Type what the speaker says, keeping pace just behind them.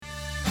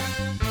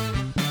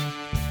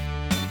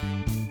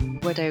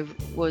What I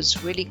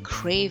was really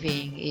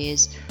craving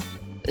is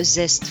a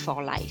zest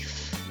for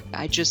life.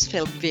 I just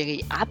felt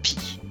very happy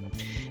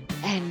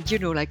and,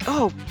 like,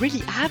 oh, really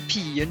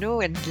happy,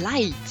 and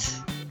light,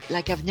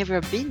 like I've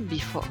never been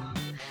before.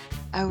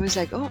 I was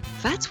like, oh,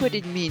 that's what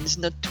it means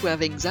not to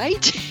have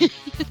anxiety.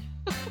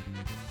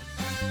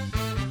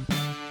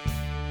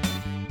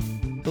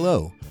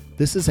 Hello,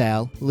 this is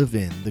Al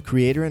Levin, the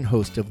creator and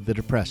host of The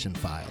Depression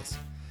Files.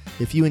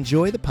 If you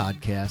enjoy the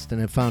podcast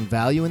and have found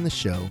value in the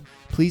show,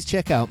 please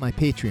check out my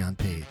Patreon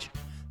page.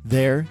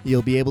 There,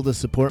 you'll be able to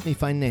support me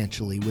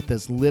financially with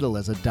as little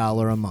as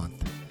 $1 a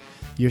month.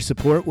 Your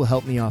support will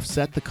help me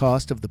offset the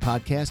cost of the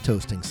podcast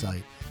hosting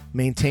site,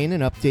 maintain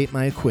and update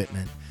my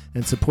equipment,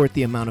 and support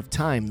the amount of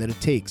time that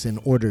it takes in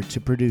order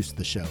to produce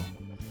the show.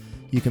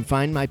 You can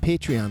find my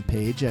Patreon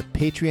page at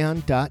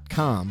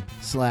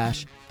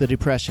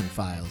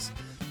patreon.com/thedepressionfiles.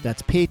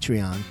 That's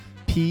Patreon,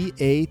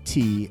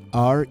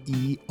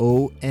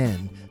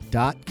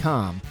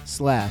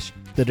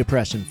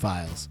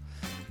 patreon.com/thedepressionfiles.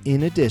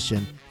 In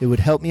addition, it would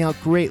help me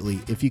out greatly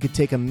if you could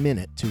take a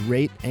minute to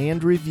rate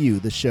and review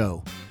the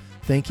show.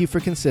 Thank you for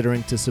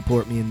considering to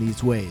support me in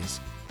these ways.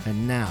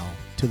 And now,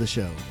 to the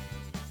show.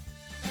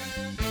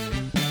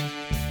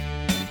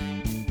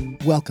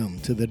 Welcome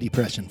to The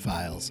Depression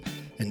Files,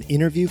 an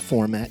interview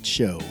format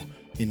show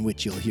in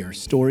which you'll hear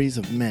stories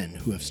of men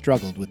who have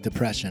struggled with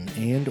depression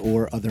and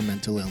or other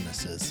mental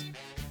illnesses.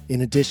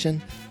 In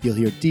addition, you'll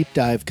hear deep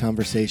dive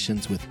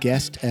conversations with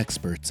guest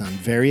experts on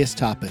various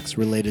topics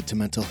related to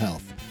mental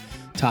health.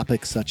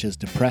 Topics such as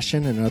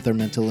depression and other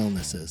mental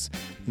illnesses,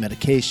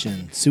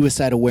 medication,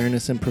 suicide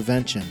awareness and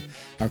prevention,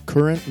 our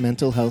current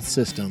mental health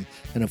system,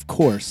 and of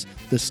course,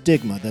 the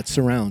stigma that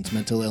surrounds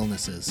mental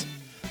illnesses.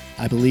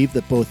 I believe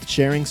that both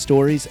sharing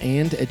stories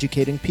and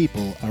educating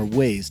people are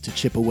ways to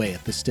chip away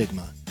at the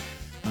stigma.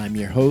 I'm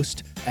your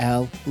host,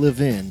 Al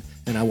Levin,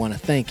 and I want to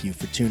thank you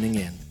for tuning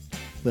in.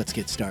 Let's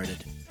get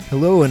started.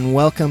 Hello and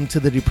welcome to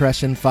The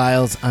Depression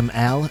Files. I'm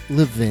Al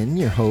Levin,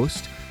 your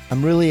host.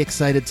 I'm really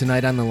excited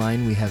tonight. On the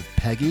line we have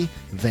Peggy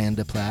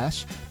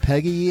Plassche.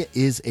 Peggy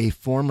is a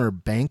former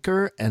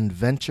banker and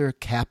venture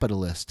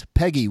capitalist.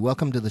 Peggy,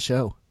 welcome to the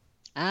show.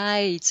 Hi,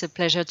 it's a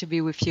pleasure to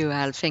be with you,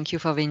 Al. Thank you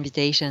for the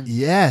invitation.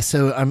 Yeah,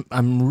 so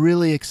I'm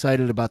really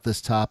excited about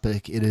this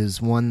topic. It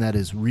is one that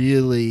is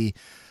really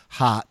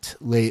hot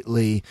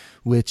lately,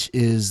 which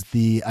is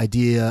the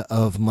idea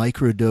of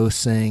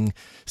microdosing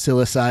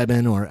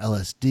psilocybin or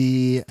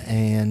LSD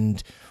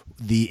and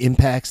the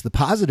impacts, the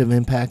positive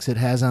impacts it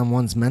has on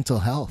one's mental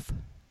health.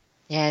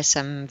 Yes,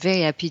 I'm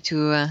very happy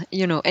to,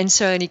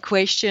 answer any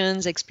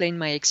questions, explain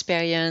my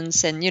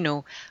experience, and,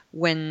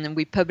 when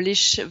we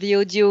publish the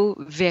audio,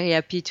 very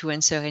happy to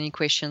answer any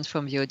questions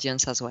from the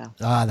audience as well.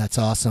 Ah, that's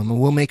awesome. And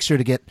we'll make sure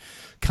to get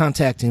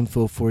contact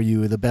info for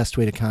you, the best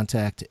way to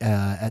contact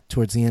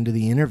towards the end of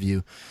the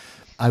interview.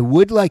 I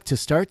would like to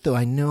start, though.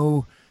 I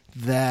know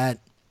that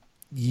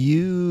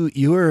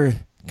your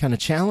kind of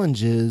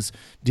challenges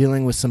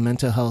dealing with some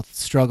mental health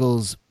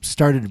struggles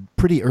started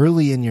pretty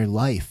early in your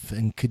life.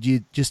 And could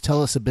you just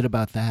tell us a bit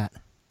about that?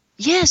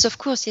 Yes, of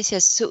course.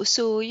 Yes. So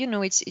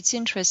it's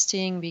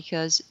interesting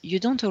because you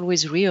don't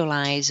always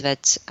realize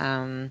that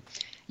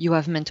you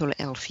have mental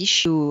health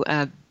issue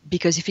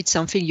because if it's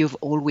something you've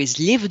always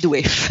lived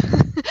with,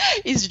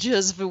 it's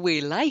just the way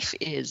life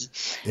is.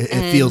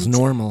 It feels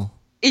normal.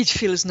 It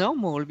feels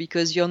normal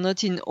because you're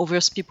not in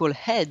other people's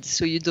heads,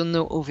 so you don't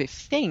know how they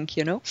think,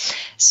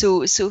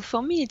 So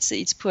for me,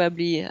 it's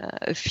probably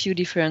a few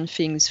different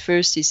things.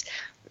 First is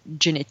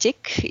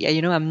genetic.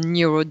 I'm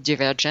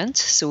neurodivergent,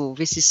 so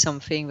this is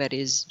something that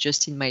is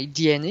just in my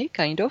DNA,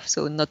 kind of.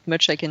 So not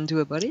much I can do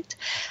about it.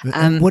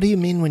 And what do you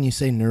mean when you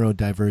say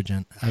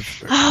neurodivergent?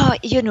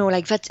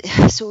 Like that.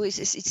 So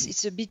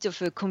it's a bit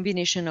of a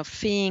combination of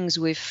things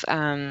with,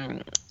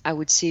 I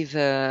would say,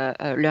 the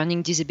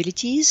learning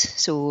disabilities,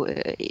 so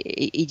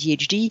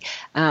ADHD,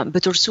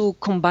 but also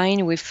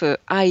combined with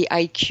high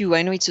IQ.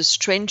 I know it's a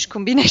strange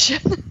combination,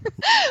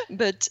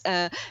 but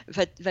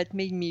that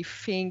made me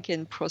think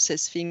and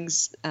process things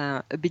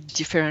a bit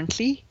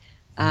differently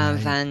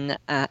than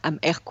I'm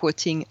air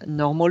quoting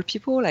normal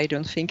people. I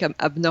don't think I'm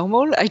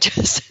abnormal. I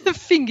just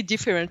think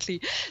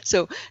differently.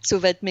 So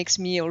that makes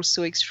me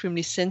also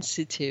extremely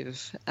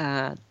sensitive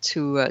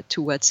to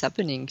what's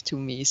happening to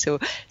me. So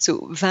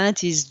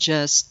that is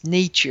just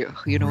nature.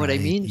 You know what I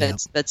mean? Yep.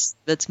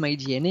 That's my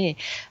DNA.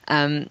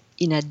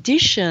 In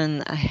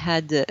addition, I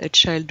had a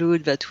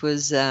childhood that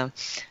was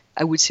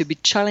I would say a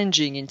bit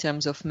challenging in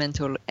terms of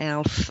mental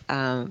health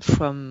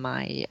from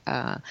my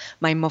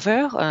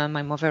mother.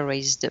 My mother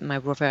raised my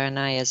brother and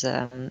I as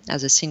a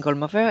single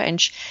mother,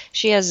 and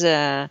she has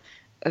a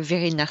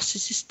very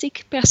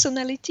narcissistic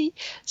personality,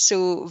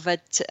 so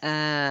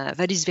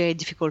that is very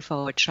difficult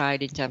for a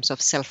child in terms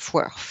of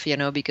self-worth,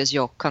 because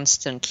you're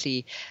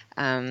constantly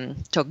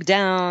talked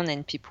down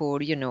and people,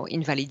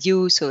 invalidate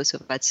you. So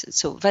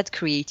that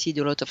created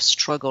a lot of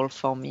struggle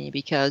for me,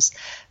 because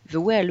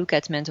the way I look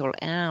at mental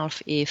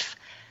health, if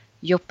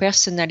your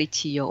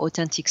personality, your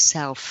authentic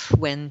self,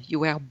 when you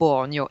were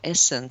born, your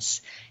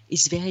essence,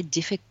 is very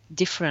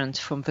different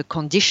from the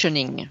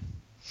conditioning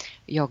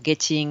you're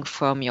getting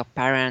from your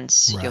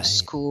parents, your Right.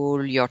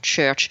 school, your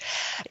church.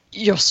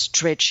 You're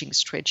stretching,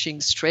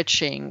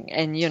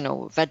 and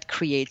that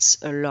creates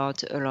a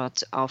lot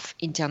of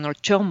internal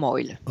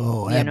turmoil.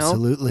 Oh,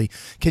 absolutely.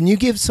 Can you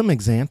give some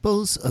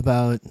examples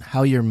about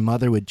how your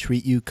mother would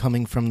treat you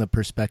coming from the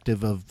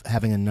perspective of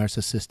having a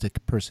narcissistic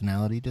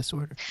personality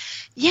disorder?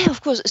 Yeah,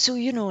 of course. So,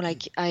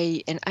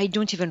 I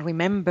don't even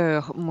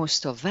remember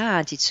most of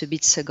that. It's a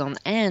bit second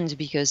hand,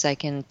 because I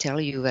can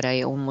tell you that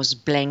I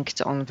almost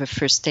blanked on the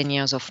first 10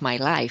 years of my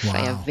life. Wow.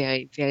 I have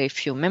very, very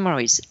few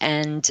memories.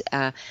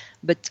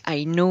 But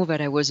I know that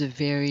I was a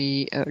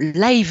very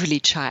lively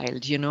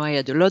child. I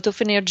had a lot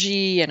of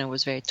energy, and I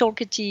was very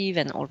talkative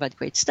and all that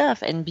great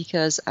stuff. And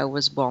because I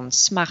was born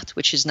smart,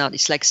 which is not,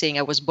 it's like saying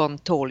I was born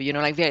tall,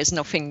 there is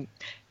nothing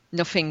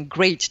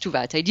great to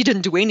that. I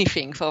didn't do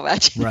anything for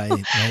that.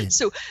 Right.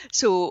 So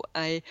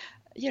I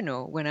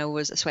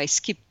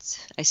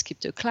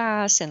skipped a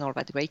class and all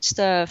that great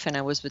stuff. And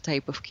I was the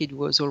type of kid who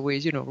was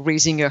always,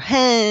 raising her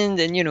hand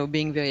and,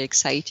 being very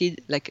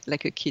excited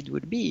like a kid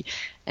would be.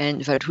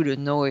 And that would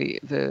annoy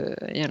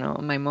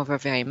my mother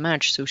very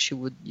much. So she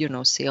would,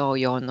 say, oh,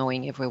 you're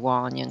annoying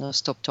everyone,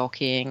 stop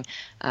talking.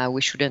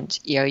 We shouldn't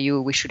hear you.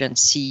 We shouldn't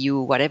see you,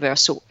 whatever.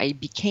 So I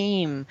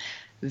became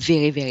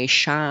very, very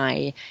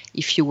shy.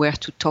 If you were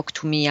to talk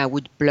to me, I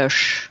would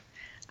blush.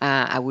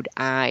 I would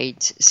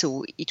hide.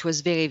 So it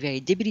was very,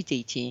 very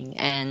debilitating.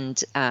 And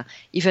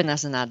even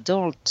as an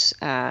adult,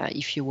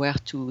 if you were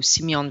to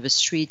see me on the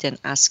street and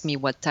ask me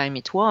what time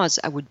it was,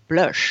 I would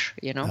blush,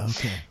 Okay,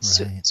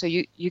 right. So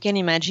you can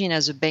imagine,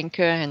 as a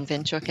banker and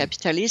venture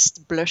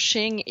capitalist,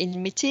 blushing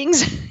in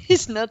meetings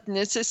is not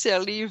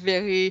necessarily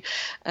very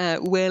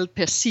well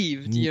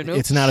perceived,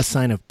 It's not a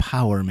sign of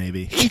power,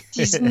 maybe. It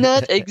is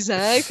not,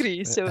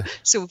 exactly. So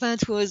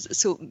that was,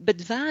 but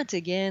that,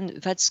 again,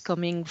 that's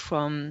coming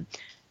from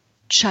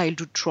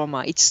childhood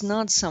trauma. It's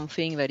not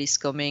something that is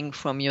coming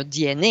from your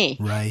DNA.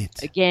 Right.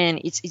 Again,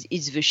 it's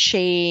the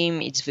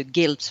shame, it's the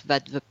guilt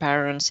that the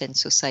parents and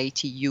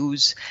society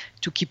use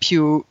to keep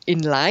you in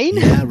line.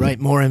 Yeah, right.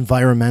 More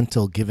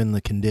environmental, given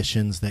the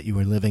conditions that you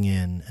were living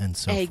in and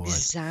so forth.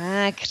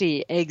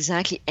 Exactly.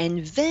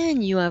 And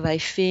then you have, I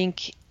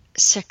think,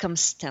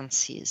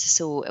 circumstances.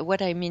 So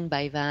what I mean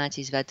by that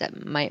is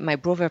that my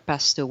brother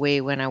passed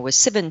away when I was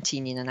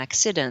 17 in an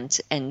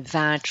accident, and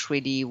that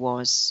really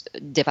was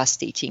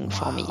devastating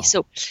for me.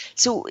 So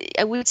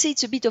I would say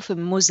it's a bit of a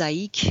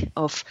mosaic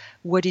of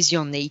what is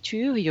your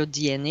nature, your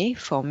DNA,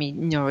 for me,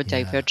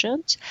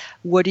 neurodivergent. Yeah.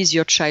 What is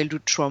your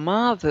childhood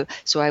trauma?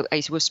 So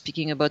I was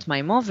speaking about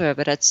my mother,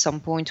 but at some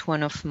point,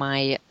 one of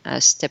my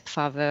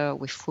stepfather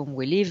with whom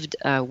we lived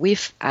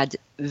with had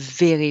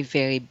very,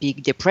 very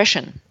big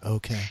depression.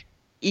 Okay.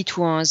 It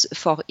was,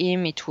 for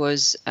him, it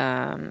was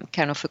kind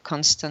of a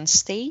constant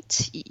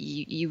state.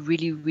 He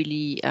really,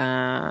 really,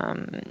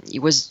 he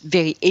was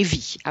very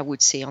heavy, I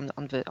would say, on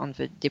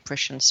the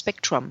depression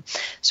spectrum.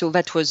 So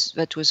that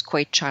was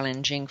quite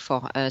challenging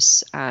for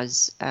us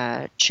as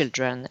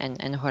children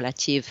and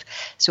relative.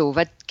 So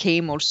that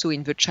came also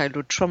in the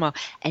childhood trauma.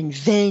 And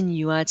then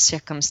you had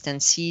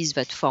circumstances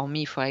that, for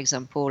me, for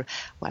example,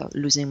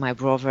 losing my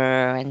brother,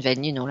 and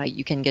then,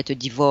 you can get a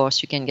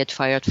divorce, you can get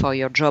fired for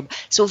your job.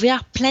 So there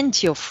are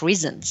plenty of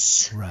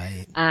reasons.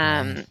 Right.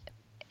 And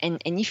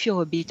if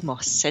you're a bit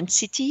more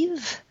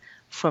sensitive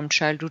from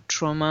childhood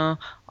trauma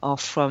or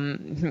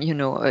from,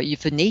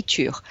 the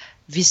nature,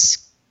 these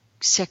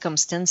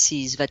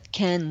circumstances that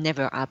can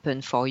never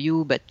happen for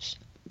you, but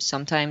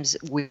sometimes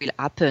will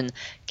happen,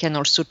 can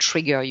also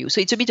trigger you.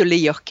 So it's a bit a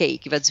layer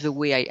cake. That's the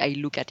way I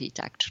look at it,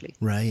 actually.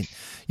 Right.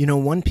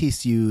 One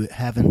piece you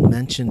haven't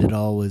mentioned at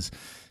all was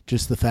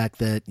just the fact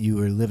that you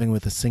were living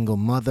with a single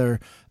mother.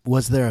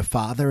 Was there a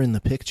father in the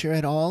picture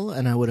at all?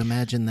 And I would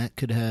imagine that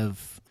could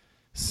have,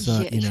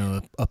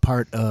 a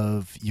part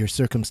of your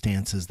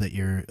circumstances that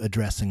you're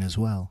addressing as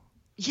well.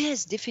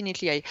 Yes,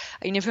 definitely.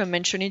 I never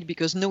mentioned it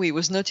because no, he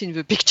was not in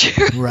the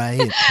picture.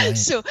 Right.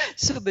 So,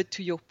 but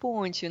to your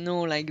point,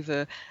 like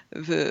the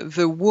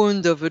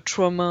wound of the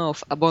trauma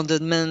of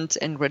abandonment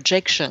and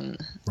rejection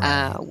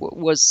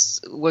was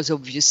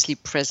obviously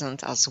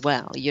present as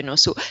well.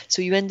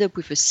 So you end up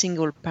with a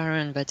single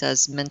parent that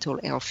has mental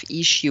health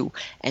issue,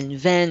 and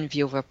then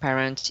the other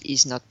parent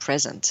is not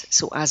present.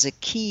 So as a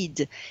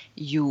kid,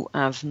 you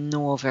have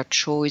no other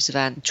choice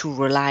than to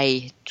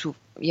rely to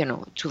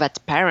that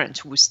parent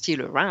who's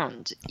still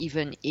around,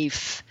 even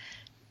if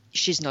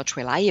she's not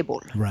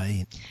reliable.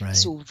 Right.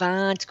 So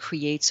that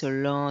creates a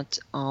lot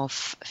of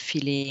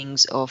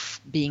feelings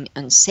of being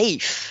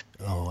unsafe.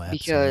 Oh, absolutely.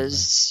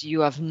 Because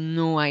you have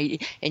no idea,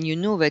 and you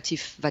know that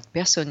if that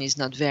person is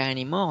not there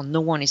anymore, no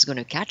one is going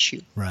to catch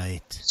you.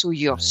 Right. So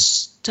you're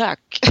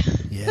stuck.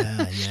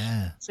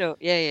 Yeah. So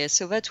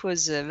So that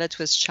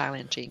was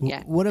challenging.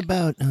 Yeah. What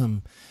about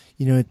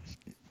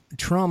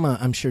trauma?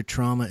 I'm sure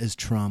trauma is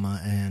trauma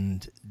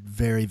and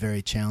very,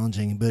 very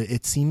challenging, but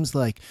it seems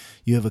like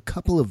you have a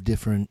couple of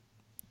different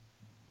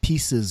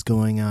pieces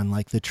going on,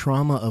 like the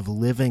trauma of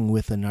living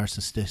with a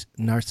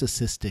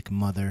narcissistic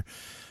mother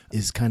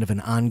is kind of an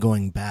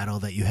ongoing battle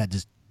that you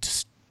had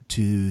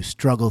to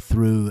struggle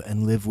through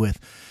and live with.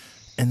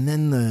 And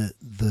then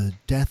the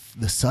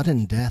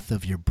sudden death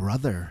of your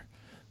brother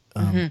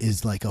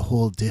is like a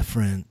whole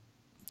different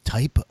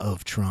type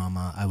of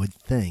trauma, I would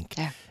think.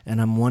 Yeah.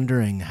 And I'm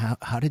wondering,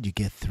 how did you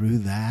get through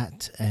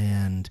that?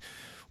 And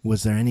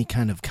was there any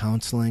kind of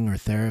counseling or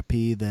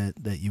therapy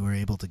that you were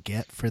able to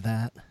get for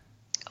that?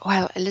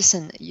 Well,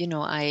 listen,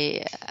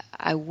 I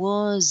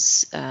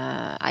was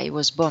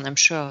born. I'm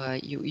sure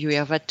you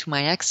hear that to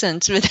my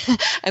accent, but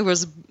I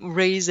was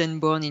raised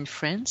and born in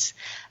France,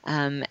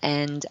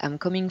 and I'm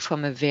coming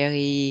from a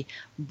very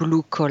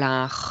blue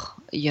collar,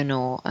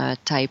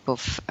 type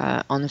of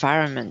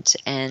environment.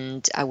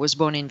 And I was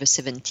born in the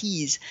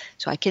 70s,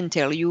 so I can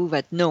tell you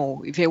that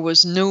no, there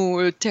was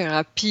no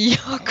therapy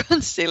or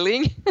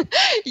counseling.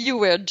 You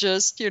were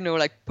just,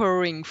 like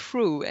powering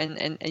through,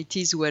 and it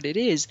is what it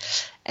is.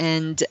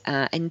 And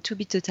to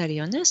be totally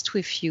honest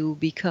with you,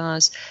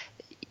 because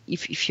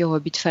if you're a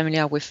bit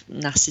familiar with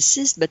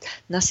narcissists, but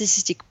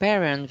narcissistic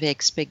parents, they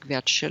expect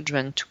their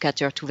children to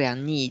cater to their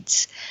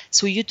needs.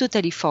 So you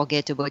totally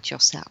forget about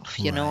yourself,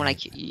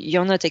 like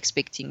you're not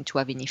expecting to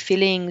have any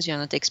feelings, you're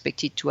not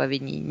expected to have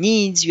any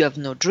needs, you have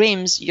no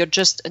dreams, you're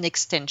just an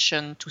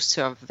extension to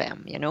serve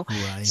them,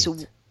 Right.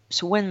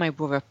 So when my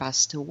brother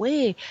passed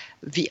away,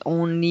 the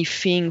only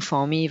thing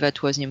for me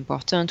that was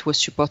important was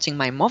supporting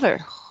my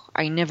mother.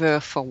 I never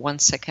for 1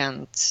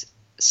 second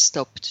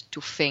stopped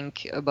to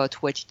think about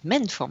what it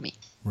meant for me.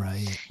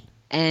 Right.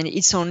 And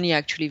it's only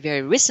actually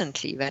very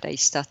recently that I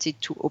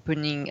started to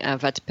opening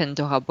that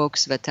Pandora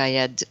box that I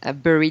had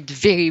buried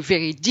very,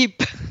 very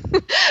deep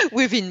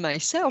within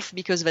myself,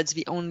 because that's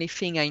the only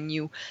thing I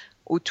knew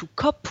how to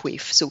cope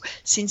with. So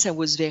since I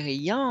was very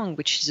young,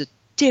 which is a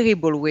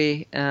terrible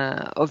way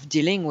of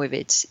dealing with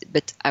it,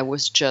 but I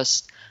was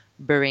just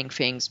burying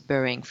things,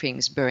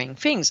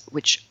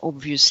 which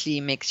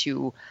obviously makes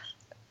you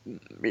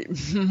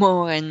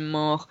more and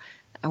more,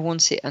 I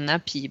won't say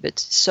unhappy, but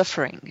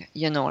suffering,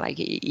 like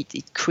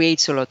it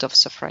creates a lot of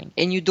suffering.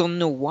 And you don't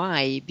know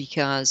why,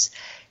 because,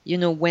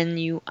 when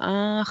you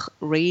are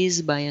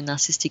raised by a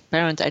narcissistic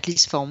parent, at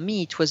least for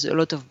me, it was a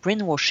lot of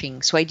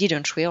brainwashing. So I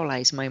didn't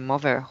realize my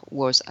mother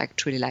was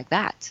actually like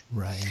that.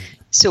 Right.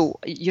 So,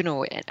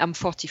 I'm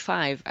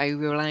 45. I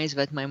realized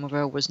that my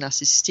mother was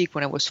narcissistic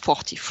when I was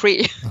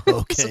 43.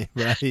 Okay,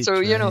 right. So,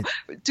 right.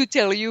 to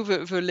tell you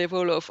the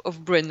level of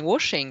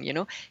brainwashing,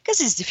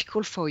 because it's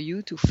difficult for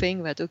you to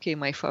think that, okay,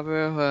 my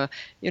father,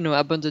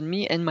 abandoned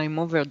me and my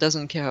mother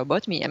doesn't care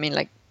about me. I mean,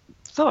 like,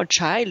 for a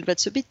child,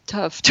 that's a bit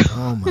tough.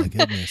 Oh, my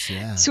goodness,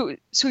 yeah. So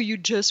you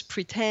just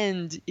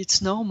pretend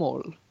it's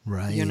normal.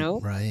 Right,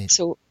 right.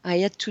 So I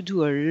had to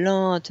do a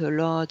lot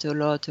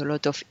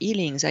of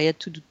healings. I had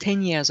to do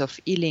 10 years of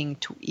healing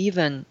to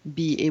even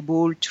be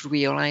able to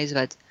realize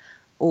that,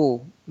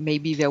 oh,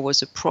 maybe there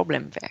was a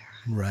problem there.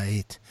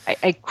 Right.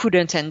 I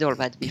couldn't handle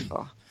that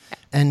before.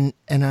 And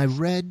I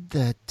read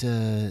that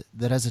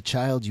as a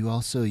child you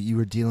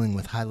were dealing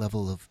with high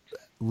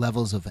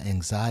levels of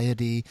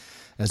anxiety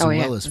as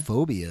well as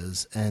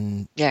phobias,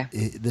 and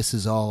this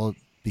is all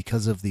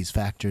because of these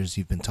factors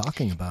you've been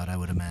talking about, I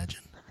would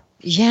imagine.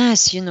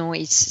 Yes,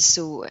 it's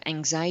so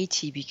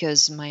anxiety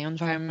because my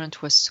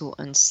environment was so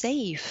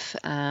unsafe.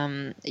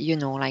 I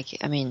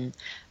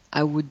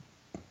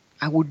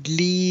would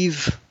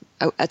leave.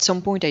 At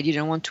some point, I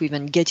didn't want to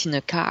even get in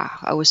a car.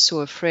 I was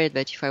so afraid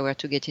that if I were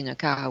to get in a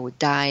car, I would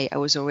die. I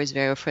was always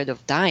very afraid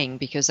of dying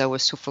because I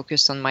was so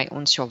focused on my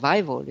own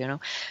survival,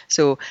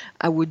 So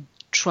I would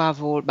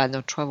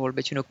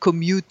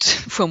commute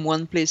from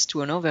one place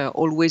to another,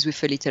 always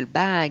with a little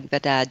bag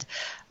that had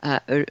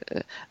a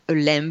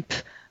lamp,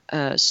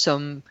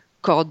 some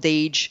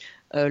cordage,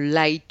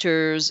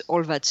 lighters,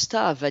 all that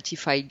stuff, that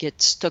if I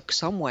get stuck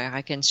somewhere,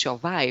 I can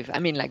survive. I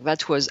mean, like,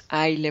 that was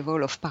high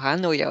level of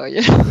paranoia.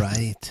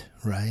 Right.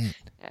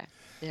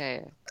 Yeah.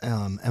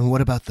 And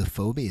what about the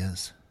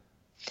phobias?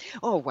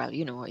 Oh, well,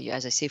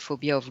 as I say,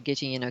 phobia of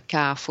getting in a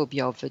car,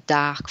 phobia of the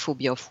dark,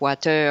 phobia of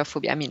water,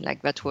 phobia. I mean,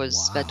 like, that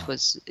was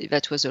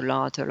a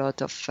lot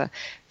of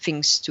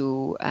things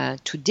to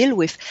deal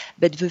with.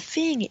 But the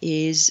thing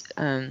is,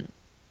 I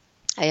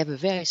have a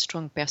very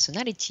strong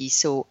personality,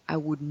 so I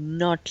would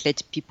not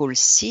let people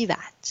see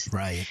that.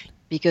 Right.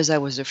 Because I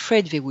was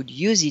afraid they would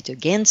use it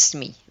against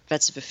me.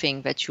 That's the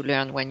thing that you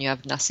learn when you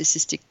have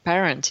narcissistic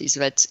parents, is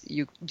that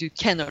you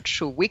cannot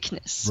show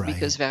weakness, right.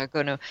 because they're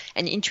gonna,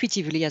 and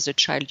intuitively as a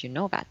child you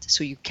know that,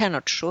 so you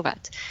cannot show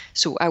that.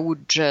 So I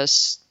would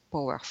just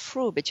power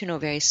through, but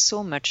there is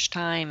so much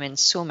time and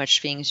so much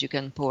things you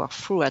can power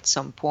through at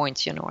some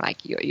point,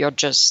 like you're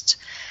just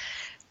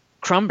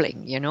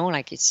crumbling,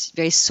 like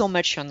there is so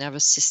much your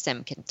nervous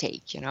system can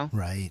take,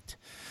 Right.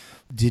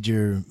 Did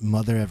your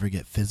mother ever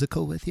get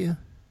physical with you?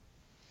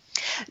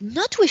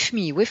 Not with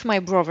me, with my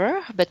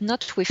brother, but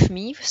not with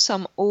me.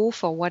 Somehow,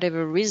 for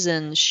whatever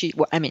reason,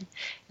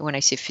 when I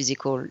say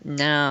physical,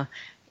 now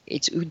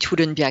it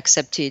wouldn't be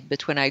accepted.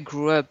 But when I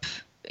grew up,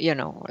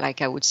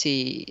 like I would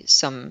say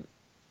some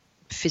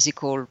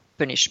physical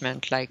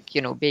punishment, like,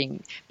 you know,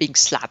 being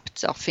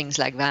slapped or things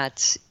like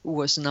that,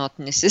 was not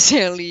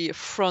necessarily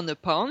frowned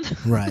upon.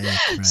 Right.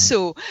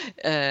 So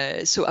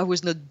I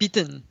was not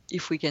beaten,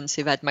 if we can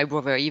say that. My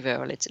brother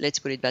either. Let's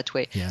put it that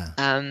way. Yeah.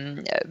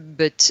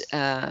 But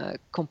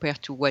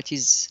compared to what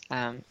is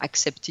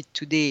accepted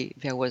today,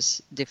 there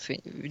was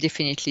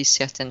definitely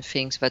certain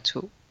things that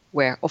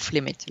were off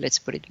limit. Let's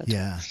put it that way.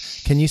 Yeah.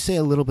 Can you say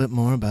a little bit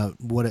more about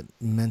what it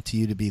meant to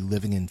you to be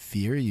living in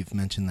fear? You've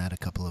mentioned that a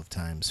couple of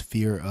times.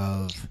 Fear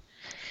of.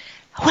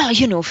 Well,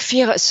 you know,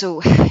 fear.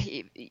 So,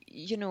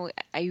 you know,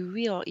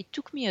 it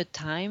took me a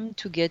time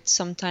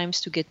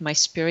sometimes to get my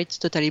spirit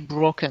totally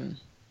broken,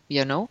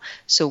 you know.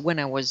 So when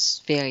I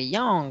was very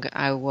young,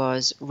 I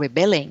was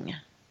rebelling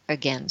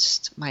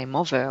against my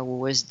mother, who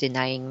was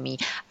denying me.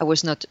 I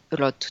was not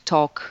allowed to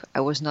talk.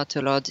 I was not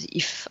allowed,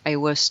 if I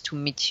was to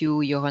meet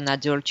you, you're an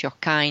adult, you're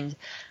kind.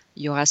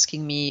 You're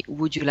asking me,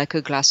 would you like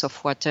a glass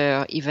of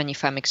water? Even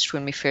if I'm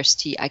extremely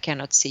thirsty, I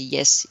cannot say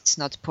yes. It's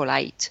not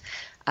polite.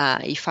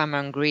 If I'm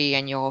hungry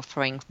and you're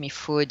offering me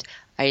food,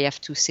 I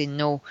have to say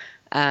no.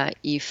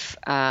 If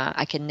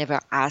I can never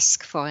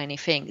ask for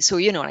anything. So,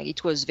 you know, like,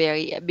 it was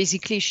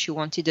basically she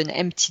wanted an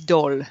empty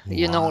doll,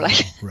 you know,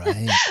 like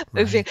right.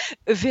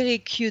 a very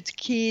cute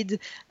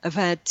kid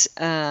that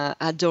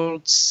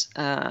adults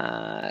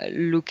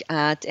look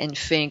at and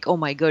think, oh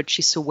my God,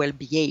 she's so well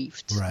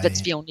behaved. Right.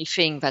 That's the only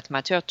thing that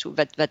mattered to,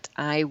 that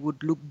I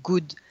would look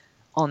good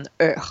on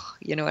her,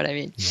 you know what I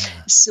mean?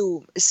 Yeah.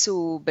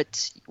 So,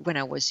 but when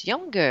I was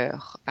younger,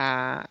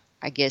 I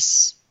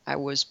guess I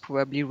was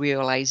probably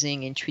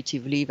realizing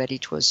intuitively that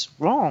it was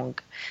wrong.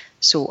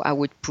 So I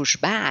would push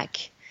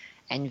back,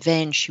 and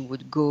then she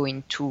would go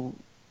into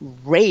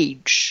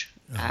rage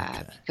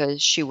because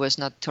she was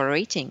not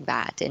tolerating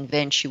that. And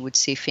then she would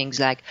say things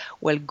like,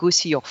 well, go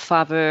see your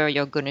father.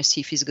 You're going to see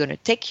if he's going to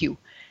take you.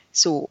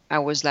 So I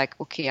was like,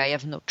 okay, I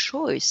have no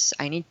choice.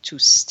 I need to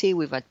stay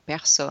with that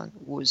person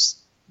who's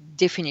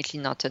definitely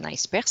not a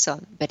nice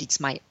person, but it's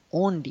my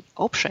only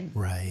option.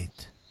 Right.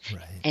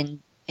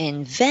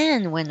 And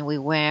then when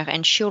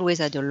and she always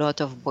had a lot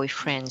of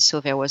boyfriends, so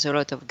there was a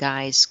lot of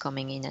guys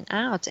coming in and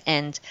out.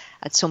 And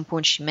at some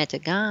point she met a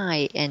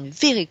guy, and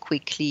very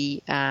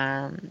quickly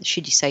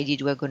she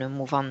decided we're going to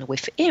move on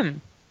with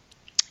him.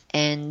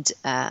 And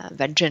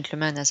that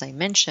gentleman, as I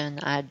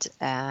mentioned, had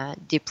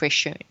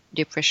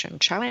depression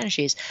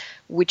challenges,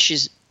 which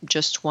is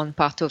just one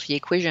part of the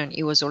equation.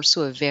 He was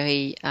also a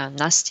very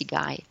nasty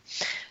guy.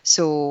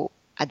 So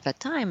at that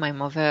time, my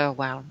mother,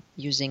 well,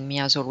 using me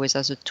as always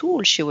as a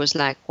tool, she was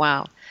like,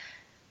 wow,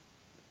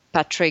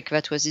 Patrick,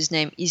 that was his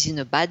name, is in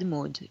a bad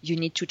mood. You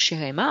need to cheer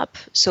him up.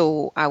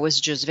 So I was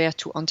just there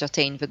to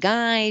entertain the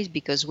guy,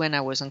 because when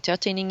I was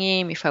entertaining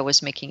him, if I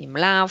was making him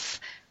laugh,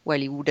 well,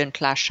 he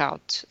wouldn't lash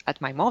out at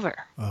my mother.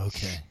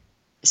 Okay.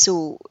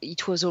 So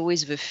it was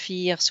always the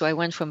fear. So I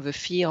went from the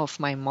fear of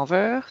my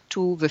mother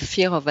to the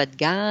fear of that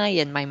guy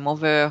and my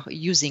mother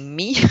using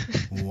me.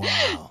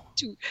 Wow.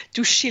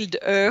 to shield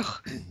her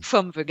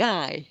from the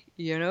guy,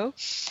 you know.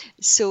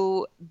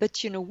 So,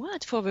 but you know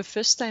what? For the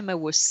first time, I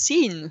was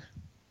seen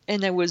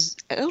and I was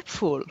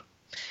helpful.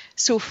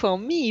 So for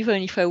me,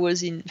 even if I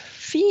was in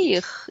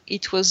fear,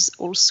 it was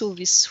also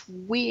this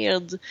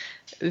weird,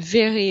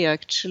 very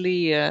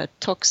actually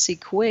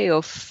toxic way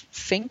of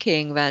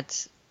thinking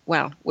that,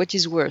 well, what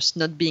is worse,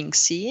 not being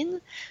seen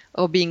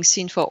or being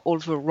seen for all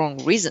the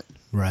wrong reason?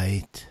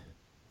 Right.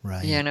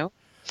 You know?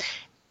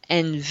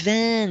 And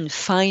then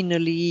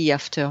finally,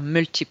 after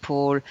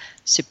multiple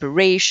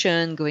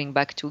separation, going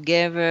back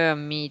together,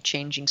 me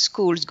changing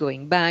schools,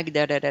 going back,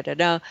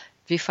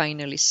 they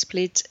finally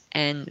split.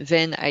 And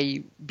then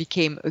I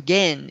became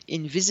again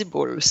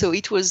invisible. So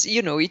it was,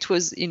 you know, it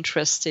was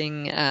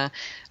interesting,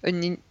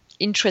 an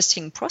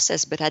interesting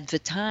process. But at the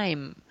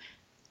time,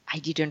 I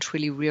didn't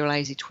really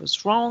realize it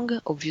was wrong.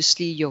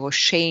 Obviously, you're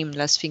ashamed.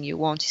 Last thing you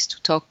want is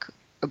to talk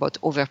about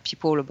other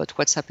people, about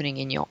what's happening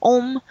in your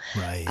home.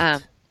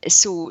 Right.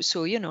 So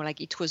you know,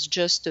 like, it was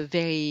just a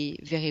very,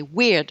 very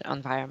weird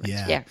environment.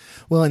 Yeah.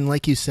 Well, and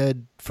like you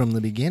said from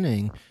the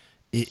beginning,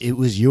 it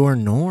was your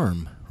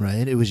norm,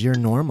 right? It was your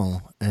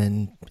normal,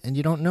 and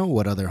you don't know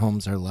what other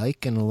homes are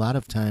like. And a lot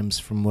of times,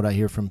 from what I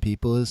hear from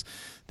people, is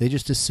they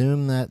just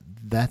assume that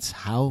that's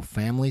how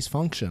families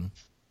function.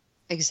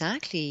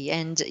 Exactly.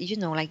 And you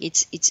know, like,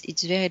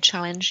 it's very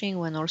challenging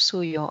when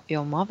also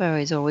your mother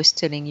is always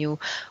telling you,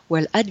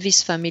 well, at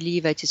this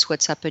family that is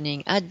what's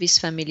happening, at this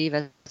family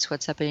that's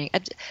what's happening.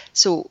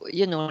 So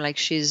you know, like,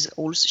 she's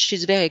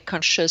very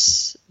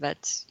conscious that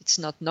it's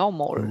not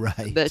normal,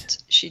 right? But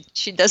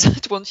she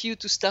doesn't want you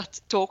to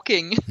start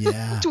talking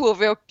to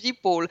other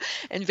people,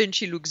 and then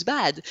she looks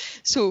bad.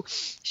 So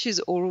she's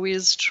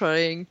always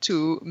trying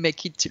to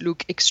make it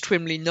look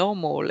extremely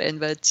normal, and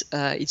that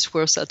it's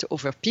worse at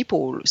other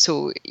people.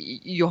 So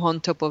you're on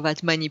top of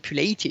that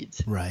manipulated.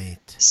 Right.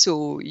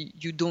 So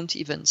you don't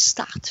even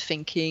start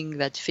thinking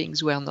that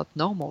things were not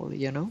normal,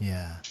 you know?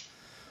 Yeah.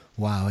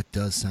 Wow, it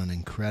does sound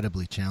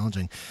incredibly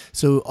challenging.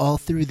 So all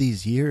through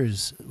these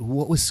years,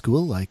 what was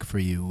school like for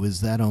you?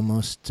 Was that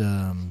almost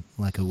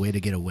like a way to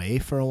get away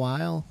for a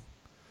while?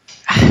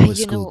 And was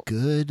You school know,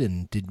 good?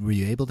 And were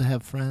you able to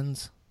have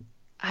friends?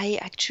 I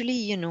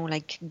actually,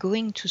 like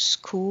going to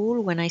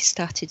school, when I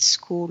started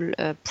school,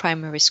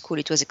 primary school,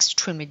 it was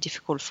extremely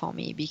difficult for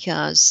me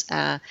because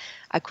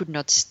I could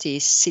not stay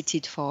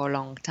seated for a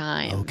long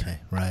time. Okay,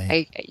 right.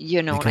 Like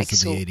Because of the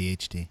so.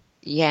 ADHD.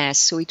 Yeah,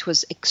 so it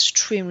was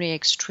extremely,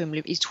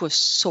 it was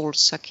soul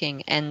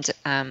sucking. And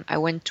I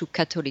went to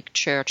Catholic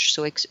church,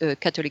 so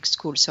Catholic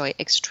school, so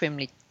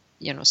extremely,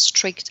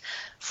 strict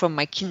from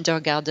my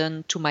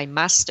kindergarten to my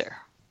master.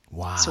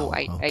 So Wow.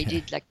 I Okay.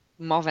 did like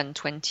more than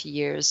 20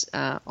 years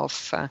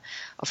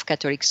of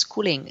Catholic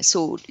schooling.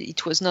 So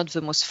it was not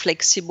the most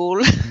flexible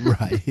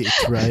Right.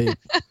 Right.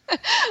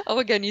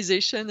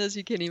 organization, as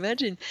you can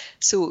imagine.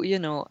 So,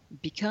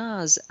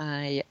 because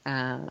I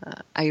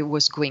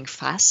was going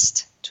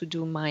fast to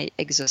do my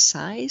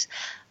exercise,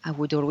 I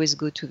would always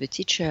go to the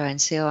teacher and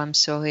say, "Oh, I'm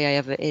sorry, I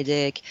have a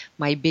headache,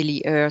 my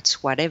belly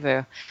hurts,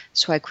 whatever."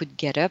 So I could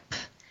get up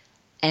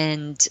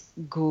and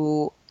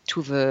go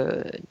to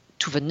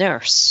the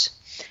nurse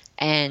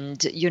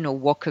and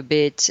walk a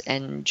bit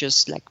and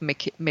just like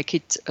make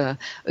it a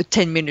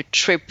 10-minute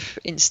trip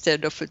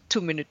instead of a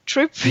 2-minute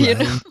trip.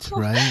 Right.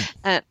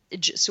 Right.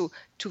 So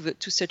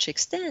to such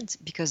extent,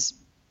 because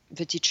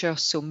the teacher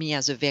saw me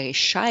as a very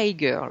shy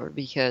girl,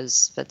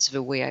 because that's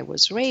the way I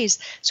was raised,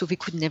 so they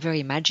could never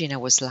imagine I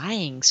was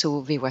lying.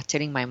 So they were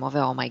telling my mother,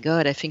 "Oh my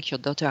God, I think your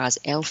daughter has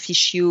health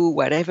issue,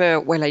 whatever."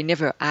 Well, I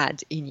never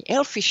had any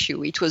health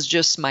issue. It was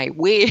just my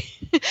way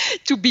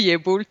to be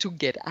able to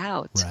get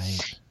out.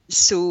 Right.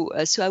 So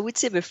I would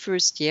say the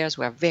first years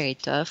were very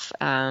tough,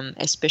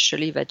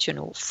 especially that,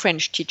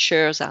 French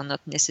teachers are not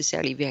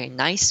necessarily very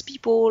nice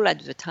people at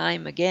the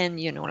time. Again,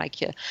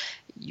 like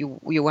you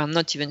were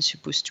not even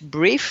supposed to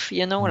brief,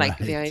 like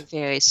very, Right.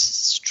 very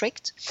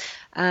strict.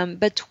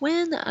 But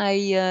when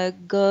I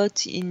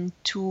got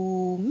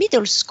into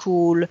middle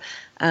school,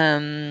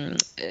 I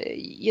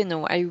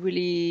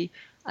really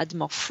had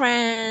more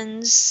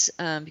friends,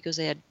 because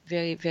I had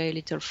very, very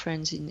little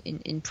friends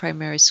in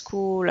primary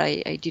school.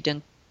 I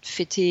didn't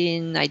fit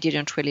in. I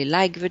didn't really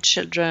like the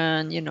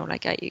children,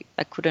 like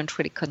I couldn't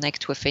really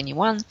connect with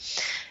anyone,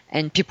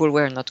 and people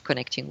were not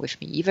connecting with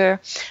me either.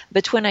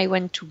 But when I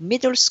went to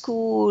middle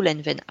school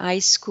and then high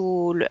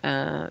school,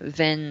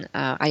 then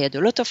I had a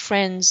lot of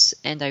friends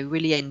and I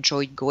really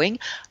enjoyed going.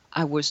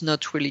 I was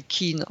not really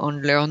keen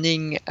on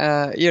learning,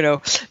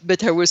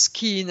 but I was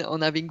keen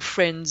on having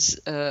friends,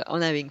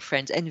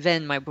 And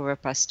then my brother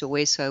passed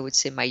away, so I would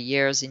say my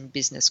years in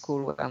business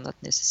school were not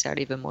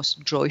necessarily the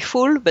most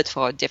joyful, but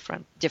for a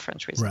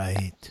different reason. Yeah.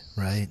 Right.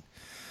 Right.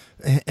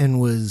 And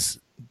was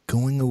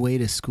going away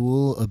to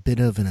school a bit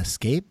of an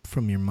escape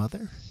from your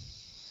mother?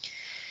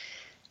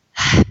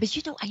 But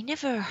I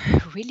never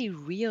really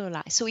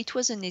realized. So it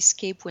was an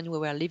escape when we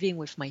were living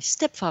with my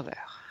stepfather,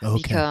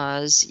 Okay.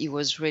 because he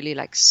was really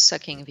like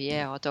sucking the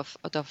air out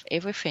of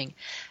everything.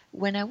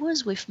 When I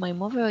was with my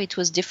mother, it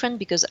was different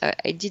because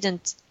I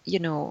didn't,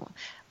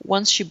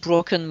 once she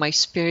broken my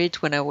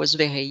spirit when I was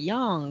very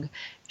young,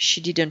 she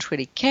didn't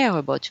really care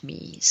about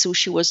me. So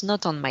she was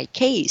not on my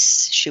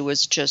case. She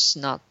was just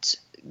not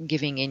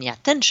giving any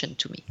attention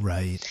to me.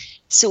 Right.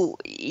 So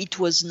it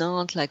was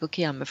not like,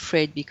 okay, I'm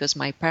afraid because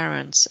my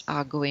parents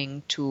are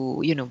going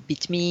to,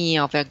 beat me,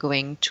 or they're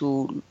going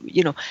to,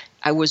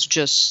 I was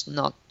just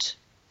not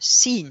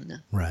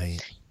seen. Right.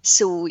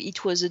 So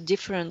it was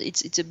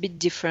it's a bit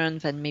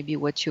different than maybe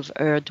what you've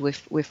heard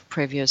with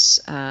previous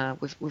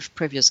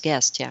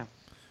guests. Yeah.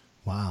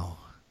 Wow.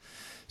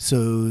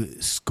 So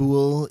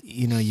school,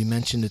 you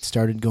mentioned it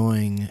started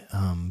going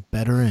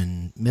better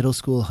in middle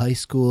school, high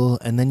school,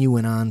 and then you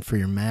went on for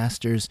your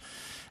master's,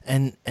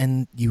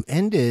 and you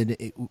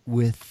ended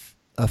with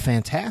a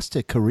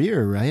fantastic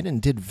career, right?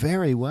 And did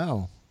very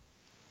well.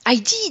 I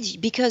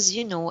did, because,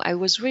 I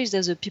was raised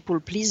as a people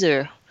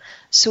pleaser.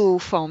 So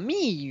for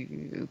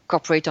me,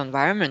 corporate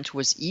environment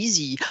was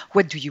easy.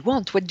 What do you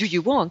want? What do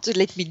you want?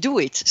 Let me do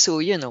it. So,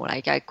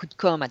 like I could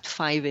come at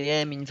 5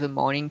 a.m. in the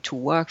morning to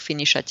work,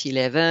 finish at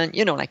 11.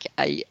 Like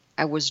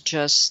I was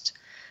just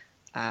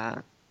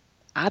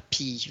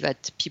happy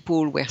that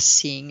people were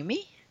seeing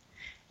me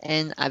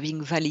and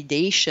having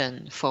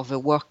validation for the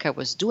work I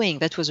was doing.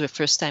 That was the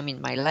first time in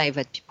my life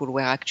that people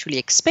were actually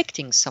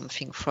expecting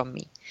something from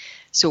me.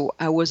 So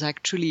I was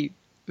actually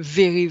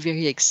very,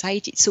 very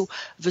excited. So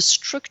the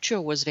structure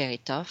was very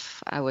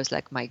tough. I was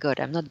like, my God,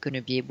 I'm not going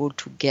to be able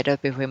to get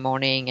up every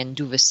morning and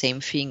do the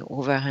same thing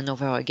over and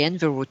over again.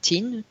 The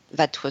routine,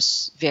 that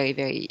was very,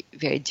 very,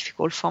 very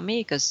difficult for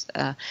me, because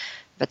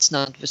that's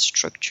not the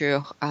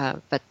structure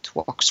that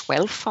works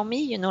well for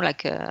me,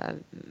 like a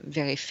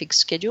very fixed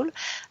schedule.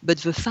 But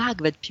the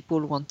fact that people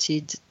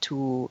wanted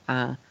to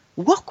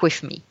work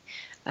with me,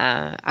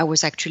 I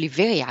was actually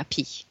very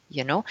happy,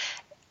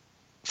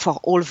 for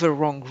all the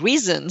wrong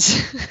reasons.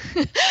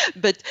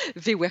 But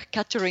they were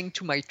catering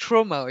to my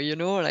trauma,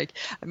 like,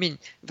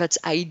 that's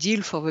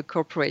ideal for the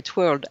corporate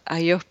world.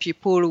 Hire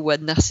people who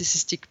had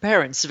narcissistic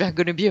parents. They're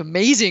going to be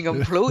amazing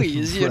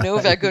employees, Right.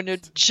 They're going to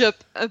jump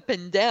up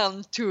and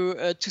down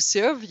to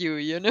serve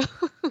you,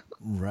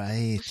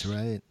 Right,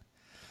 right.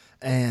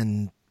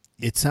 And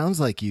It sounds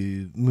like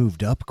you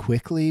moved up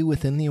quickly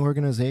within the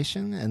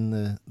organization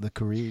and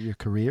your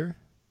career.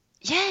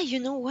 Yeah, you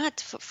know what?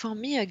 For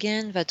me,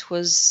 again, that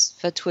was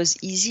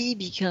easy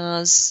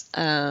because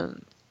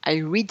I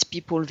read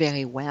people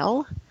very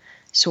well,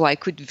 so I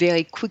could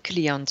very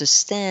quickly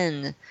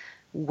understand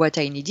what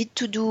I needed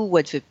to do,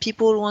 what the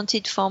people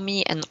wanted from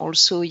me, and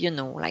also,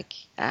 I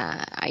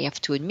have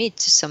to admit,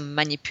 some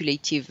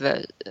manipulative.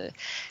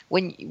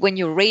 When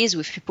you're raised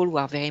with people who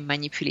are very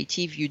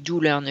manipulative, you do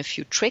learn a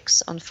few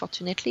tricks,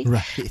 unfortunately.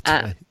 Right.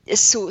 Right.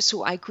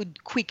 So I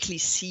could quickly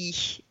see,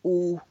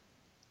 oh,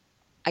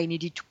 I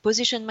needed to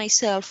position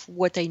myself,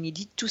 what I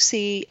needed to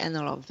say, and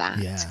all of that.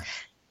 Yeah.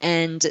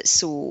 And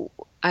so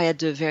I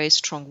had a very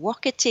strong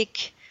work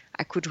ethic.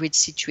 I could read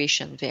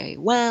situation very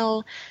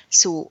well.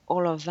 So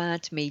all of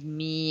that made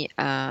me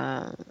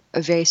a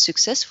very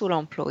successful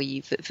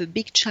employee. The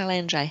big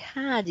challenge I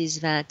had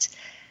is that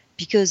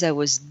because I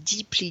was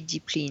deeply,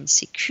 deeply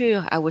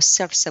insecure, I was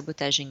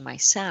self-sabotaging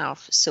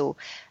myself. So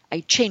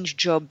I changed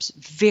jobs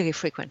very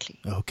frequently.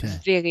 Okay.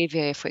 Very,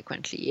 very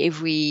frequently.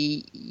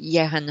 Every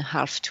year and a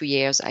half, 2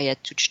 years, I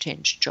had to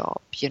change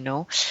job,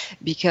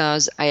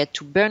 because I had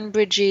to burn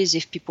bridges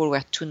if people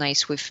were too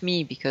nice with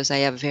me, because I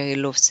have very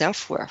low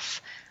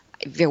self-worth.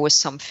 There was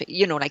something,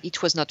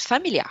 it was not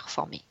familiar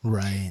for me.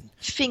 Right.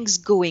 Things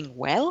going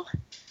well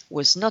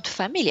was not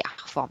familiar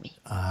for me.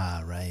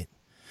 Ah, right.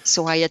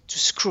 So I had to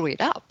screw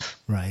it up.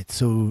 Right.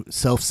 So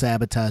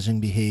self-sabotaging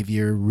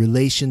behavior,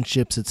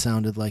 relationships, it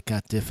sounded like,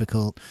 got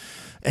difficult.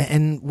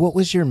 And what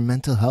was your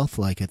mental health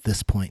like at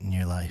this point in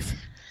your life?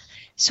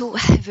 So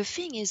the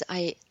thing is,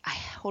 I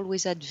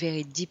always had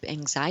very deep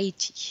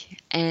anxiety,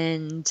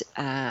 and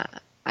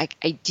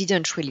I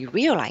didn't really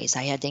realize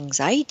I had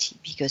anxiety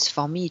because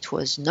for me it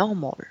was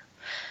normal.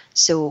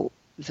 So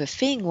the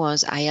thing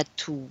was, I had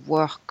to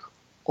work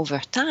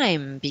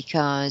overtime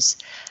because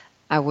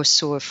I was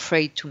so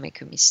afraid to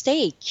make a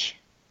mistake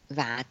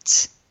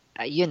that,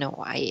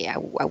 I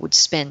would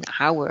spend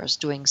hours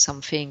doing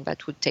something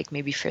that would take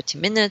maybe 30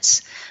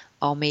 minutes,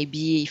 or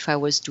maybe if I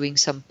was doing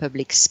some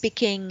public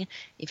speaking,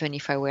 even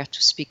if I were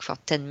to speak for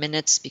 10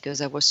 minutes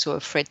because I was so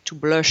afraid to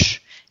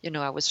blush,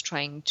 I was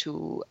trying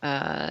to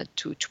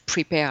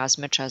prepare as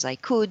much as I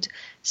could.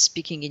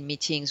 Speaking in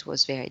meetings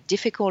was very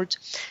difficult.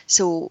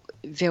 So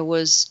there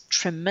was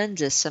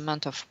tremendous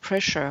amount of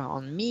pressure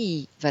on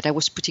me that I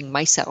was putting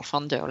myself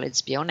under,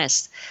 let's be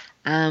honest.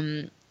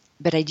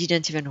 But I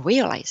didn't even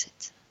realize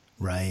it.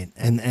 Right.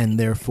 And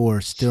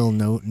therefore still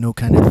no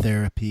kind of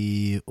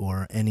therapy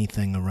or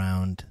anything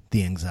around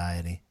the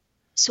anxiety.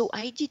 So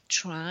I did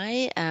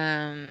try.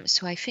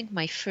 So I think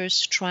my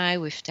first try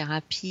with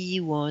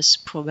therapy was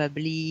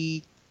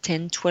probably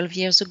 10, 12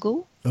 years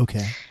ago.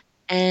 Okay.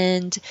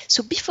 And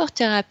so before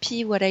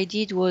therapy, what I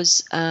did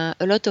was a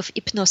lot of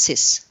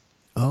hypnosis.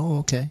 Oh,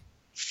 okay.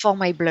 For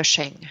my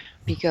blushing,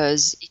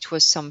 because it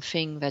was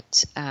something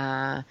that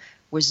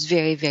was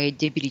very, very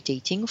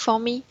debilitating for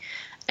me.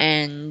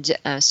 And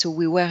so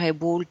we were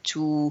able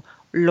to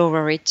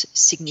lower it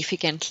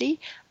significantly.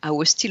 I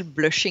was still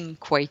blushing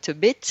quite a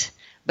bit,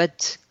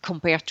 but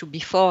compared to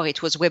before,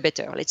 it was way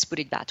better. Let's put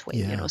it that way.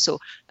 Yeah. So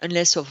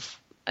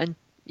I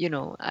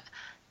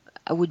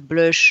would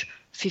blush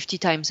 50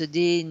 times a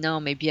day. Now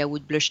maybe I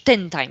would blush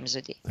 10 times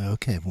a day.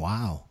 Okay.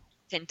 Wow.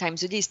 10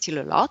 times a day is still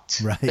a lot,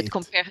 Right. but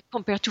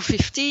compared to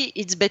 50,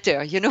 it's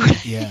better,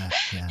 Yeah.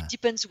 It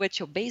depends what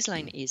your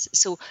baseline is.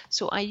 So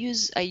I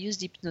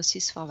used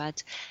hypnosis for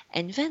that.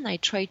 And then I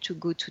tried to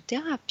go to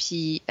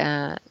therapy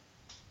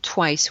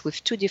twice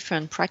with two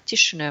different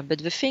practitioners. But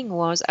the thing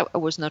was, I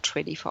was not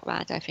ready for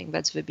that. I think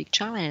that's the big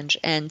challenge.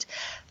 And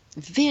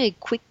very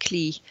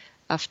quickly,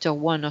 after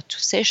one or two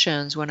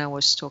sessions, when I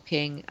was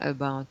talking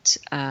about,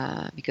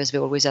 because they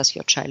always ask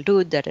your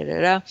childhood,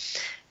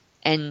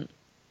 and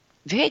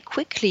very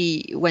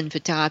quickly, when the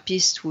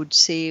therapist would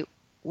say,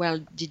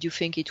 well, did you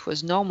think it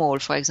was normal,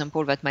 for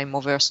example, that my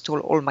mother stole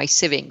all my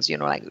savings,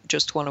 like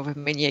just one of the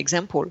many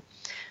examples?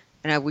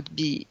 And I would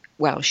be,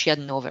 well, she had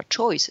no other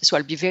choice. So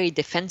I'll be very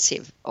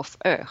defensive of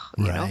her,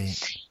 Right.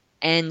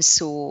 And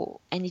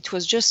it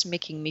was just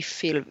making me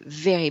feel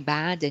very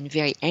bad and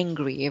very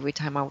angry every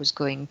time I was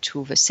going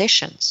to the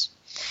sessions.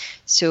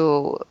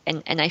 So,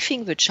 and I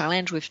think the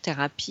challenge with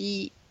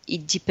therapy,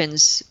 it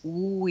depends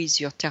who is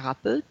your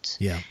therapist,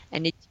 Yeah.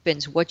 and it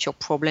depends what your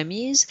problem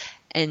is,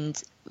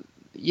 and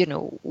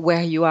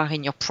where you are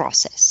in your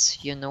process.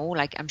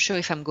 Like I'm sure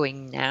if I'm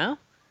going now,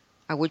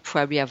 I would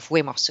probably have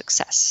way more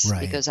success,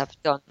 Right. because I've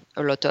done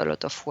a lot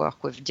of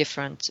work with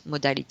different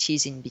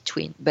modalities in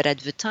between. But at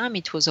the time,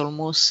 it was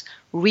almost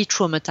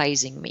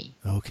re-traumatizing me.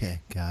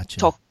 Okay.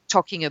 Gotcha.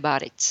 Talking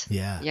about it.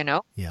 Yeah.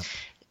 Yeah.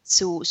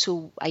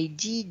 So I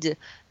did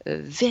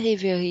very,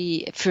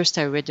 very. First,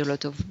 I read a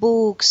lot of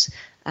books.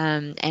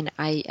 And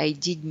I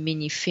did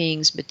many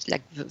things, but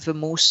like the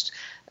most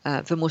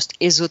the most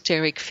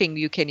esoteric thing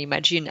you can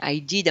imagine I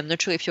did. I'm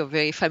not sure if you're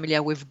very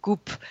familiar with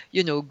Goop,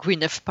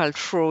 Gwyneth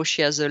Paltrow.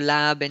 She has a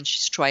lab and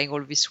she's trying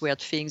all these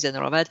weird things and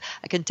all of that.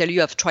 I can tell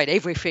you I've tried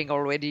everything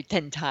already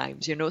 10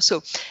 times,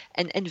 So,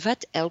 and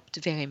that helped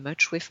very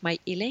much with my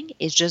healing.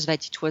 It's just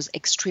that it was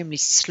extremely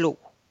slow.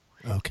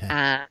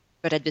 Okay.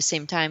 But at the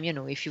same time,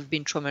 if you've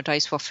been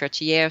traumatized for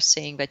 30 years,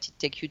 saying that it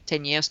takes you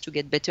 10 years to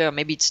get better,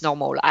 maybe it's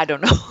normal. I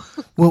don't know.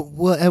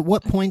 Well, at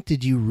what point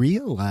did you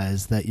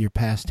realize that your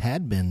past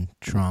had been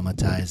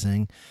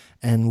traumatizing,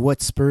 and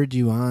what spurred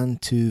you on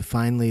to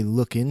finally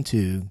look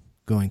into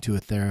going to a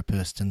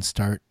therapist and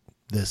start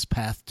this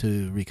path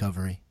to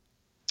recovery?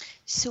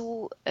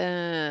 So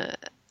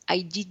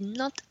I did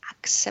not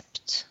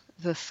accept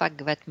the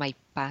fact that my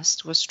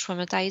past was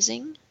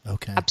traumatizing.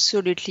 Okay.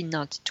 Absolutely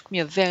not. It took me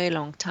a very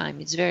long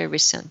time. It's very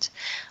recent.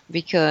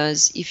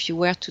 Because if you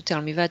were to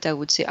tell me that, I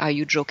would say, are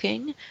you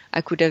joking? I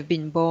could have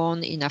been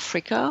born in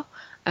Africa,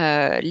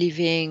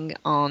 living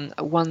on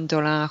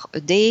 $1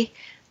 a day,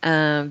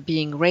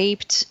 being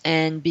raped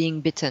and being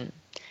beaten.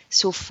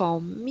 So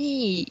for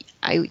me,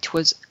 it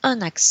was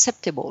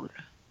unacceptable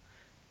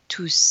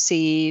to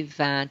say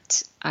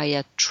that I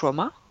had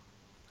trauma.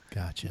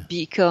 Gotcha.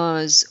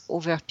 Because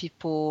other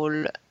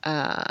people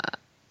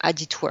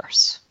had it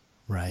worse.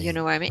 Right. You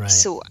know what I mean? Right.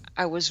 So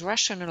I was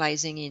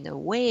rationalizing in a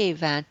way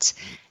that,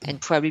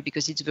 and probably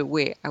because it's the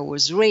way I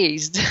was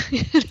raised,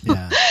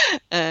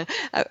 Yeah. I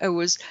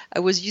was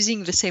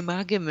using the same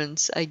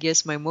arguments I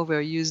guess my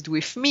mother used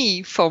with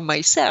me for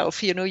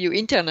myself. You're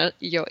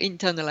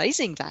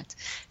internalizing that.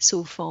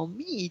 So for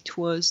me, it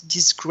was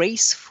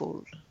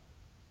disgraceful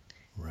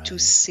to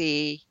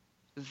say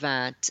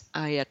that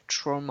I had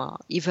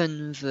trauma.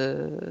 Even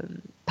the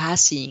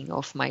passing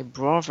of my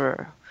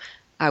brother,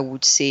 I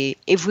would say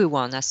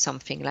everyone has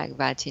something like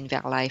that in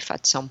their life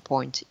at some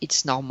point.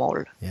 It's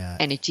normal,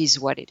 and it is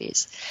what it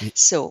is.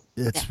 So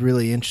it's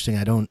really interesting.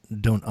 I don't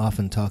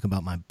often talk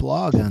about my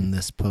blog on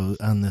this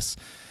on this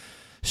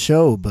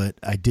show, but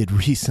I did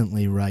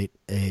recently write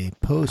a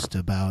post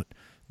about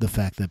the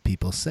fact that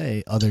people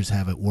say others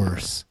have it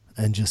worse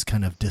and just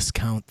kind of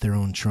discount their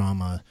own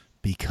trauma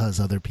because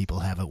other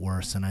people have it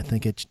worse. And I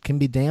think it can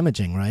be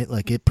damaging, right?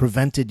 Like it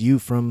prevented you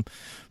from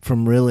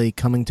really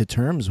coming to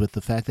terms with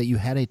the fact that you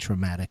had a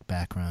traumatic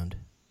background.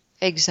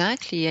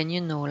 Exactly.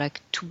 And,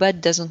 like too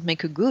bad doesn't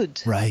make a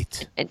good.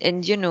 Right.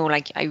 And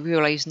like I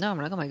realize now, I'm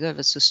like, oh my God,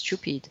 that's so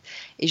stupid.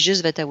 It's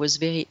just that I was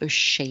very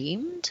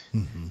ashamed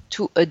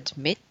to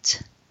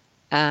admit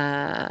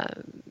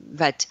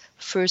that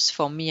first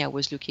for me, I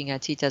was looking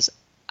at it as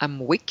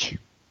I'm weak.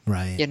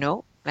 Right.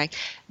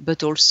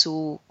 But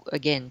also,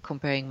 again,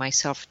 comparing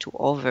myself to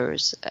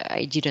others,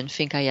 I didn't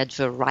think I had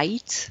the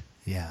right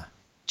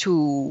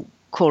to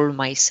call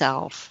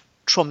myself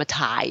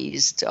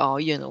traumatized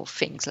or,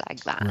 things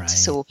like that. Right.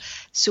 So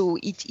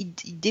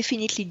it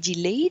definitely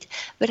delayed,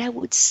 but I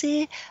would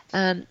say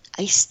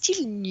I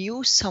still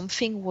knew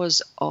something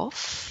was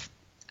off.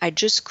 I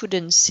just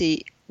couldn't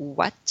say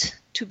what,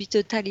 to be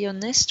totally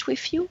honest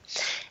with you.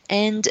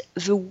 And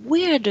the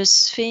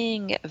weirdest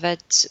thing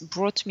that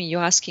brought me,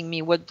 you're asking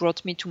me what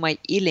brought me to my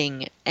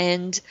healing,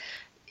 and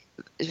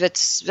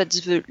that's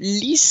the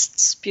least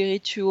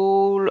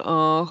spiritual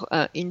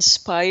or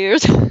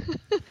inspired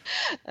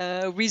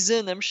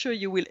reason I'm sure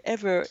you will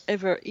ever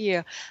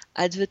hear.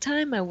 At the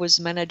time, I was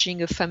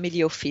managing a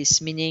family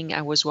office, meaning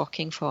I was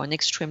working for an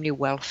extremely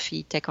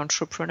wealthy tech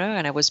entrepreneur,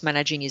 and I was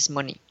managing his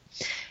money.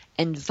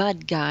 And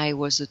that guy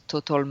was a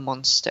total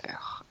monster.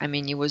 I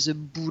mean, he was a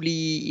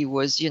bully. He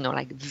was,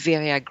 like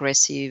very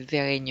aggressive,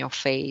 very in your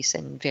face,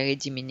 and very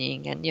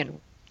demeaning. And,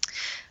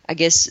 I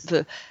guess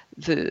the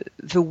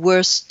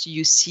worst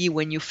you see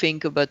when you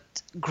think about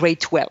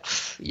great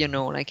wealth,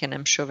 and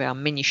I'm sure there are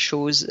many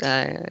shows,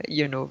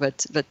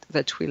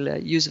 that will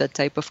use that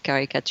type of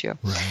caricature.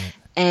 Right.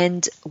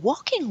 And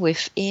working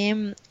with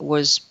him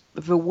was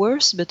the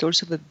worst, but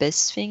also the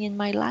best thing in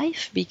my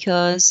life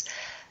because,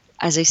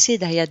 as I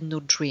said, I had no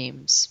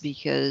dreams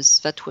because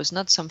that was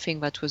not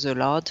something that was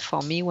allowed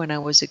for me when I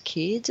was a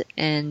kid.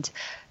 And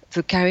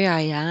the career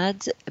I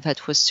had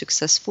that was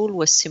successful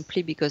was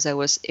simply because I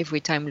was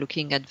every time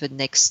looking at the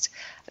next,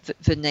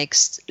 in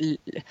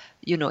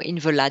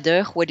the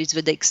ladder, what is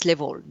the next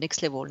level.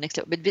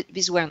 But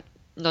these were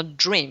not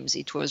dreams.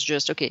 It was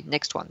just, okay,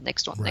 next one.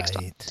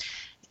 Right.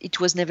 It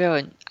was never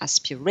an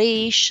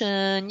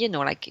aspiration,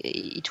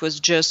 it was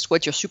just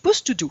what you're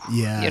supposed to do.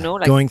 Yeah,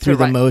 like going through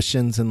the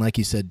motions and, like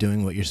you said,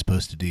 doing what you're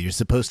supposed to do. You're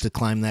supposed to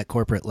climb that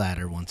corporate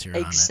ladder once you're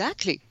on it.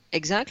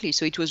 Exactly.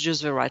 So it was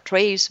just the right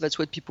race. That's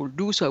what people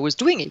do. So I was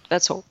doing it.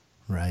 That's all.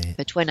 Right.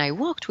 But when I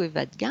worked with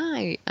that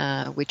guy,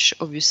 which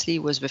obviously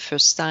was the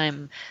first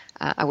time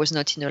I was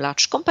not in a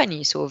large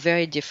company, so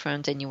very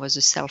different, and he was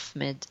a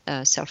self-made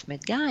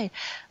guy,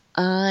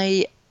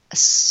 I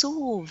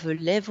saw the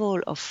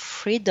level of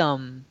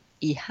freedom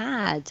he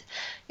had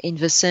in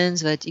the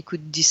sense that he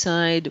could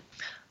decide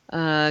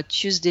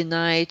Tuesday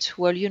night,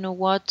 well, you know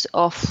what,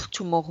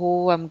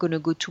 tomorrow I'm going to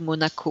go to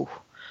Monaco.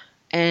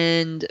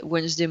 And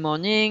Wednesday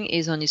morning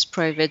is on his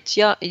private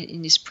yacht,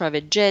 in his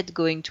private jet,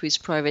 going to his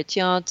private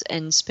yacht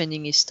and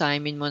spending his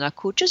time in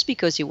Monaco just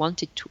because he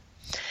wanted to.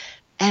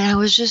 And I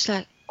was just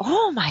like,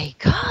 oh my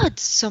God,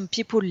 some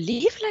people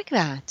live like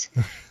that.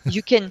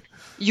 you can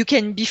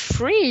be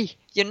free.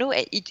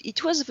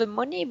 It was the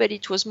money, but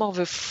it was more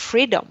the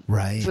freedom.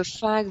 Right. The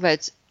fact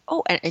that,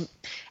 and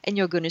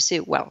you're going to say,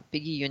 well,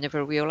 Peggy, you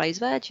never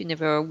realized that. You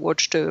never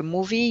watched a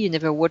movie. You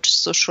never watched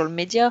social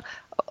media.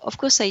 Of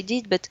course I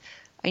did, but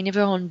I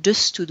never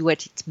understood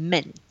what it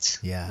meant.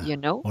 Yeah.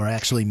 Or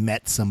actually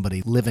met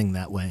somebody living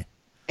that way.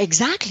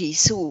 Exactly.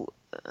 So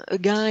a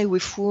guy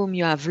with whom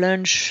you have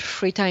lunch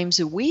 3 times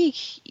a week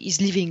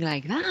is living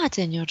like that.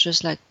 And you're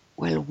just like,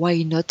 well,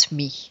 why not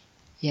me?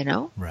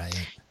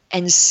 Right.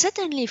 And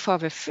suddenly for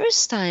the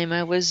first time,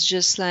 I was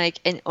just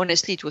like, and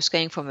honestly, it was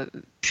coming from a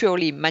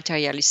purely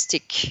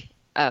materialistic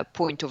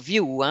point of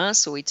view.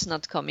 So it's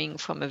not coming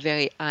from a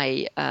very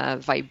high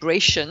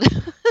vibration,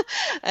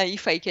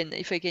 if I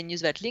can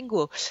use that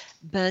lingo.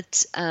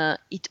 But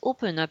it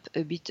opened up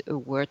a bit a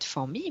word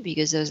for me,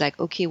 because I was like,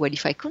 okay, well,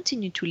 if I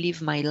continue to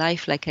live my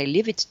life like I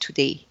live it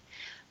today,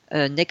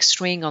 next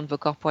ring on the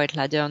corporate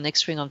ladder,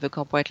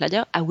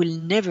 I will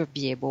never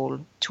be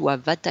able to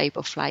have that type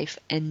of life.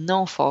 And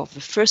now for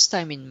the first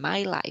time in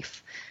my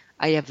life,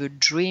 I have a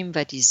dream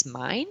that is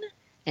mine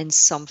and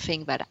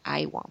something that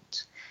I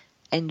want.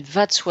 And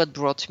that's what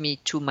brought me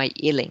to my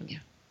healing.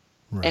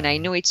 Right. And I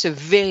know it's a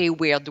very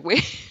weird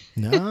way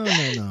no.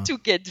 to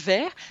get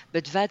there,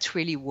 but that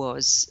really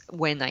was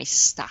when I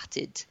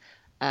started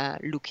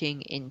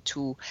looking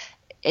into.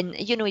 And,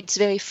 it's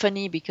very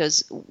funny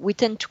because we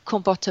tend to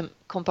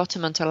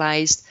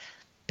compartmentalize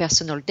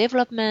personal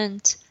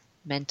development,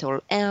 mental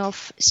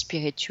health,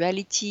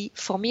 spirituality.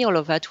 For me, all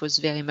of that was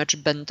very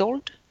much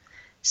bundled.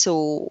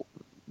 So,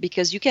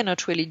 because you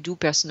cannot really do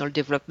personal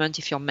development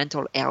if your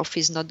mental health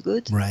is not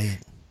good. Right.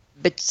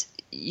 But,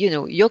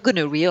 you're going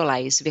to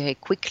realize very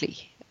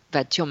quickly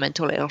that your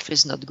mental health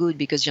is not good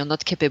because you're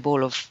not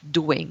capable of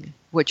doing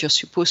what you're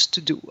supposed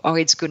to do, or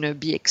it's going to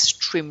be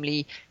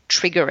extremely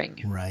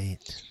triggering. Right.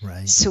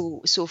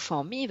 So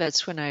for me,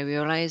 that's when I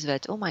realized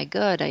that, oh my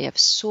God, I have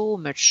so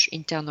much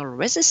internal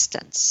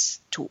resistance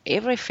to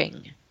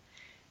everything,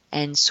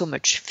 and so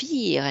much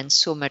fear, and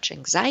so much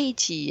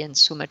anxiety, and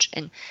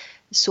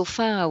so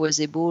far I was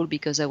able,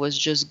 because I was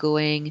just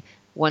going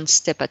one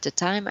step at a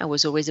time, I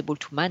was always able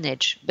to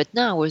manage. But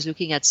now I was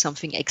looking at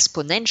something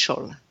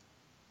exponential,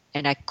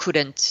 and I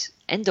couldn't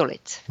handle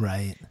it.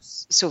 Right.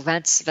 So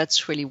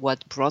that's really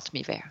what brought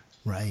me there.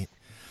 Right.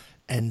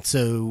 And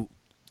so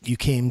you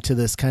came to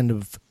this kind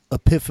of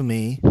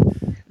epiphany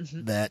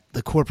that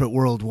the corporate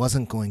world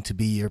wasn't going to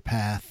be your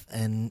path.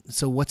 And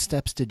so what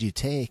steps did you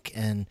take?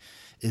 And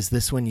is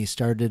this when you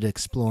started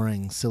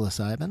exploring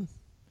psilocybin?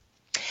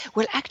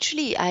 Well,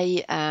 actually,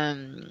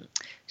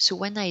 so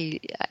when I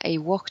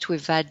worked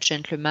with that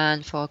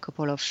gentleman for a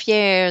couple of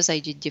years, I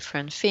did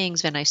different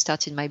things. Then I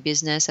started my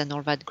business and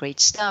all that great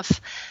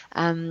stuff.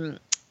 And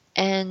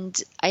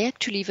I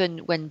actually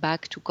even went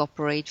back to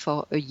corporate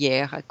for a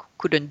year. I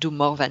couldn't do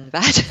more than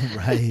that.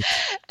 Right.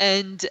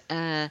 And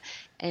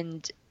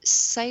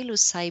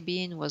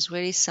psilocybin was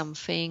really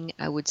something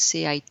I would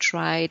say I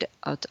tried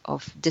out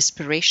of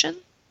desperation.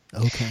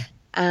 Okay.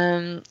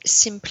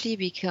 Simply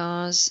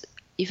because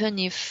even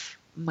if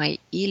my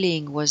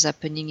healing was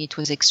happening, it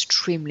was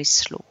extremely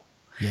slow.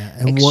 Yeah.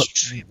 And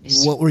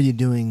what were you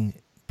doing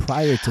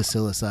prior to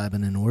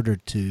psilocybin in order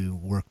to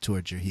work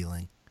towards your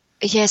healing?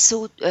 Yeah,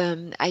 so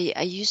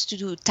I used to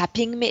do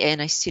tapping, and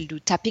I still do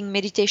tapping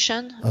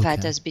meditation. Okay.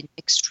 That has been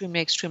extremely,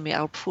 extremely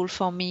helpful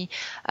for me.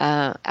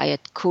 I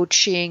had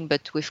coaching,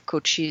 but with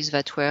coaches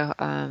that were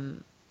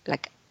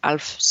like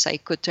half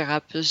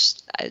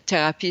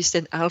therapist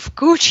and half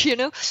coach,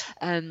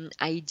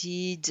 I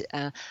did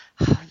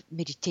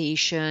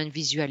meditation,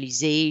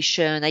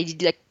 visualization. I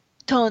did like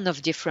ton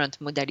of different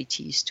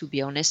modalities, to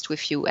be honest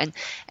with you, and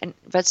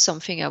that's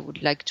something I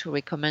would like to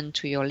recommend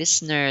to your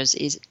listeners,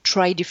 is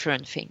try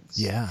different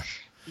things. Yeah.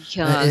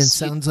 Because it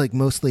sounds like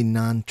mostly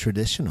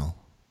non-traditional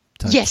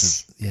types.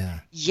 Yes. Yeah.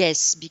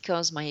 Yes,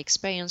 because my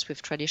experience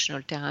with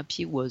traditional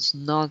therapy was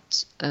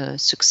not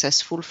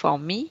successful for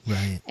me.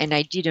 Right. And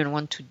I didn't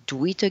want to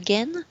do it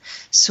again.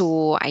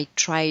 So I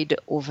tried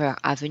other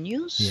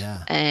avenues.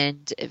 Yeah.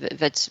 And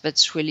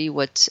that's really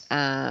what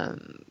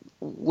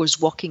was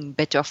working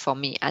better for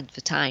me at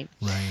the time.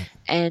 Right.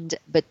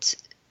 But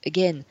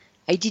again,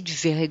 I did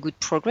very good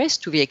progress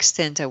to the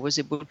extent I was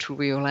able to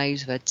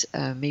realize that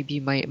maybe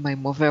my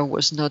mother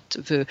was not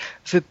the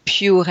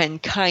pure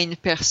and kind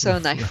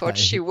person I thought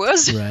she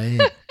was. Right.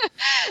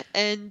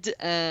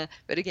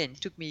 But again,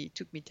 it took me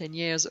 10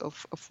 years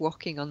of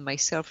working on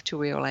myself to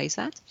realize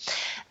that.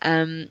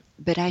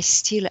 But I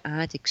still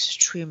had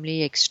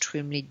extremely,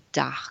 extremely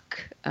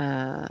dark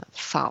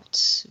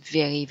thoughts,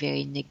 very,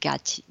 very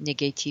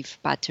negative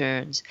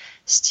patterns,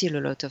 still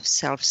a lot of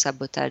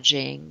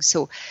self-sabotaging.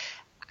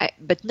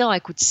 But now I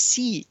could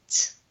see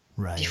it.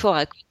 Right. Before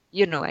I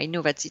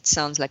know that it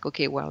sounds like,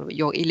 okay, well,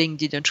 your healing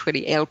didn't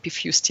really help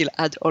if you still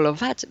had all of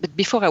that. But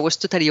before I was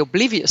totally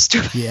oblivious to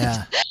it.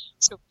 Yeah.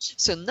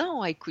 So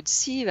now I could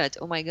see that,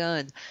 oh my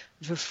God,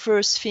 the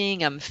first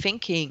thing I'm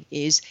thinking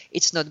is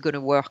it's not going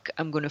to work.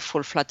 I'm going to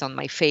fall flat on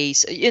my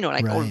face,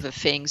 like all Right. the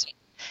things.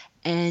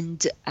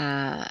 And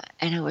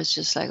I was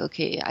just like,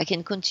 okay, I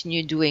can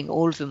continue doing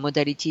all the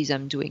modalities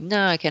I'm doing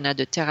now. I can add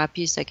a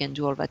therapist. I can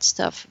do all that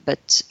stuff,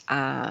 but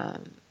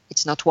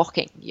it's not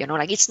working.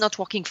 Like it's not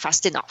working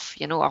fast enough,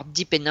 or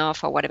deep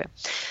enough or whatever.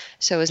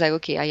 So I was like,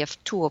 okay, I have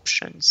two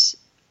options: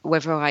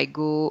 whether I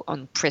go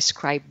on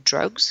prescribed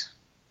drugs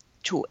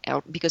to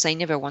help, because I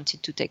never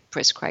wanted to take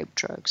prescribed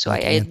drugs. So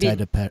Like I had been,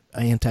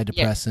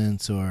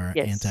 antidepressants or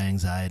yes,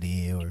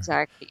 anti-anxiety or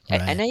exactly.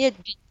 right. And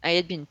I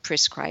had been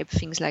prescribed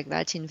things like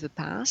that in the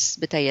past,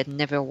 but I had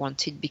never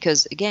wanted,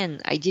 because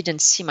again, I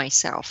didn't see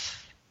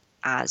myself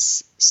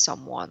as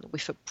someone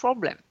with a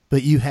problem.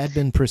 But you had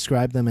been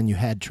prescribed them and you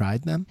had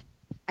tried them?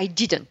 I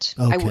didn't.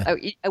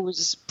 Okay. I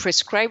was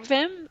prescribed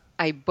them.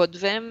 I bought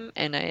them,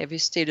 and I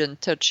stayed in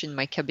touch in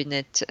my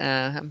cabinet.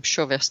 I'm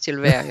sure they're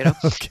still there.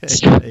 Okay,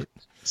 So, right.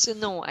 so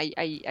no,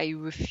 I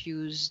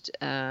refused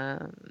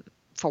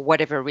for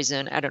whatever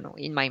reason. I don't know.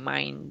 In my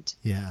mind,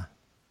 Yeah.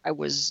 I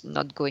was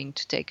not going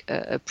to take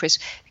a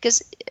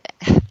because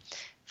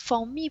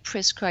for me,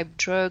 prescribed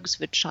drugs,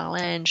 the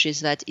challenge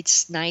is that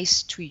it's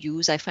nice to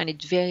use. I find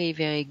it very,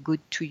 very good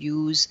to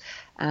use,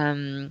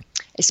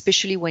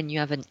 especially when you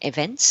have an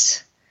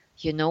event,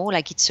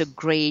 like it's a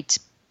great,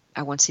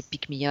 I won't say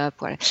pick me up,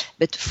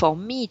 but for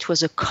me, it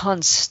was a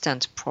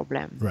constant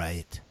problem,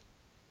 Right.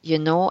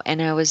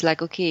 and I was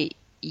like, okay,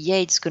 yeah,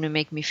 it's going to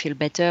make me feel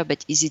better,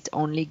 but is it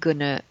only going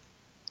to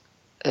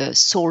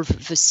solve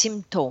the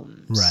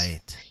symptoms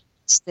Right.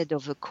 instead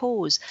of a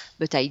cause?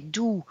 But I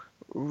do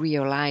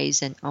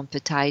realize and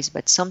empathize,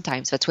 but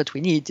sometimes that's what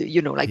we need,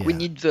 like Yeah. we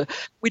need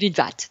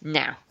that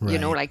now,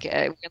 Right. like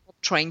we're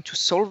not trying to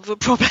solve the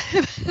problem.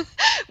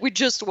 We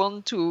just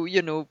want to,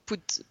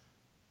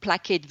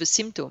 placate the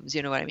symptoms,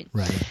 you know what I mean?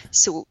 Right.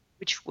 So,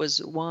 which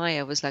was why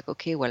I was like,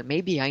 okay, well,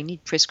 maybe I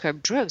need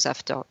prescribed drugs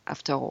after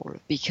all,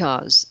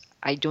 because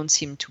I don't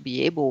seem to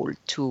be able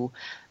to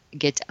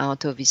get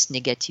out of this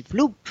negative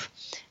loop.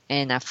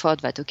 And I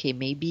thought that, okay,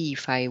 maybe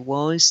if I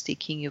was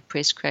taking a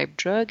prescribed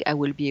drug, I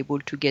will be able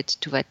to get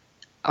to that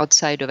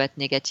outside of that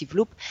negative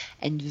loop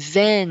and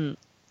then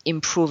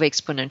improve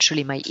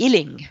exponentially my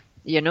healing,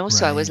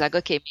 So I was Right. like,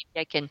 okay, maybe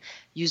I can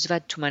use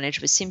that to manage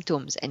the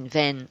symptoms, and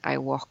then I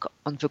work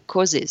on the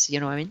causes, you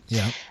know what I mean?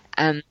 Yeah.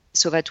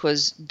 So that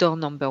was door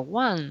number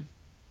one.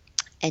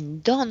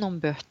 And door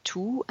number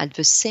two, at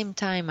the same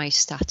time, I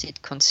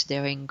started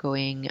considering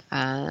going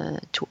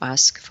to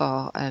ask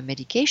for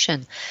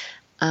medication.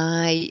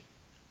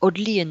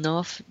 Oddly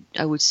enough,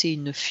 I would say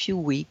in a few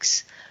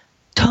weeks,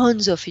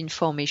 tons of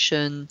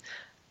information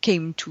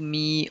came to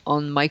me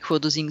on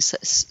microdosing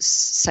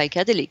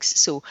psychedelics.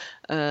 So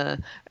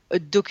a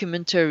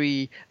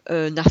documentary,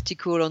 an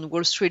article on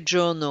Wall Street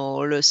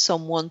Journal,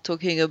 someone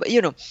talking about,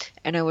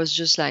 and I was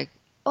just like,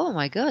 oh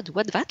my God,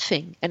 what that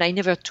thing? And I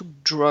never took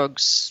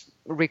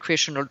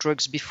recreational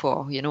drugs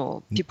before.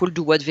 People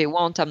do what they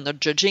want. I'm not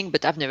judging,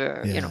 but I've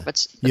never, Yeah.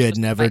 that's You had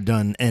just never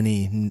done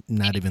any,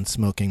 not even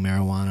smoking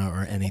marijuana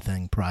or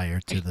anything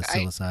prior to the I,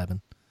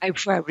 psilocybin? I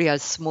probably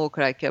had smoked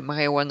like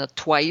marijuana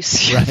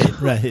twice.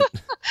 Right.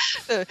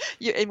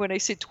 Yeah, and when I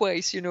say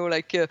twice,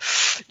 like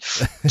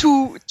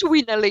two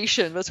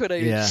inhalation. That's what I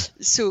mean. Yeah.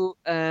 So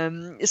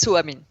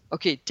I mean,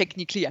 okay,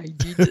 technically I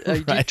did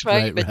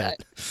try, but right.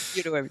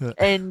 what I mean.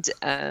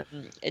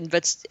 And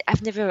that's,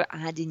 I've never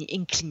had any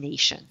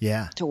inclination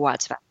Yeah.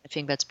 towards that. I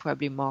think that's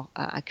probably more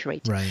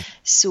accurate. Right.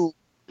 So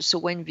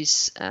when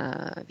these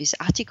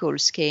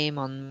articles came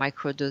on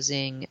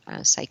microdosing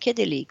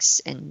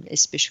psychedelics, and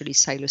especially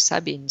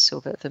psilocybin,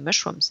 so the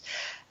mushrooms,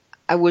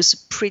 I was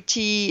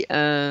pretty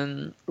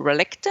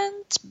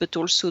reluctant, but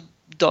also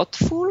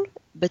doubtful.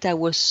 But I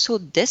was so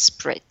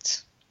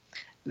desperate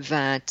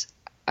that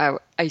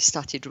I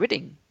started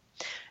reading.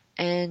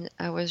 And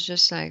I was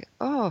just like,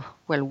 oh,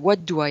 well,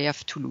 what do I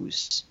have to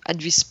lose? At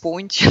this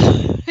point,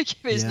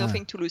 there's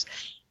nothing to lose.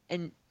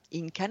 And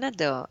in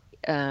Canada,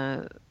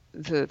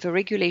 the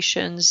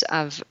regulations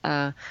have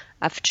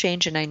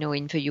changed, and I know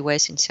in the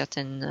US, in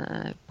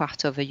certain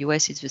part of the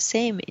US, it's the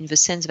same, in the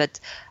sense that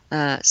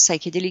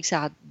psychedelics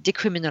are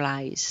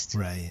decriminalized.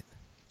 Right.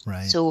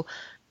 So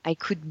I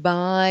could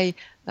buy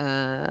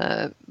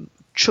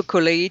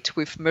chocolate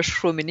with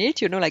mushroom in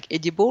it, like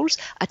edibles,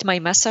 at my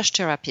massage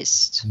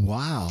therapist.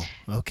 Wow.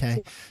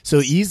 Okay.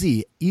 So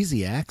easy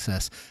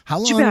access.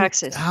 Super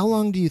access. How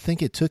long do you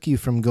think it took you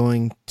from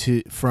going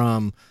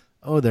from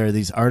there are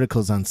these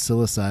articles on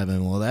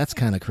psilocybin, well, that's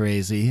kind of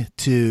crazy,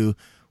 to,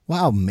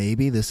 wow,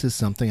 maybe this is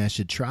something I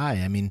should try?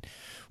 I mean,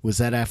 was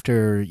that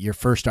after your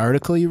first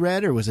article you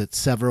read, or was it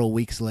several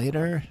weeks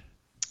later?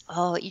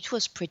 Oh, it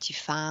was pretty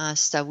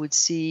fast. I would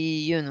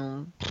say,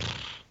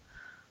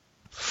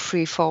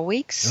 3-4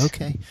 weeks.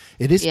 Okay.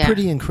 It is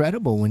pretty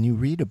incredible when you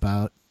read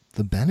about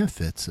the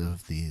benefits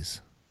of these.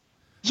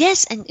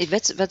 Yes, and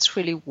that's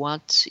really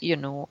what,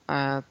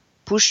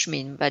 pushed me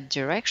in that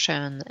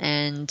direction.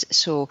 And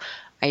so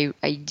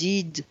I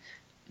did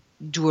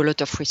do a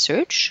lot of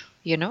research,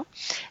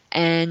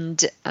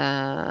 And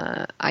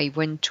I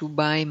went to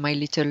buy my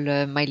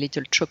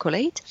little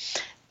chocolate,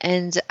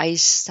 and I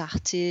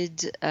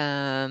started,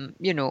 on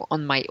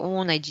my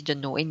own. I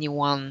didn't know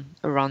anyone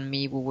around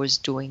me who was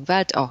doing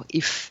that, or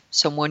if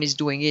someone is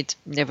doing it,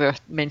 never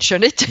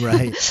mention it.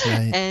 Right.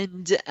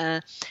 And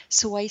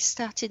so I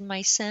started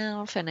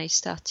myself, and I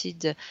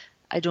started.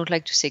 I don't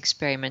like to say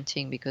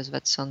experimenting because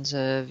that sounds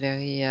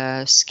very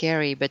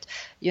scary, but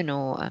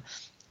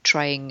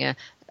trying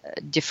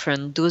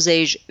different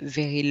dosage,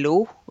 very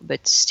low,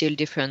 but still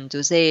different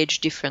dosage,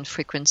 different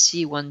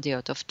frequency, 1 day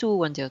out of 2,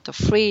 1 day out of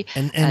 3.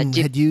 And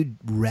had you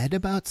read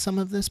about some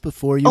of this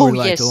before? You Oh, were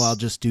like, yes. I'll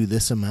just do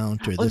this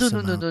amount or Oh, this no.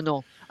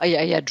 amount.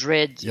 I had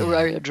read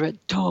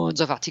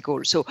tons of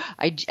articles, so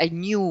I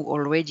knew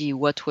already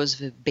what was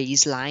the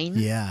baseline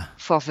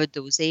for the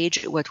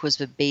dosage, what was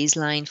the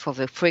baseline for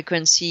the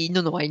frequency.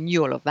 No, I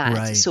knew all of that.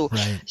 Right, So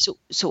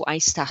I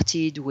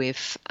started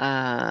with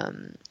a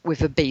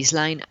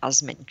baseline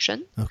as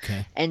mentioned.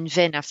 Okay. And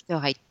then after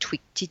I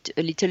tweaked it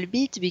a little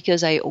bit,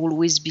 because I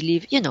always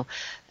believe,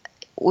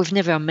 we've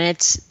never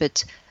met,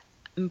 but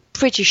I'm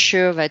pretty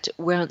sure that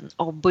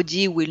our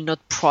body will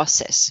not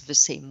process the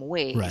same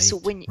way. Right, so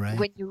when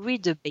you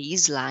read a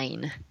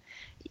baseline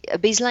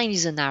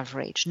is an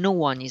average. No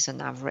one is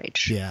an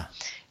average. Yeah.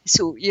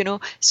 So,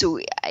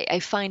 I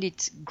find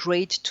it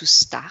great to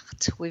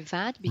start with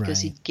that,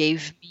 because it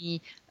gave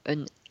me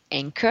an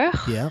anchor.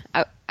 Yeah.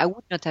 I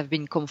would not have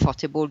been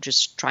comfortable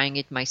just trying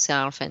it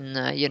myself and,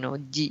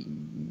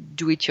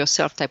 do it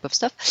yourself type of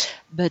stuff.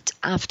 But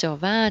after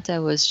that, I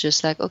was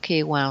just like,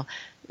 okay, well,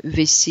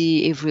 this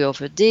is every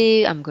other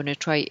day. I'm going to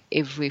try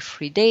every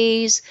 3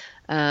 days.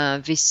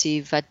 This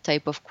is that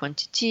type of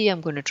quantity.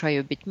 I'm going to try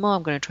a bit more.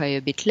 I'm going to try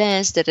a bit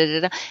less.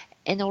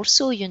 And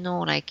also,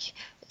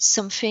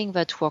 something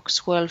that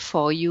works well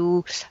for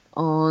you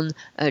on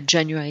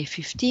January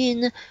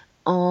 15,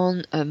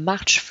 on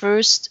March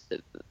 1st,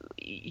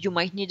 you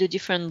might need a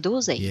different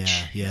dosage.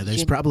 Yeah.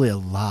 There's probably a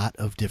lot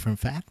of different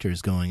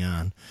factors going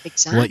on.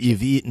 Exactly. What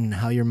you've eaten,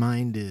 how your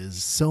mind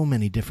is, so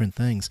many different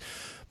things.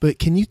 But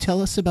can you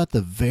tell us about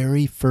the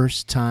very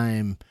first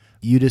time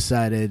you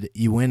decided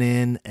you went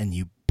in and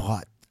you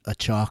bought a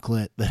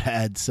chocolate that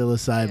had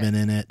psilocybin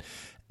in it,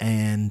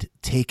 and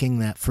taking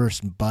that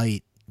first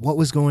bite? What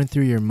was going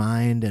through your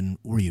mind, and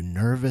were you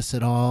nervous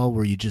at all?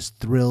 Were you just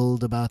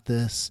thrilled about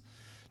this?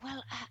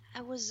 Well,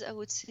 I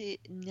would say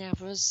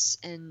nervous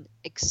and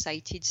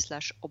excited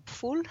 /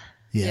 hopeful,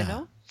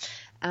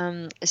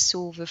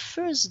 So the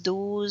first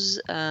dose,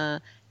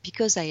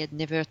 because I had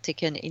never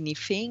taken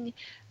anything,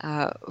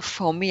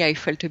 for me, I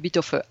felt a bit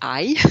of a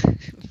high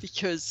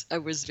because I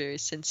was very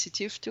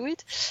sensitive to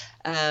it,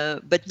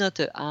 but not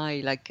a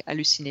high like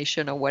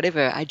hallucination or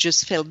whatever. I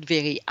just felt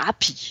very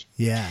happy.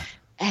 Yeah.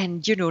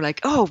 And,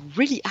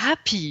 really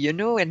happy,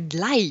 and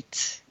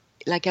light,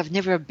 like I've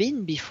never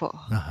been before.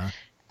 Uh-huh.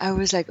 I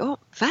was like, oh,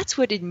 that's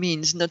what it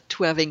means not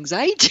to have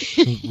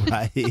anxiety.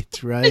 Right.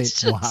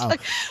 It's just Wow.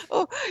 like,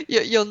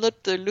 you're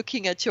not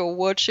looking at your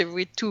watch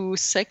every 2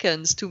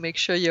 seconds to make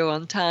sure you're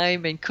on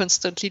time, and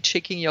constantly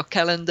checking your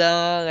calendar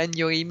and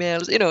your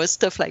emails,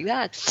 stuff like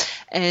that.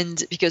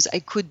 And because I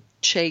could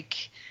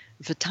check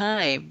the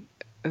time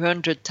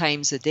 100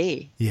 times a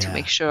day to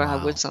make sure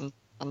I was on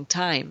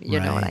time,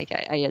 like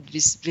I had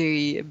this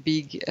very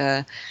big,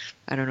 I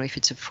don't know if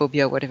it's a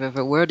phobia, whatever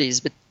the word is,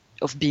 but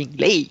of being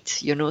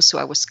late, so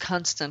I was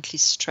constantly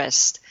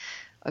stressed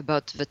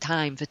about the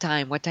time,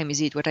 what time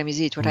is it,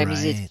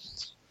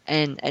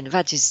 and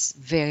that is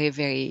very,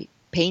 very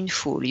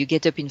painful. You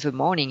get up in the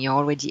morning, you're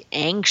already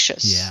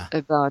anxious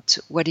about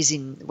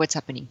what's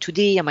happening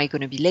today. Am I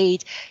going to be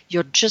late?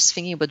 You're just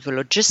thinking about the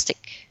logistic.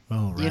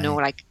 Oh,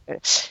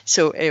 right.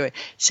 So anyway,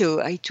 so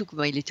I took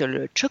my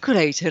little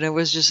chocolate, and I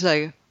was just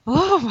like,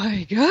 oh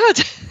my God.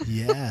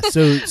 Yeah.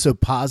 So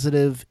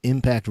positive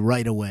impact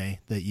right away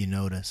that you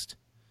noticed.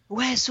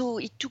 Well, so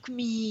it took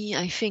me,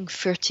 I think,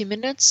 30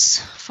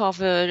 minutes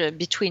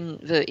between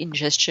the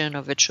ingestion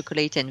of the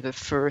chocolate and the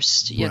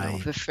first,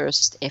 the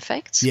first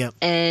effects. Yep.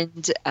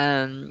 And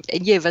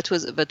that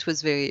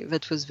was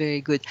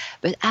very good.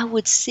 But I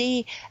would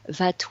say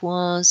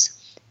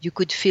you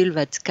could feel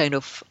that kind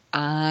of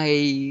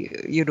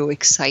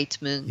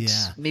excitement.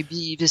 Yeah.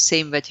 Maybe the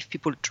same that if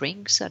people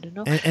drinks, I don't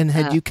know. And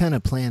had you kind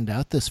of planned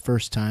out this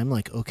first time,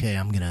 like, okay,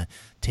 I'm going to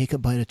take a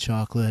bite of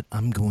chocolate.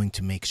 I'm going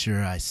to make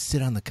sure I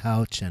sit on the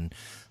couch and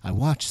I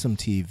watch some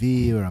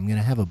TV, or I'm going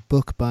to have a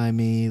book by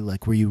me.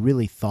 Like, were you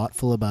really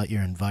thoughtful about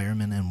your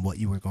environment and what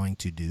you were going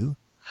to do?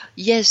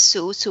 Yes,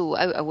 so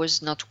I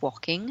was not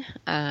walking.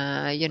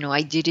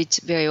 I did it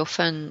very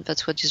often.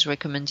 That's what is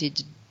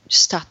recommended.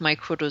 Start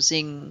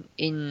microdosing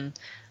in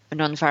an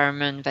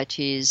environment that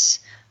is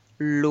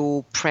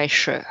low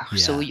pressure. Yeah.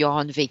 So you're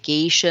on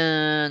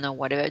vacation or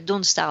whatever.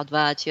 Don't start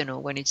that,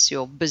 when it's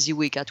your busy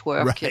week at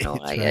work,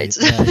 Right.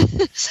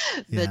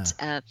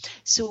 But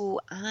so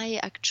I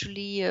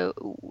actually,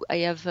 I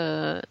have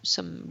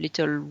some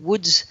little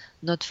woods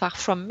not far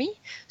from me.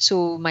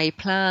 So my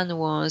plan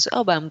was,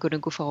 but I'm going to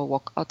go for a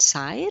walk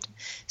outside.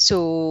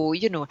 So,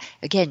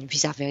 again,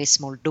 these are very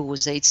small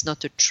doses. It's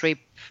not a trip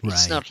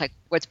It's Right. not like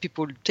what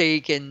people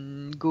take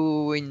and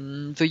go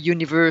in the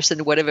universe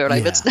and whatever. Like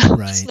Yeah, that's not it's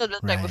right, not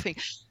that type of right. thing.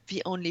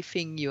 The only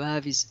thing you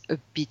have is a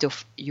bit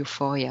of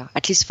euphoria.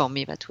 At least for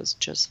me, that was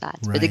just that.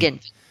 But Right. again,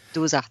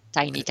 those are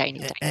tiny, tiny,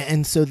 tiny.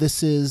 And so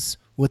this is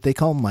what they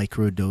call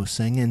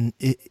microdosing. And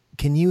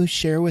can you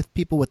share with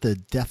people what the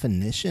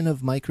definition of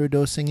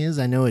microdosing is?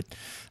 I know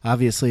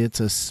obviously it's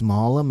a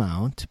small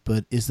amount,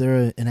 but is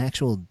there an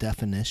actual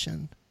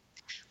definition?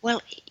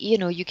 Well,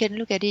 you can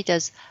look at it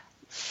as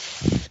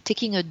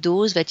taking a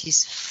dose that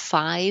is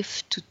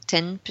 5 to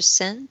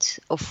 10%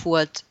 of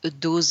what a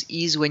dose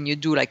is when you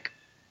do like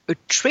a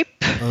trip,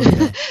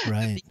 Okay, a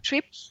right. big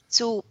trip.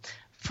 So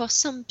for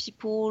some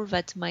people,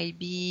 that might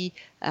be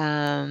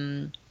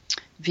the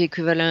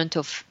equivalent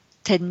of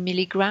 10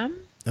 milligram.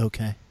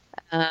 Okay.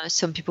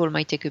 Some people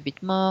might take a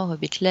bit more, a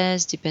bit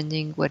less,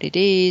 depending what it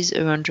is.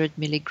 100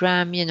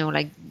 milligram,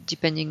 like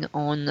depending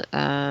on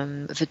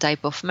the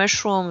type of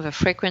mushroom, the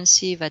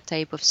frequency, that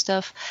type of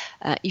stuff.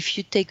 If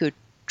you take a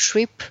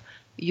trip,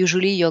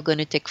 usually you're going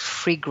to take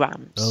 3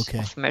 grams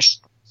of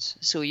mushrooms.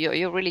 So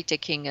you're really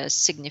taking a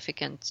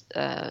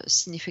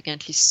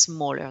significantly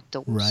smaller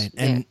dose. Right.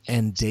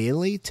 And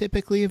daily,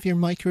 typically, if you're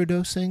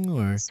microdosing,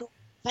 or so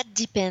that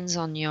depends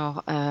on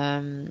your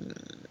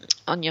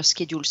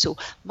schedule. So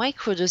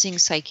microdosing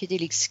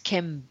psychedelics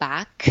came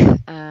back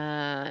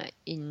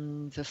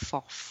in the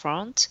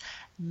forefront,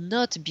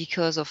 not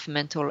because of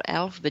mental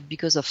health, but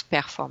because of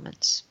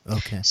performance.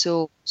 Okay.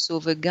 So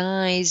the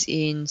guys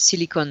in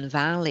Silicon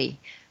Valley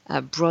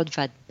brought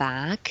that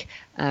back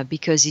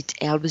because it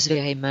helps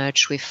very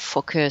much with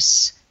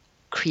focus,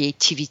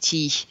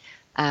 creativity.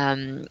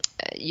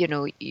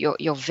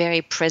 You're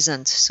very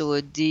present. So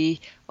a day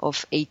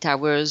of 8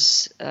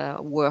 hours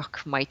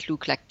work might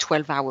look like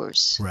 12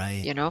 hours.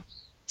 Right.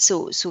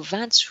 So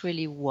that's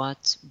really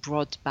what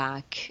brought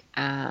back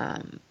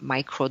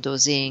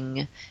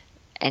microdosing,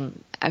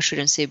 and I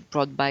shouldn't say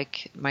brought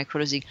back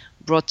microdosing,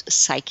 brought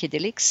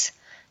psychedelics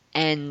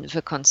and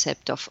the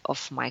concept of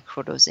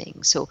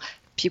microdosing. So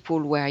people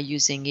were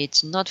using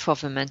it not for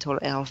the mental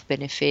health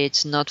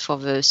benefits, not for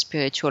the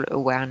spiritual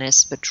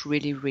awareness, but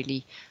really,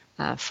 really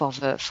for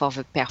the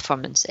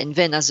performance. And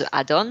then as an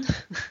add-on,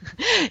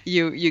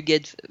 you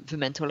get the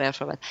mental health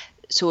from that.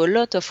 So a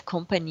lot of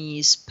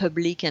companies,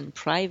 public and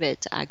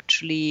private,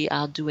 actually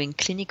are doing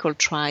clinical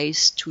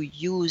trials to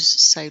use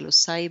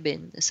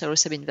psilocybin.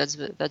 Psilocybin,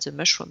 that's the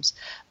mushrooms,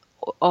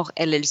 or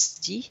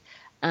LSD,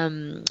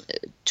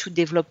 to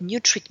develop new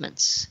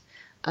treatments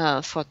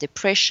for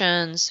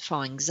depressions,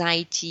 for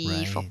anxiety,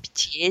 Right. for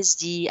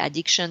PTSD,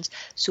 addictions.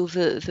 So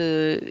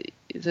the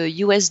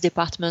U.S.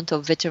 Department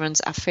of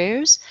Veterans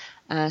Affairs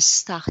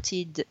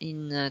started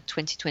in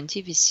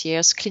 2020, this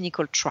year's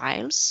clinical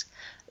trials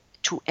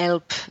to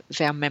help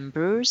their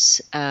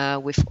members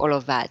with all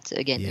of that.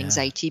 Again,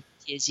 anxiety,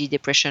 PTSD,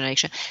 depression,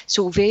 addiction.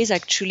 So there is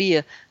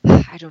actually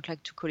I don't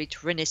like to call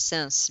it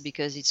renaissance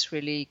because it's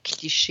really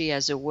cliche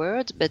as a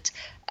word, but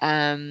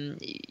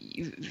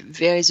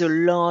there is a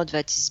lot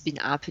that has been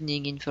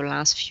happening in the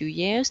last few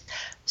years.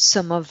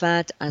 Some of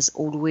that, as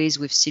always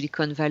with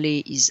Silicon Valley,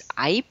 is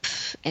hype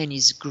and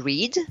is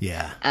greed.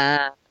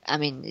 Yeah.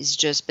 It's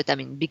just, but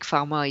big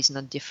pharma is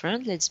not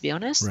different, let's be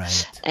honest.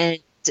 Right. And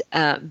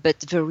but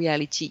the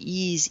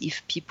reality is,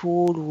 if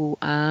people who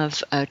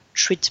have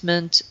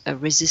treatment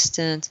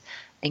resistant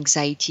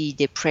anxiety,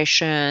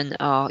 depression,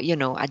 or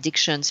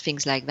addictions,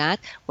 things like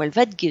that, well,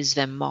 that gives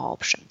them more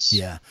options.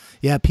 Yeah.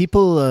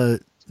 People,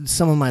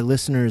 some of my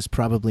listeners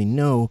probably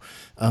know,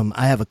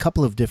 I have a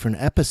couple of different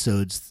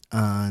episodes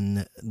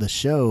on the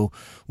show.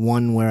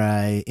 One where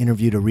I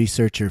interviewed a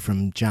researcher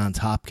from Johns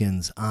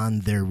Hopkins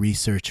on their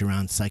research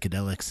around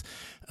psychedelics.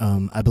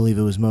 I believe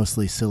it was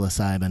mostly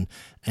psilocybin,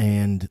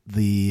 and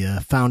the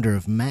founder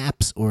of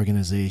MAPS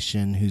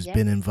organization, who's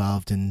been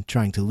involved in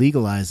trying to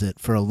legalize it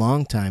for a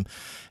long time.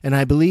 And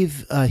I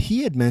believe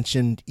he had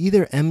mentioned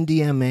either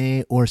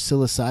MDMA or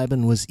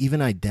psilocybin was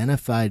even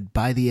identified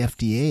by the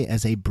FDA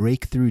as a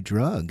breakthrough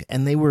drug.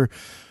 And they were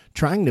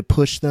trying to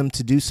push them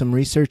to do some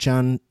research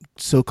on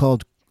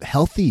so-called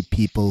healthy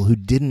people who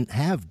didn't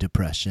have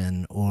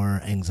depression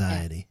or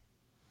anxiety.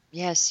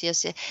 Yes.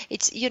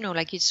 It's,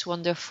 it's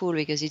wonderful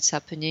because it's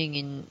happening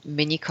in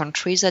many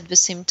countries at the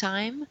same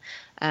time.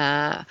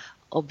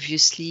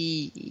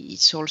 Obviously,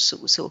 it's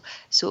also,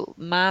 so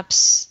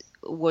MAPS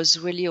was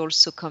really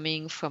also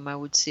coming from, I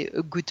would say,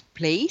 a good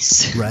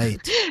place,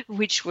 right?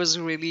 Which was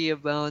really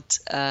about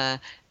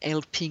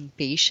helping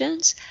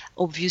patients.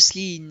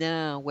 Obviously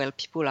now, well,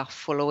 people are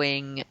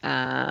following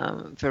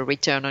the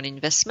return on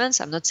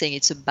investments. I'm not saying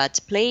it's a bad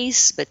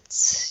place, but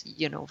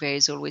there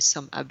is always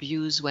some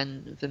abuse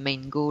when the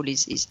main goal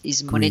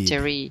is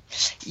monetary.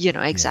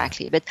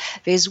 Exactly. But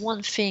there's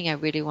one thing I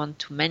really want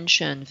to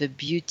mention: the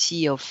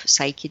beauty of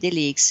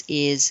psychedelics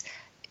is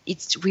it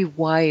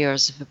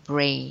rewires the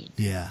brain.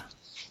 Yeah.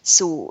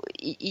 So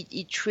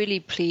it really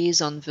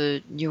plays on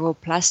the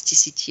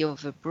neuroplasticity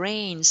of the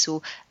brain.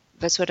 So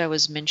that's what I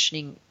was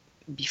mentioning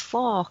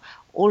before.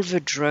 All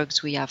the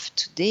drugs we have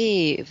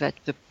today, that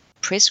the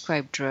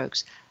prescribed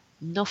drugs,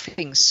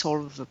 nothing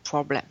solves the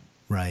problem.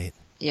 Right.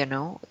 you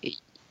know,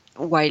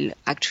 while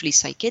actually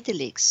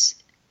psychedelics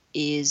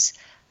is,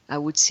 I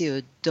would say,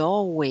 a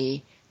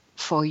doorway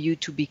for you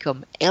to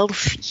become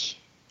healthy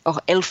or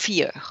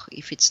healthier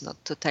if it's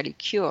not totally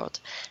cured.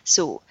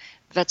 So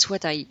that's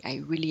what I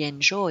really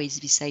enjoy, is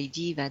this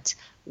idea that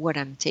what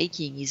I'm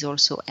taking is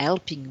also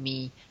helping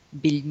me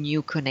build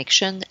new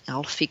connection,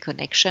 healthy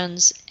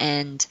connections.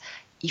 And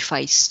if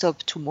I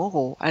stop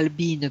tomorrow, I'll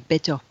be in a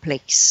better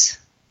place,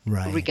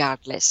 Right.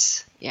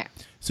 regardless. Yeah.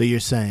 So you're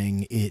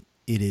saying it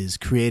is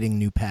creating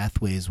new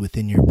pathways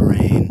within your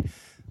brain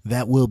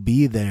that will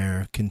be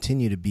there,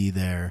 continue to be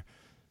there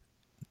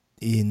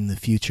in the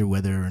future,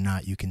 whether or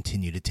not you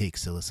continue to take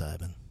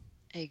psilocybin.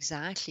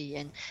 Exactly.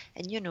 And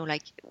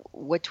like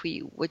what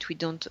we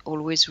don't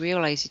always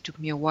realize, it took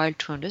me a while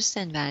to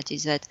understand that,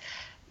 is that,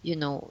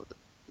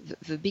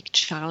 the big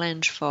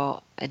challenge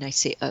for, and I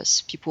say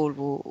us, people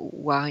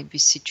who are in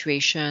this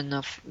situation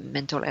of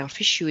mental health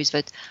issue, is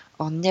that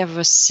our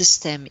nervous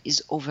system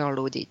is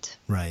overloaded.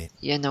 Right.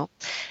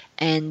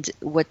 And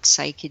what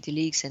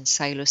psychedelics and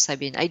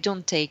psilocybin, I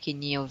don't take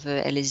any of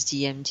the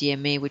LSD,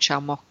 MDMA, which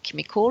are more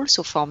chemical.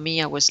 So for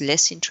me, I was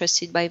less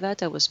interested by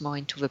that. I was more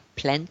into the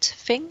plant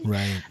thing.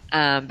 Right.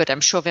 But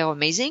I'm sure they're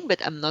amazing,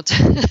 but I'm not,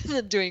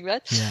 not doing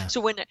that. Yeah. So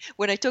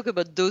when I talk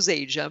about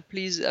dosage,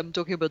 please, I'm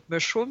talking about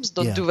mushrooms.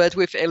 Don't Yeah. do that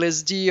with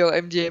LSD or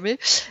MDMA.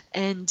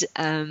 And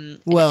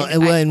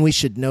and we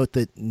should note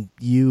that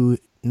you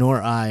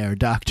nor I are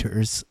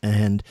doctors,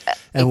 and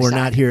we're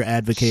not here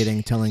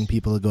advocating telling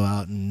people to go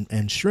out and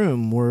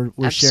shroom.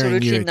 We're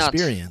sharing your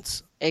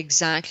experience.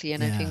 Exactly,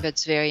 and I think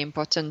that's very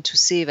important to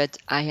say that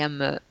I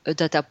am a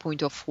data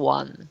point of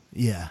one.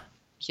 Yeah.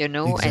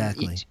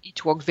 Exactly. And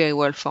it worked very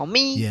well for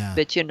me. Yeah.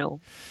 But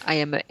I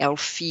am a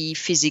healthy,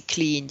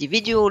 physically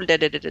individual.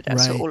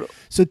 Right.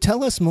 So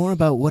tell us more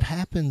about what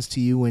happens to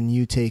you when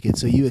you take it.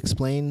 So you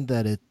explained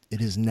that it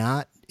is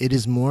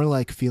more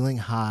like feeling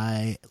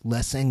high,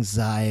 less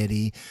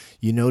anxiety.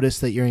 You notice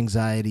that your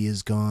anxiety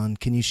is gone.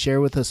 Can you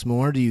share with us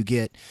more? Do you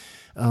get,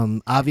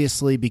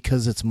 obviously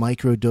because it's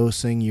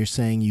microdosing, you're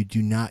saying you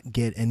do not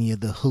get any of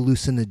the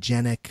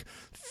hallucinogenic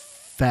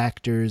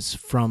factors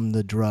from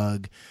the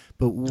drug.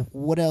 But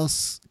what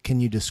else can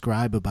you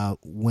describe about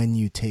when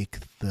you take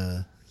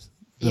the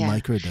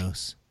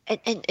microdose?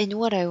 And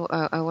what I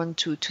want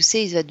to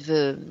say is that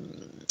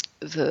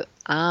the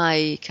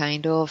I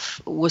kind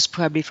of was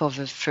probably for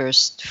the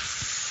first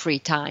 3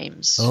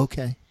 times.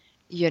 Okay.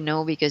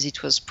 Because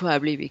it was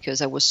probably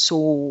because I was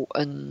so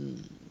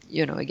unaware.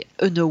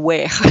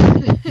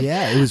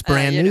 Yeah, it was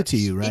brand new to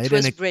you, right? It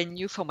was brand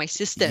new for my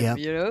system,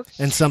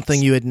 And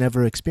something you had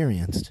never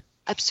experienced.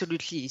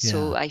 Absolutely. Yeah.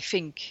 So I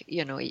think,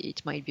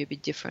 it might be a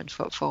bit different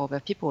for other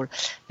people.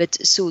 But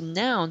so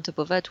now on top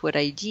of that, what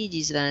I did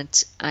is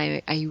that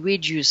I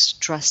reduced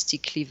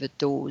drastically the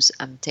dose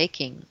I'm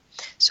taking.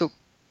 So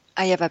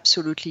I have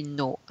absolutely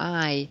no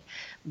eye,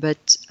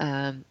 but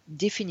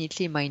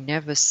definitely my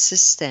nervous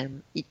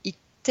system, it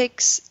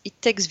takes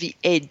the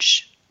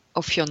edge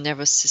of your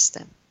nervous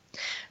system.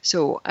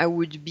 So I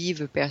would be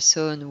the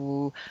person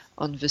who,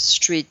 on the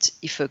street,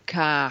 if a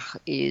car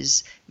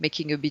is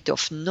making a bit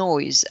of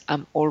noise,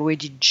 I'm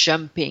already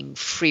jumping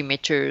 3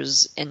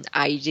 meters and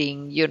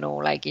hiding,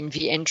 like in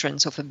the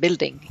entrance of a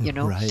building,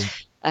 Right.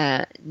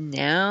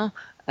 Now,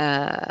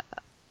 I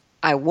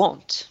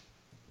won't,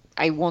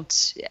 I will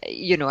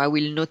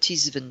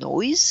notice the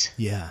noise.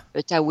 Yeah.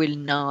 But I will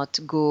not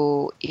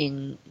go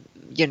in,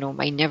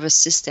 my nervous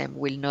system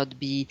will not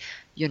be,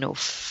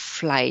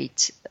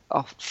 flight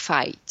or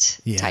fight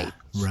type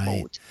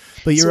mode.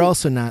 But you're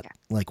also not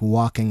like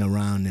walking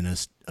around in a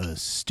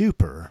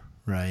stupor,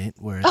 right?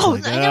 Where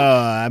it's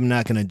I'm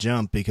not going to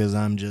jump because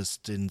I'm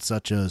just in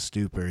such a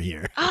stupor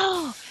here.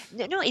 Oh,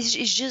 no, it's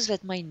just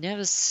that my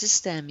nervous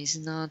system is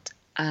not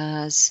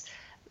as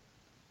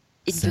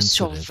in the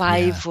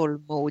survival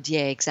mode,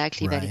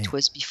 exactly, than it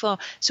was before.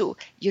 So,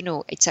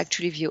 it's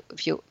actually the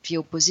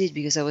opposite,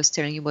 because I was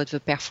telling you about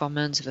the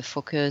performance, the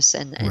focus,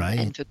 and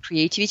the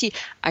creativity.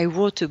 I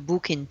wrote a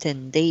book in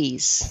 10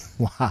 days.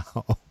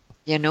 Wow.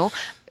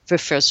 The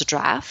first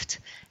draft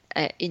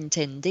in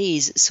 10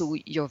 days. So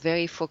you're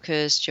very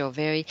focused,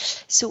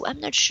 so I'm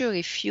not sure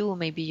if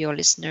maybe your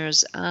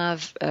listeners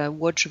have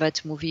watched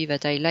that movie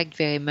that I liked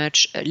very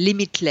much,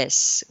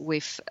 Limitless,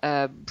 with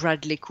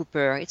Bradley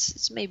Cooper.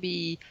 It's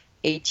maybe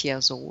 8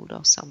 years old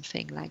or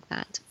something like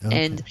that.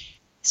 Okay. And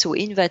so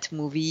in that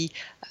movie,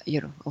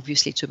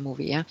 obviously it's a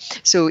movie, yeah.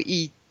 So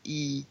he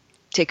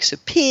takes a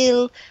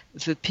pill.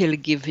 The pill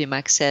gives him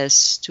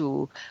access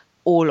to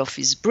all of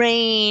his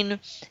brain,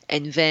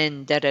 and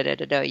then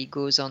he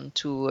goes on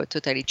to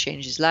totally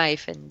change his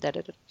life, and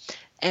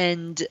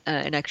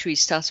actually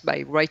starts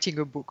by writing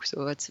a book.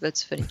 So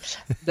that's funny.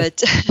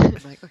 But I'm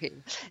like, okay.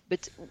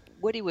 But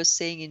what he was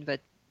saying in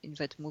that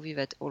movie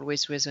that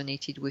always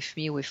resonated with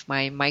me, with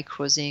my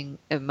microdosing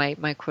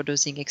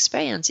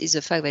experience, is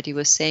the fact that he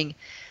was saying,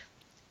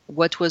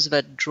 what was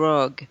that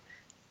drug?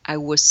 I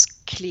was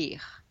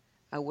clear.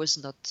 I was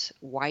not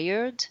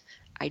wired.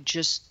 I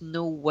just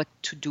know what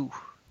to do.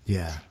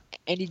 Yeah.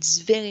 And it's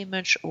very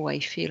much how I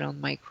feel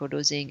on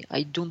microdosing.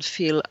 I don't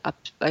feel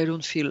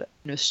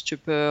in a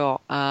stupor or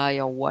high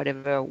or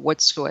whatever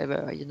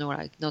whatsoever,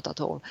 like not at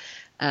all.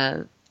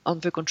 On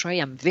the contrary,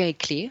 I'm very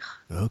clear.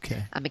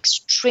 Okay. I'm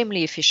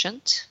extremely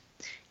efficient,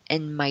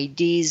 and my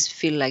days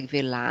feel like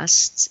they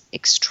last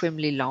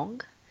extremely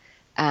long.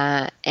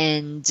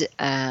 And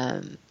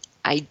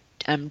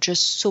I'm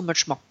just so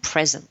much more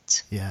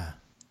present. Yeah.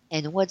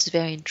 And what's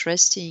very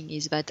interesting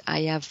is that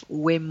I have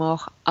way more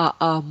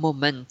aha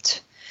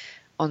moment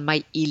on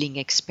my healing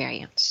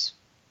experience.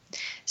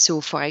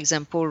 So, for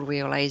example,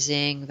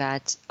 realizing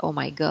that, oh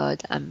my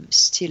God, I'm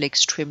still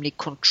extremely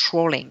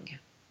controlling,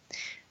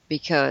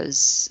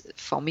 because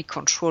for me,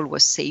 control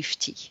was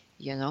safety,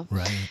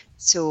 Right.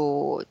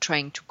 So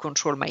trying to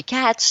control my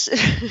cats,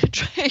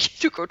 trying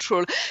to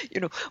control,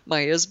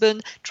 my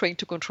husband, trying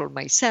to control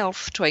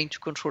myself, trying to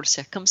control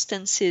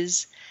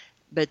circumstances.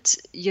 But,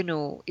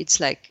 it's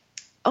like,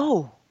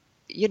 oh,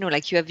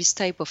 like you have this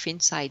type of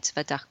insights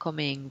that are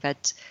coming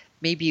that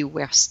maybe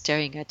were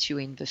staring at you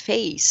in the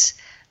face,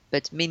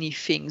 but many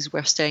things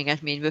were staring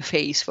at me in the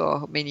face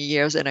for many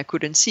years and I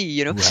couldn't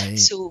see, Right.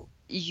 So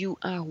you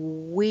are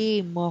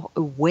way more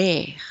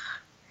aware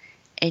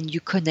and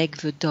you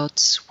connect the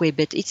dots way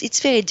better. It's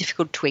very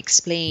difficult to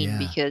explain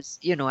because,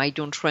 I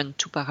don't run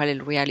two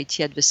parallel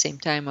reality at the same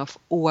time of,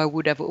 I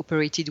would have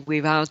operated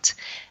without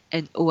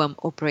and, I'm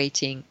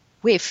operating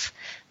with.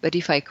 But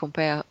if I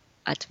compare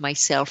at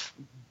myself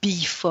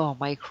before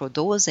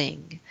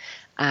microdosing,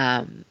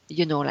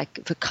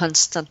 like the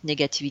constant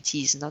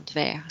negativity is not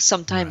there.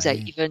 Sometimes I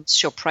even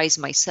surprise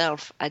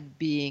myself at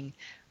being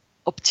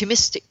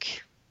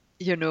optimistic,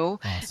 Awesome.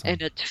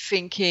 and at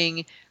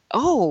thinking,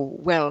 oh,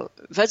 well,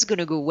 that's going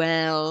to go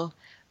well,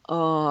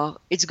 or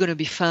it's going to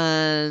be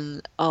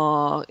fun,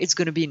 or it's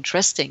going to be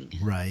interesting.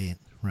 Right.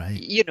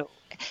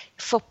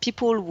 For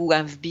people who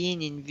have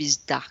been in this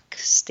dark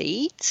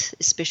state,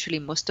 especially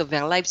most of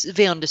their lives,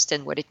 they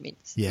understand what it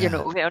means. Yeah.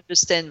 They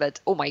understand that,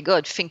 oh my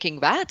God, thinking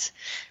that,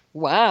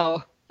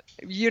 wow,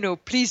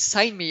 please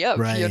sign me up.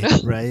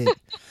 Right. Right.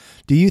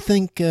 Do you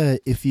think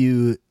if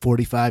you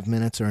 45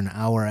 minutes or an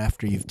hour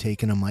after you've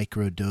taken a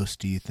microdose,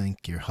 do you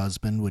think your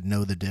husband would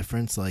know the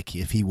difference? Like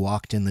if he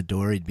walked in the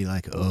door, he'd be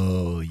like,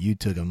 oh, you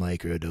took a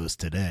microdose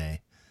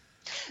today.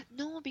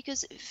 No,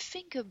 because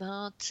think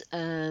about,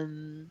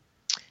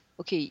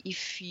 okay,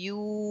 if you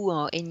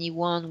or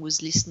anyone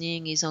who's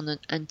listening is on an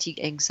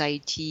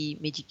anti-anxiety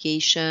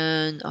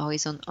medication or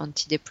is on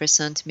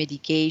antidepressant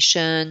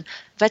medication,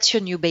 that's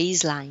your new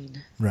baseline.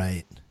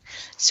 Right.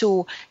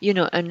 So,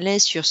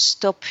 unless you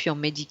stop your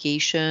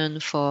medication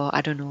for, I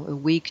don't know, a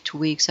week, 2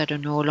 weeks, I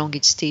don't know how long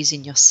it stays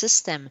in your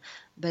system,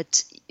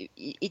 but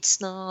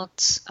it's not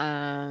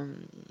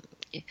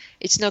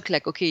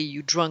like, okay,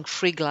 you drank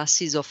 3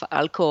 glasses of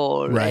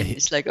alcohol Right. and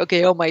it's like,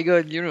 okay, oh my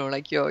God,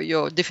 like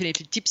you're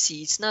definitely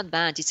tipsy. It's not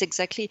that. It's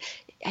exactly,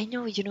 I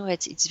know,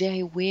 it's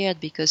very weird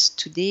because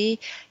today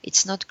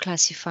it's not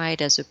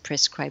classified as a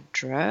prescribed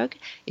drug.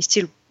 It's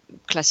still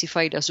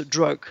classified as a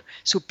drug.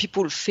 So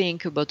people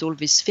think about all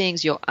these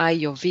things, your eye,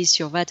 your this,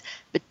 your that.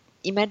 But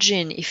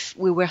imagine if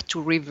we were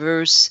to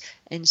reverse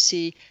and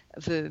say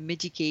the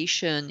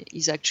medication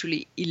is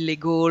actually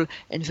illegal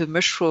and the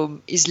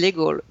mushroom is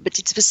legal, but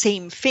it's the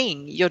same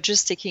thing. You're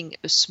just taking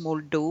a small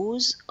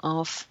dose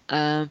of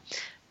an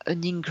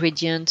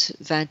ingredient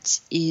that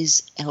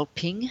is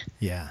helping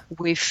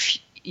with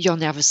your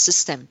nervous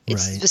system.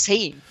 It's the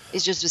same.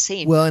 It's just the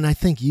same. Well, and I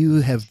think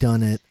you have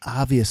done it,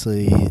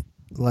 obviously,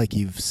 like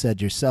you've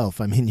said yourself.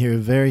 I mean,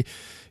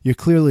 you're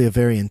clearly a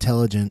very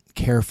intelligent,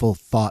 careful,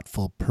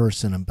 thoughtful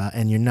person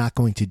and you're not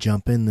going to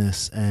jump in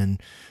this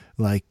and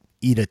like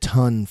eat a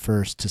ton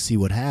first to see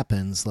what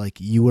happens.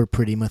 Like you were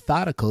pretty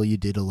methodical. You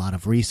did a lot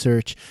of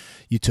research.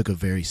 You took a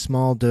very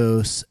small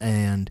dose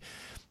and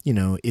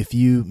if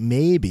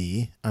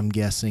I'm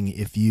guessing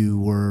if you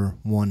were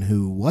one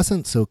who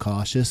wasn't so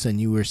cautious and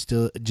you were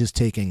still just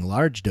taking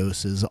large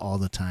doses all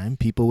the time,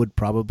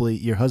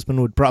 your husband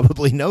would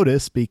probably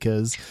notice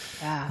because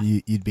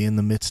you'd be in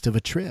the midst of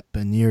a trip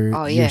and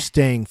you're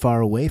staying far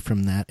away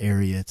from that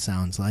area, it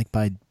sounds like,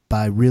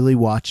 by really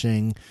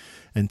watching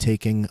and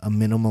taking a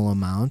minimal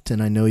amount.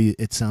 And I know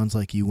it sounds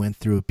like you went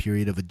through a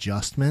period of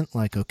adjustment,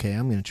 like, okay,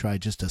 I'm going to try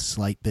just a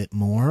slight bit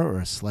more or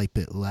a slight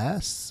bit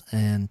less,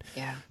 and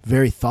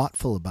very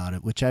thoughtful about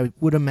it, which I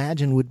would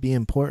imagine would be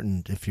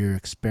important if you're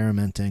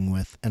experimenting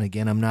with, and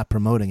again, I'm not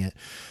promoting it,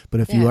 but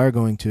if you are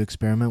going to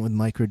experiment with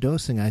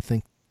microdosing, I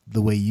think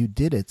the way you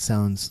did it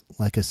sounds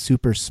like a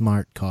super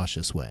smart,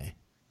 cautious way.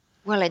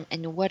 Well,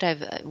 and what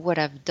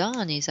I've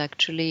done is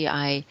actually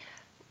I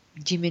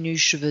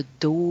diminish the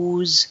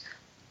dose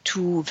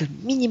to the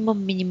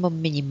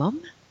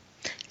minimum.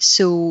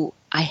 So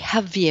I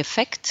have the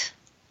effect,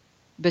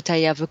 but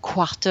I have a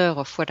quarter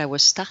of what I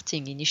was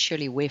starting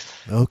initially with.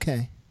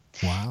 Okay.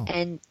 Wow.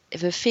 And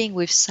the thing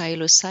with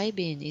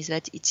psilocybin is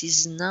that it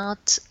is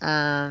not,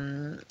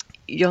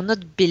 you're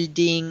not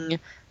building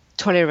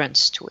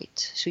tolerance to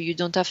it. So you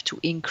don't have to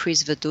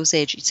increase the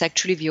dosage. It's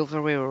actually the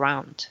other way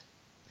around.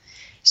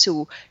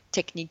 So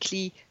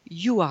technically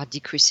you are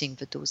decreasing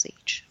the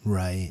dosage.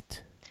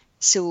 Right.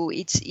 So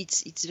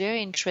it's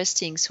very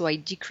interesting. So I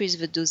decrease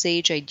the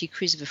dosage, I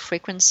decrease the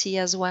frequency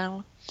as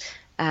well.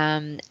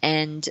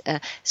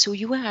 So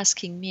you were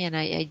asking me, and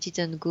I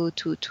didn't go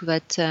to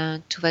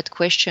that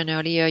question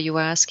earlier. You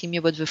were asking me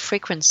about the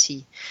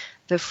frequency.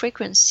 The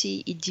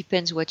frequency, it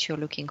depends what you're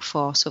looking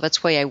for. So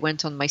that's why I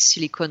went on my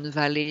Silicon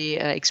Valley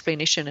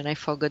explanation, and I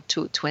forgot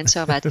to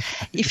answer that.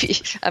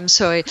 I'm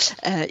sorry.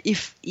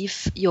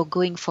 If you're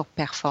going for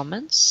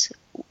performance,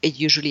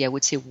 usually I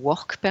would say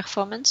work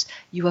performance,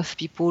 you have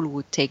people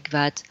who take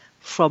that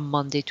from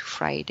Monday to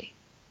Friday.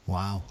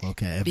 Wow.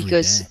 Okay. Every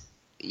because day.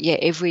 Yeah,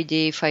 every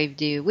day, 5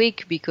 day a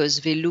week,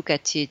 because they look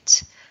at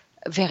it,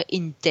 their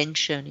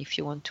intention, if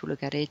you want to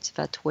look at it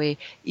that way,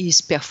 is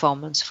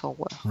performance for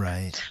work.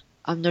 Right.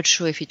 I'm not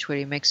sure if it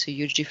really makes a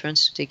huge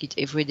difference to take it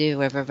every day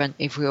rather than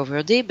every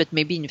other day, but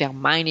maybe in their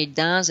mind it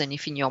does, and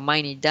if in your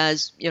mind it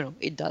does,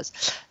 it does.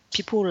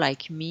 People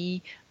like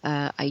me,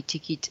 I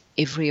take it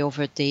every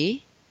other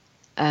day,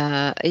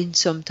 and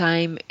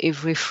sometime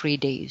every 3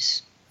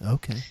 days.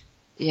 Okay.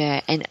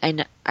 Yeah,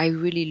 and I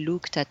really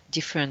looked at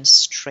different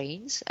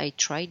strains. I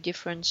tried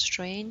different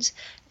strains,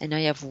 and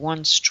I have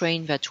one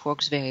strain that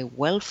works very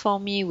well for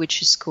me,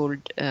 which is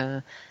called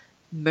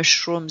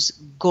mushrooms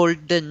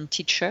golden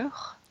teacher,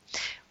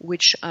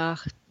 which are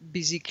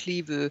basically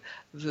the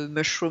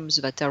mushrooms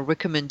that are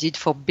recommended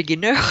for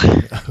beginner.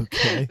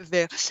 Okay.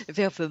 They're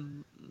the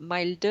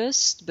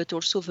mildest, but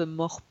also the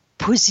more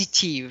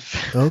positive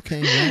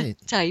Right.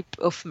 type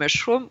of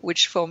mushroom,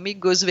 which for me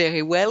goes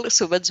very well.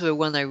 So that's the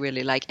one I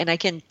really like, and I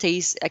can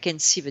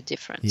see the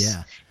difference.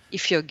 Yeah.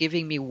 If you're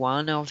giving me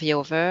one or the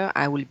other,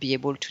 I will be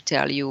able to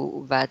tell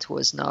you that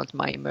was not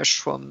my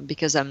mushroom,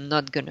 because I'm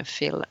not gonna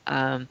feel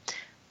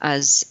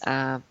as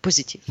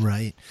positive.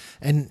 Right.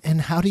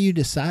 And how do you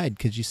decide?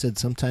 Because you said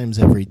sometimes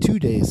every 2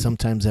 days,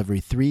 sometimes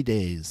every 3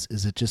 days.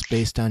 Is it just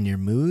based on your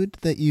mood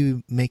that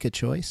you make a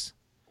choice?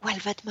 Well,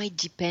 that might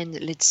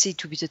depend. Let's say,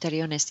 to be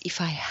totally honest,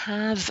 if I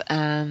have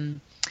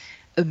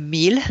a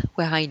meal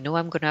where I know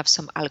I'm going to have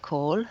some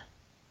alcohol,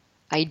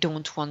 I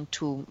don't want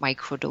to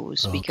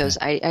microdose, because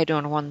I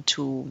don't want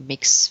to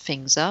mix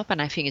things up.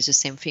 And I think it's the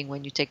same thing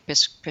when you take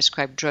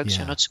prescribed drugs.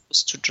 You're not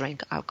supposed to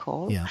drink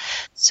alcohol. Yeah.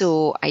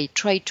 So I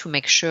try to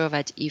make sure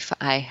that if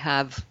I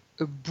have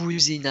a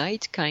boozy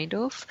night, kind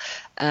of,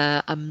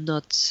 I'm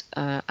not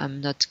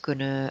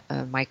gonna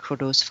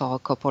microdose for a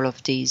couple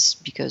of days,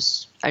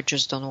 because I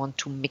just don't want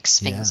to mix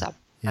things up.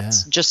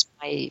 That's just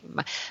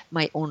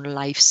my own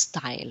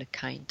lifestyle,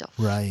 kind of.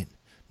 Right.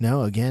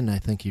 No, again, I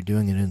think you're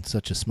doing it in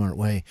such a smart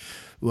way.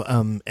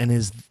 And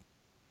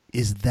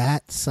is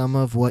that some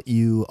of what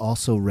you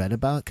also read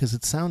about? Because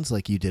it sounds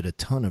like you did a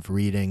ton of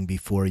reading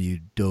before you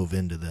dove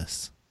into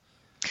this.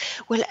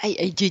 Well,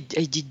 I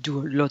did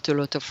do a lot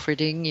of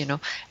reading,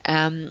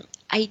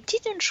 I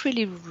didn't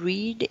really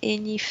read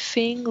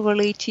anything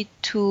related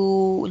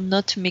to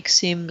not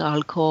mixing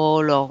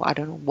alcohol, or I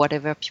don't know,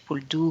 whatever people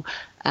do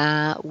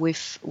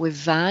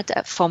with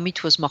that. For me,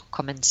 it was more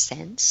common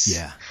sense.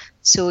 Yeah.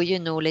 So,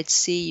 let's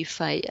say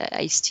if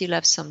I still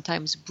have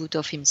sometimes bout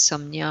of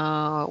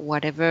insomnia,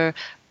 whatever,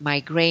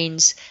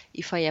 migraines.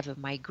 If I have a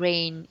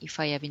migraine, if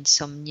I have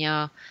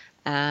insomnia,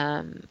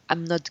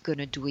 I'm not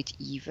gonna do it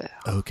either.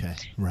 Okay,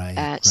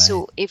 right.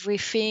 So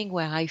everything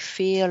where I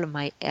feel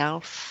my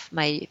health,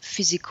 my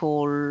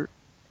physical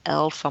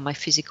health, or my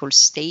physical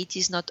state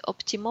is not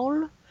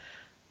optimal,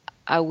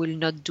 I will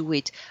not do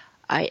it.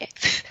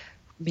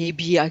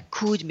 Maybe I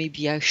could,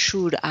 maybe I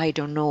should, I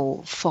don't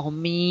know. For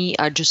me,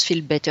 I just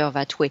feel better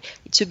that way.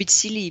 It's a bit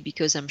silly,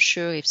 because I'm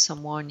sure if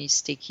someone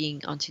is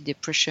taking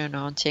antidepressant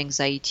or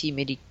anti-anxiety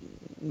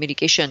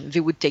medication, they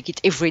would take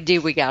it every day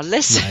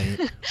regardless.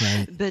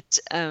 Right. But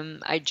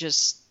I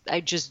just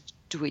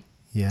do it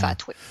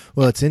that way.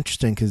 Well, it's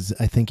interesting, because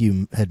I think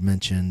you had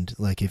mentioned,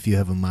 like, if you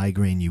have a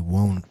migraine, you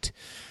won't.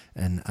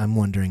 And I'm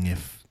wondering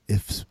if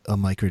a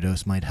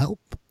microdose might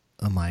help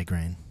a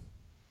migraine.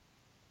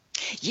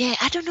 Yeah,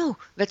 I don't know.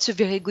 That's a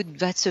very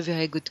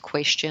good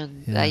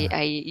question. Yeah.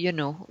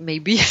 I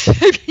maybe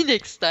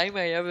next time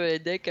I have a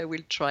headache, I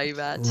will try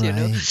that.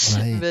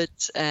 Right.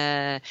 But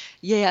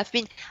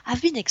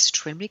I've been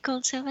extremely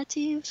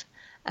conservative,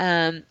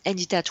 and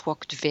it had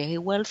worked very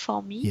well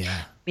for me.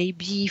 Yeah.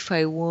 Maybe if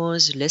I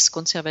was less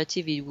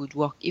conservative, it would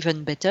work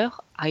even better.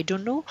 I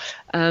don't know.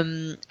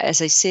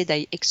 As I said,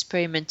 I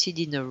experimented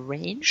in a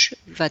range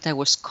that I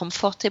was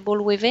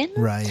comfortable within.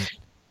 Right.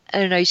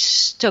 And I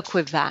stuck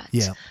with that.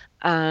 Yeah.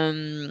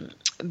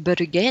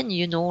 But again,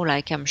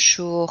 like, I'm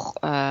sure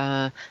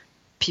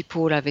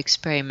people have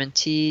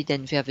experimented,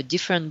 and they have a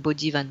different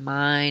body than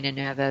mine, and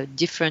they have a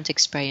different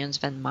experience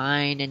than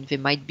mine, and they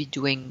might be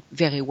doing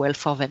very well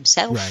for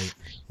themselves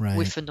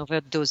with another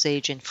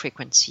dosage and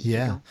frequency.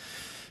 Yeah.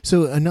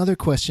 So another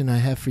question I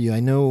have for you, I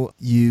know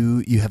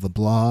you have a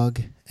blog,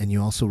 and you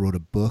also wrote a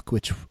book,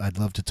 which I'd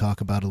love to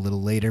talk about a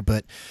little later.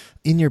 But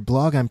in your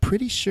blog, I'm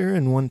pretty sure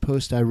in one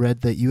post I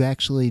read that you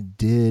actually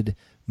did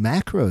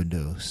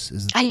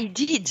Macrodose. I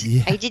did.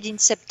 Yeah. I did in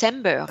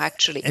September,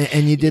 actually.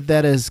 And you did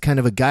that as kind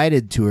of a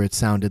guided tour, it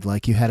sounded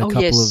like. You had a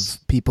couple Yes.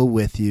 of people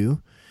with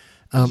you.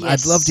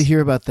 I'd love to Yes. hear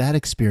about that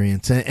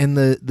experience. And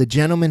the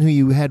gentlemen who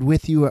you had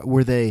with you,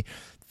 were they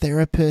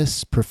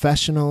therapists,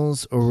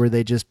 professionals, or were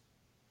they just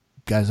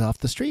guys off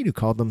the street who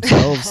called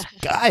themselves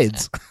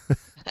guides?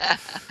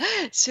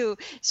 So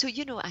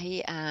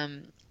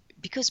I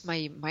because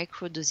my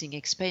microdosing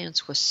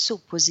experience was so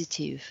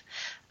positive,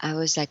 I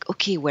was like,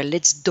 okay, well,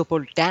 let's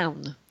double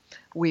down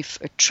with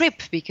a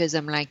trip, because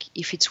I'm like,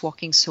 if it's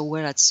working so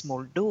well at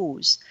small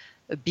dose,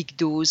 a big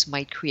dose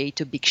might create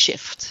a big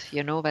shift.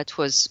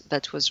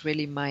 That was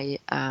really my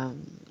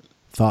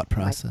Thought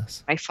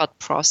process. my thought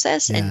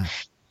process. Yeah. And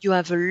you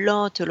have a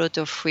lot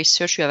of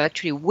research. You have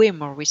actually way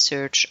more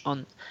research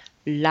on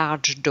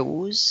large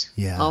dose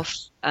Yeah. of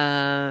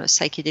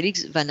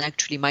psychedelics than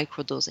actually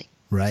microdosing.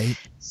 Right.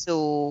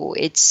 So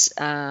it's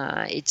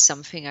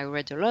something I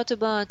read a lot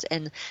about,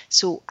 and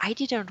so I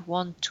didn't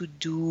want to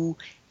do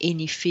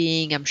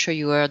anything. I'm sure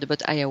you heard about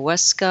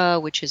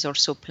ayahuasca, which is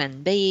also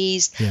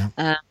plant-based.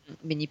 Yeah.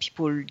 Many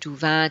people do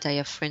that. I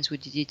have friends who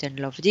did it and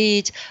loved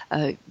it.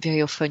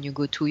 Very often you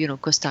go to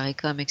Costa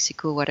Rica,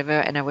 Mexico, whatever,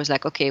 and I was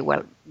like, okay,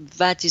 well,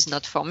 that is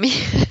not for me.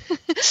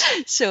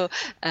 So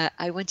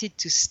I wanted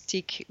to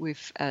stick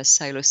with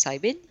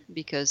psilocybin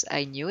because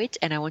I knew it,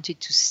 and I wanted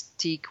to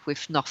stick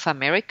with North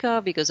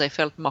America because I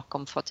felt more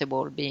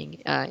comfortable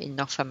being in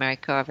North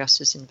America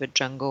versus in the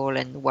jungle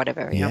and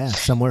whatever. Yeah.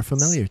 Somewhere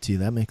familiar to you.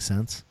 That makes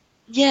sense.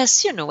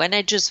 Yes, and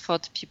I just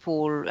thought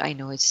people, I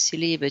know it's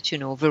silly, but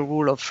the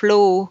rule of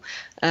law,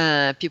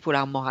 people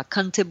are more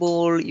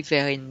accountable if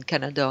they're in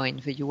Canada or in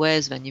the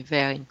US than if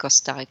they're in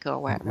Costa Rica or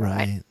wherever.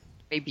 Right.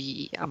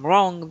 Maybe I'm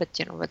wrong, but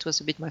that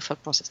was a bit my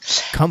thought process.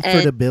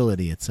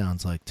 Comfortability, it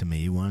sounds like to me.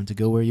 You wanted to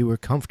go where you were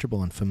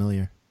comfortable and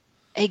familiar.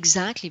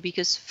 Exactly,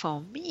 because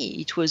for me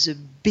it was a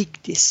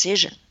big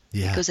decision.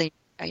 Yeah. Because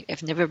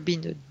I've never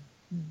been a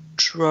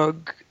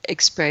drug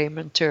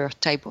experimenter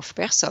type of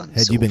person.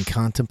 Had you been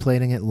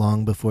contemplating it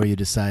long before you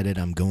decided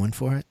I'm going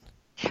for it?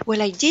 Well,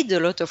 I did a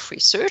lot of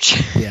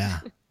research.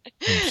 Yeah,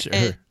 I'm sure.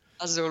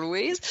 As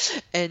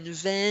always. And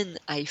then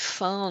I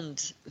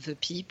found the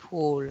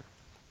people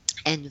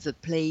and the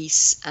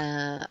place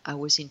I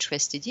was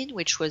interested in,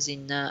 which was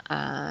in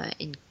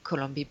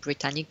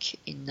Colombie-Britannique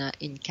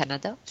in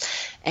Canada.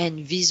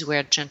 And these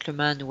were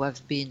gentlemen who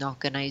have been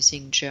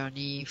organizing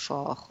Journey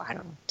for,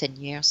 10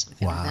 years,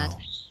 something like that.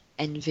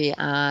 And they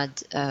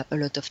had a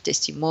lot of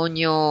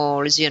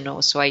testimonials,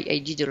 so I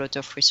did a lot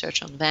of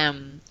research on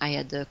them. I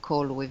had a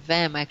call with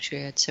them.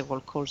 Actually, I had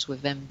several calls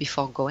with them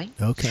before going.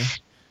 Okay.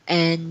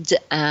 And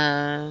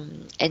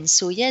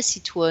so, yes,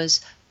 it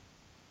was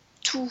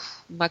 2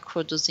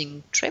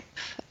 macrodosing trip.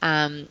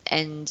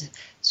 And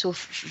so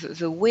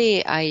the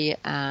way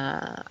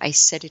I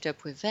set it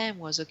up with them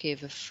was, okay,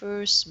 the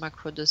first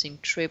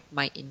macrodosing trip,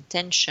 my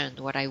intention,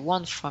 what I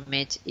want from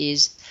it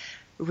is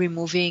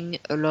removing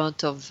a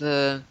lot of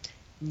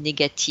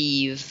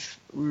negative,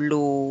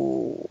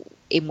 low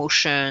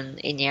emotion,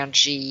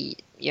 energy,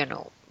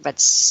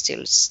 that's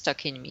still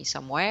stuck in me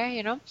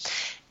somewhere,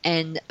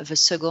 and the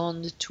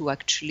second to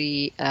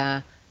actually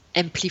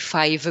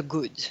amplify the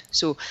good.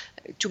 So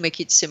to make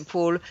it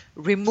simple,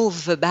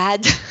 remove the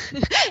bad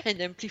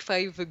and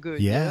amplify the good.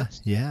 Yeah.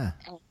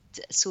 And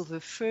so the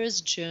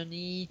first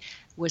journey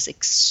was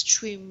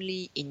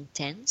extremely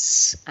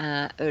intense.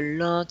 A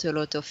lot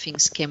of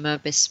things came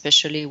up,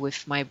 especially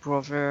with my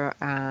brother's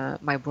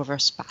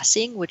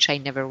passing, which I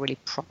never really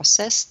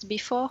processed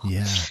before.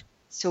 Yeah.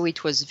 So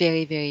it was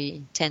very, very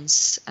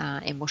intense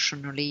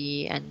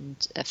emotionally and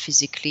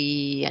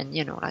physically. And,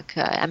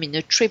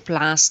 a trip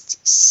lasts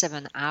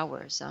 7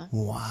 hours. Huh?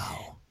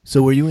 Wow.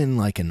 So were you in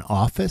like an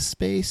office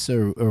space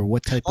or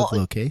what type of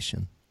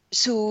location?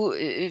 So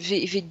if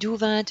we do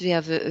that, we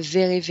have a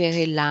very,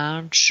 very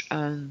large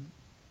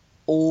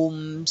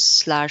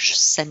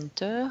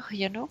home/center,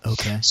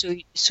 Okay.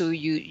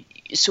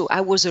 So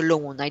I was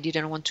alone. I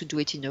didn't want to do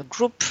it in a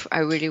group. I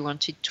really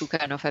wanted to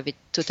kind of have it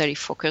totally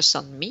focused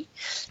on me.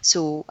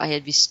 So I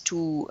had these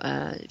two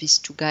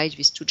guys,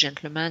 these 2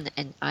 gentlemen,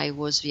 and I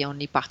was the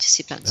only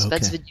participant. Okay.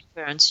 That's the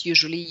difference.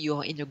 Usually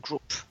you're in a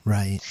group.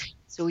 Right.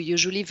 So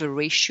usually the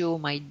ratio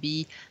might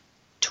be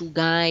 2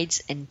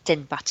 guides and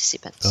 10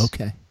 participants.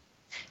 Okay.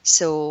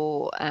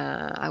 So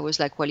I was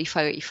like, well,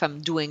 if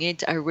I'm doing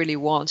it, I really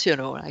want,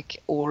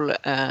 all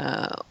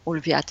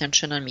the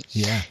attention on me.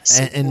 Yeah.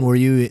 So, and were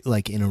you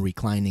like in a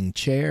reclining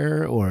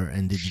chair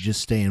and did you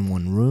just stay in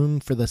one room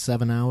for the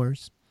 7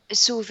 hours?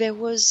 So there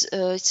was,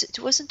 it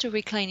wasn't a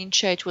reclining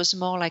chair. It was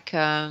more like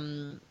a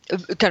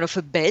kind of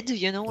a bed,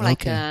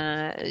 like,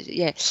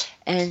 yeah.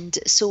 And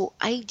so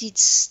I did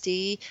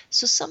stay.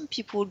 So some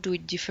people do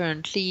it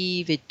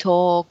differently. They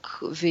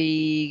talk,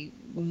 they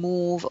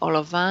move, all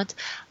of that.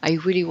 I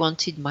really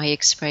wanted my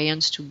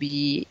experience to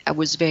be, I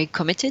was very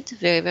committed,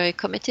 very, very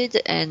committed.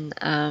 And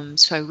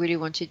so I really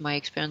wanted my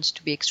experience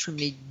to be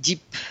extremely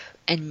deep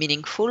and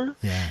meaningful.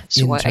 Yeah,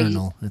 So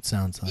internal, it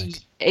sounds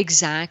like.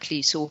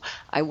 exactly. So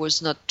I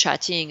was not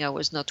chatting, I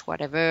was not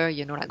whatever,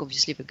 like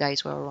obviously the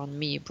guys were around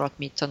me, brought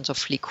me tons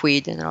of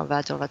liquid and all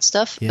that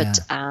stuff. Yeah. But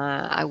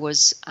I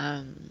was,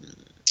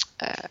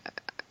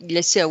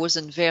 let's say I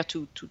wasn't there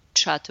to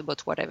chat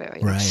about whatever.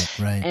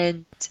 Right.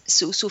 And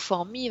so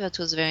for me, that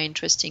was very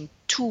interesting.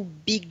 Two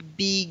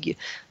big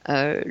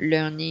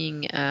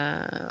learning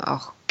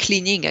or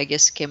cleaning, I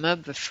guess, came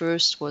up. The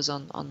first was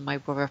on my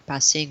brother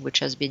passing, which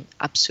has been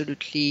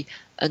absolutely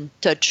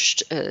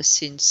untouched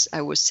since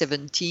I was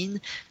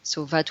 17.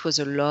 So that was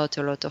a lot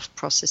of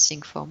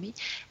processing for me.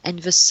 And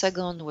the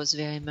second was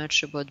very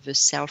much about the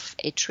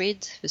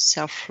self-hatred, the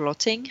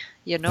self-loathing,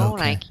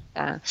 Okay.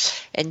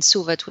 and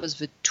so that was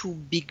the two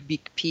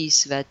big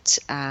piece that,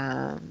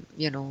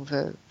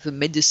 the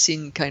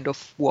medicine kind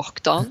of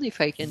worked on, if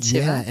I can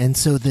say that. And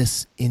so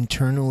this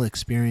internal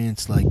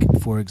experience,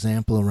 like, for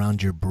example,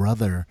 around your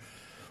brother,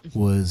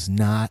 was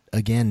not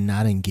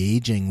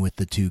engaging with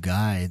the two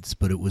guides,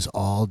 but it was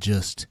all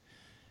just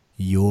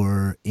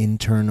your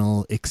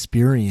internal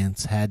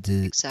experience had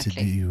to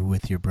do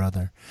with your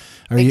brother.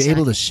 Are you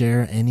able to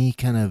share any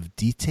kind of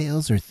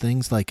details or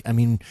things? Like, I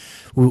mean,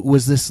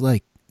 was this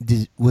like,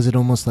 was it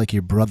almost like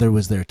your brother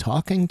was there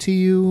talking to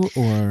you,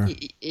 or?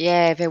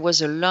 Yeah, there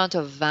was a lot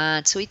of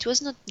that. So it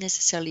was not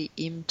necessarily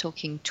him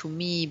talking to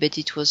me, but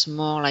it was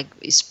more like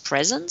his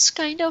presence,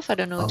 kind of. I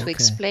don't know how to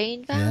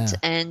explain that. Yeah.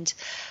 And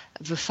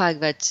the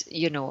fact that,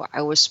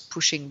 I was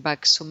pushing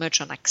back so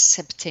much on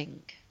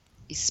accepting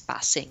his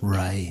passing.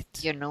 Right.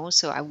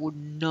 So I would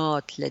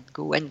not let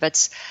go. And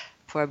that's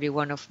probably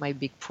one of my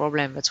big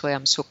problems. That's why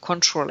I'm so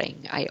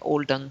controlling. I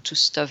hold on to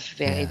stuff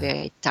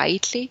very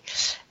tightly.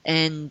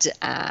 And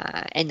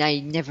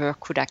I never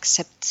could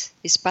accept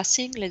his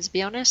passing, let's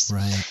be honest.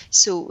 Right.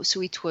 So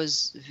it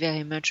was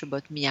very much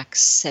about me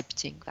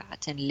accepting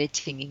that and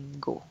letting him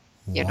go.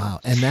 Wow.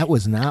 And that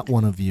was not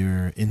one of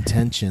your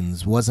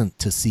intentions, wasn't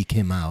to seek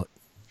him out.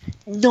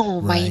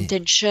 No, my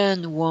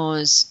intention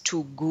was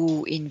to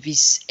go in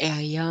these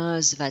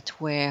areas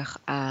that were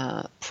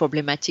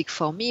problematic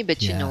for me, but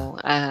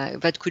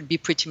that could be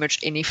pretty much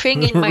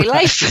anything in my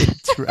life.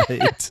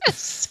 Right.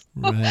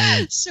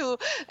 So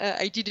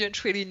I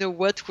didn't really know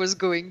what was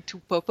going to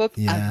pop up.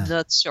 Yeah. I'm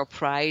not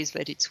surprised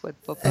that it's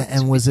what popped up.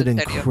 And was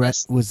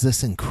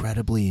this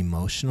incredibly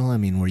emotional? I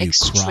mean, were you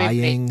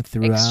crying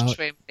throughout?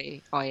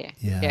 Extremely. Oh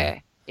yeah.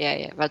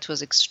 That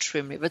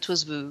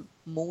was the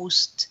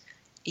most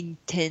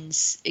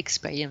intense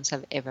experience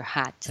I've ever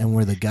had. And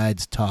were the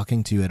guides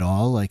talking to you at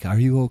all? Like, are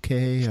you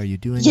okay? Are you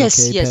doing okay,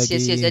 Peggy?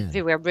 Yes.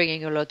 They were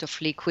bringing a lot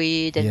of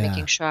liquid and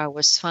making sure I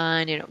was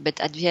fine. But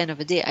at the end of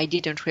the day, I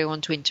didn't really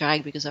want to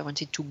interact because I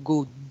wanted to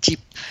go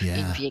deep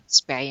in the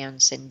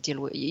experience and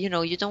deal with. You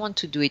don't want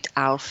to do it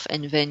half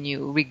and then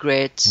you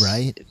regret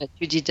that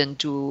you didn't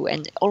do.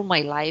 And all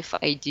my life,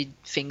 I did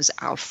things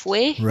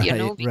halfway.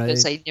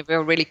 Because I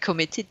never really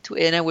committed to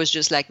it. And I was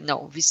just like,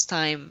 no, this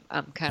time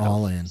I'm kind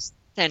all of in.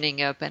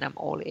 Standing up and I'm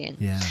all in.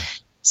 Yeah.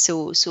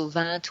 So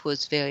that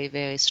was very,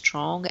 very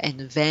strong.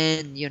 And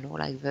then,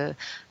 like the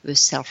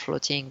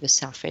self-loathing, the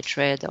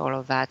self-hatred, all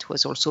of that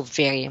was also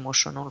very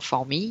emotional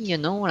for me,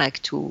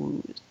 like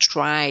to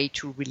try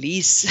to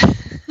release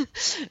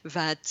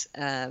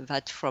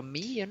that from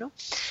me,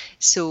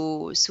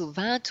 So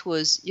that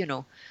was,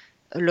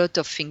 a lot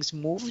of things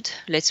moved,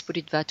 let's put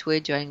it that way,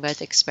 during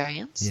that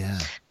experience.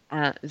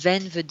 Yeah.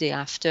 Then the day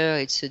after,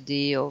 it's a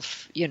day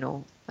of,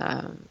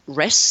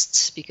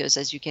 rest, because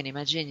as you can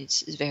imagine,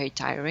 it's very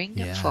tiring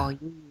for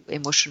you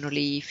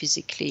emotionally,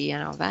 physically,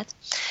 and all that.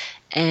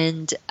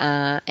 And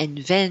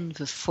then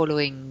the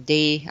following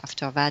day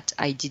after that,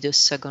 I did a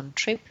second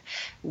trip,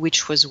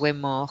 which was way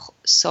more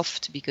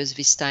soft because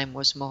this time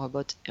was more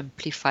about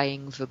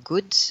amplifying the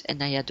good,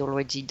 and I had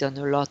already done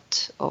a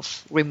lot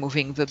of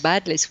removing the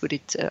bad. Let's put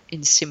it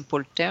in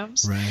simple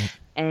terms. Right.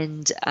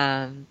 And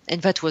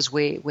that was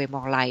way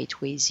more light,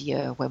 way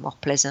easier, way more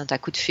pleasant. I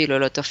could feel a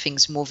lot of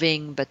things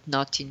moving, but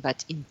not in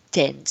that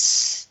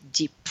intense,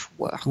 deep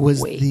work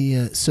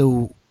way.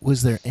 So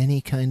was there any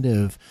kind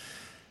of,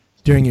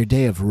 during your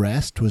day of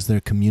rest, was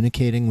there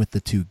communicating with the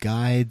two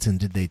guides, and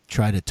did they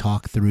try to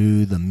talk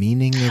through the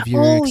meaning of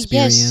your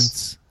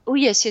experience? Yes.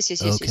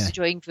 Okay.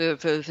 During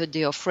the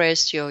day of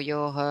rest, you're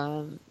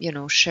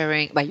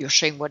sharing, but you're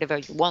sharing whatever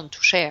you want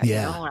to share,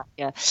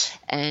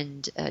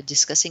 and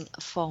discussing.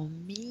 For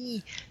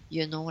me,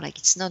 like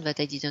it's not that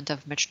I didn't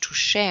have much to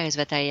share; it's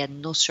that I had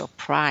no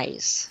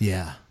surprise.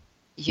 Yeah.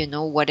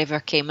 Whatever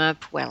came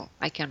up, well,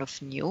 I kind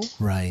of knew.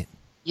 Right.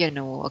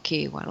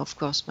 Okay, well, of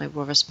course, my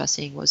brother's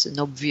passing was an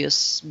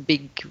obvious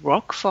big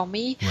rock for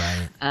me.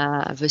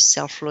 Right. The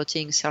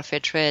self-loathing,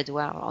 self-hatred,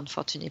 well,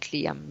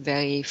 unfortunately, I'm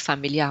very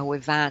familiar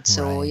with that.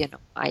 So,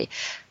 I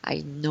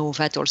know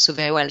that also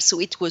very well. So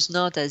it was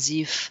not as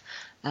if,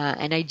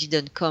 and I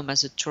didn't come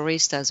as a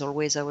tourist. As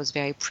always, I was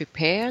very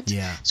prepared.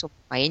 Yeah. So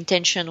my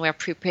intentions were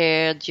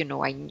prepared.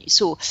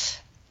 So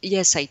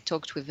yes, I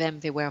talked with them.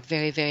 They were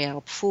very, very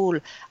helpful.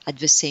 At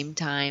the same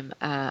time,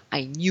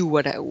 I knew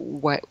what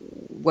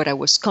I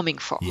was coming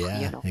for. Yeah,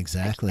 Like, yeah,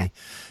 exactly.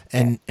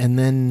 yeah, And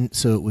then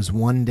so it was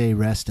 1 day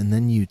rest, and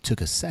then you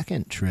took a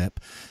second trip.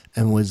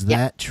 And was yeah.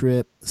 that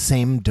trip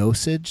same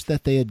dosage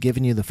that they had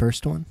given you the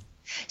first one?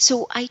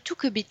 So I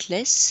took a bit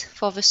less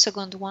for the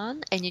second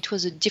one, and it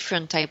was a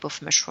different type of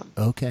mushroom.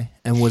 Okay.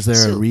 And was there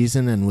a So,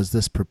 reason, and was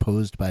this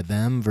proposed by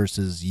them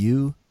versus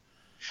you?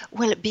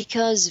 well,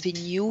 because they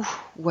knew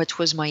what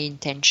was my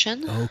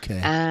intention, Okay.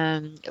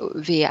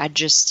 they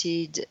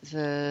adjusted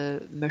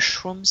the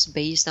mushrooms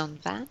based on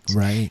that.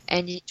 Right.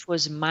 And it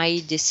was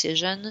my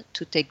decision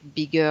to take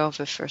bigger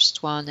the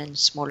first one and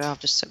smaller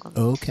the second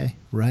one. Okay.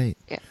 Right.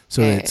 Yeah.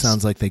 So it Yes,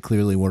 sounds like they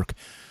clearly work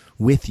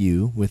with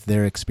you, with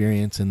their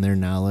experience and their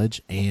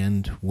knowledge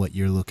and what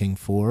you're looking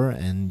for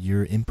and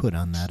your input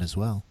on that as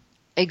well.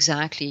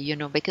 exactly.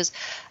 Because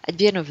at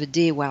the end of the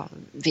day, well,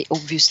 they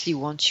obviously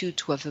want you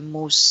to have the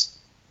most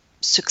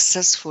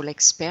successful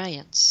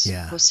experience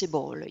Yeah.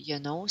 possible.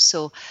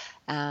 So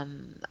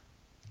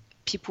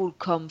people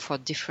come for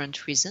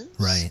different reasons.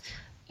 Right.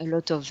 A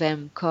lot of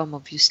them come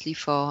obviously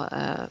for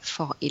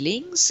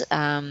healings.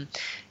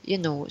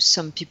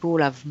 Some people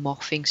have more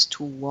things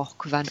to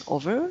work than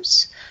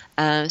others.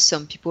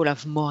 Some people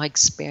have more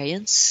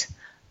experience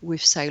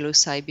with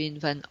psilocybin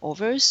than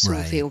others, so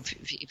Right.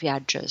 they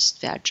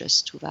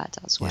adjust to that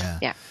as well.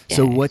 Yeah. Yeah.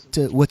 So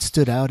Yeah. what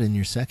stood out in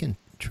your second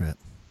trip?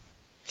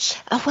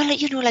 Well,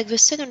 like the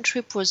second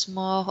trip was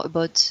more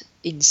about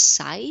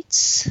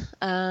insights,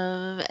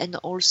 and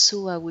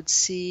also I would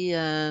say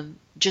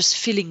just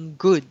feeling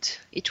good.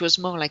 It was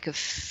more like a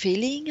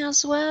feeling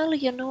as well,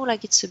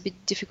 like it's a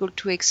bit difficult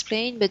to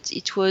explain, but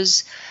it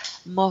was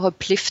more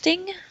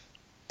uplifting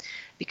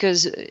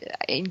because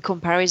in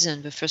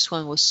comparison, the first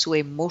one was so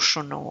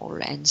emotional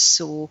and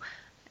so,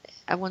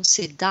 I won't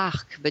say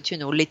dark, but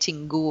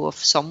letting go of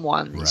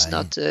someone is Right.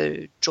 not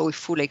a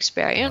joyful Oh,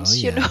 experience,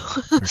 yeah,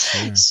 for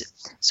sure.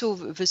 So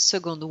the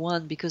second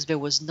one, because there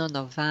was none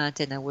of that,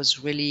 and I was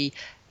really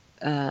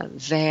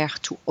there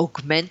to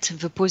augment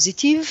the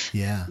positive.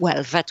 Yeah.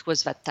 Well, that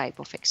was that type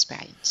of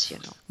experience.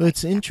 Well,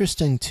 it's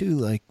interesting too.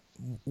 Like,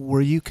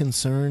 were you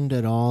concerned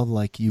at all?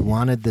 Like, you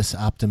wanted this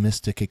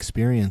optimistic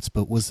experience,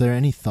 but was there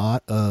any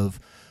thought of,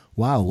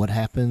 wow, what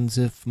happens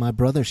if my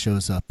brother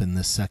shows up in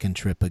this second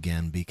trip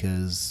again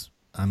because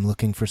I'm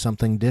looking for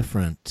something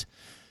different?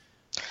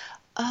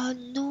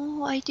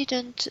 No, I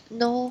didn't.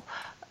 No,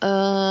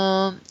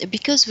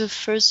 because the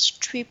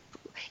first trip,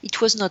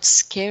 it was not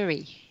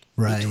scary.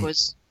 Right. It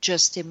was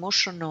just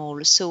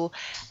emotional. So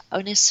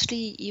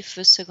honestly, if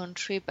the second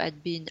trip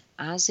had been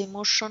as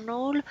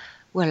emotional,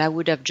 well, I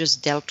would have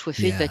just dealt with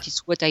it. Yeah. That is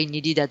what I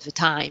needed at the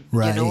time,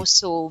 Right.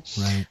 So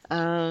Right.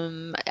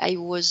 I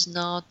was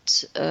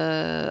not.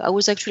 I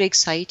was actually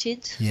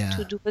excited Yeah.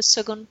 to do the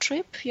second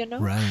trip.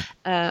 Right.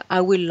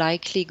 I will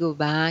likely go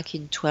back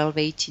in 12,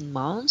 18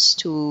 months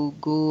to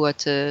go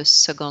at a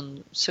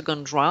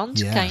second round,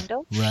 Yeah. kind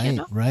of. Right.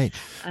 Right.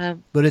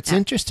 Um, But it's yeah.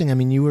 interesting. I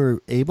mean, you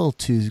were able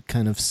to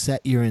kind of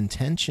set your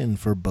intention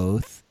for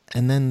both,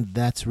 and then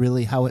that's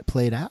really how it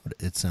played out,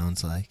 it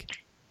sounds like.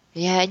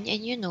 Yeah,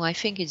 and I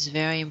think it's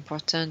very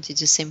important. It's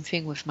the same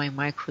thing with my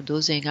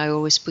microdosing. I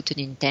always put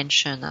an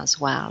intention as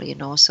well,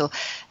 So,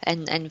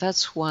 and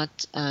that's what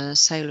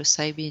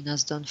psilocybin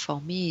has done for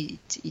me.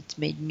 It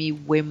made me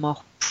way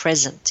more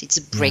present. It's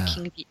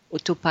breaking the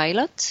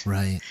autopilot.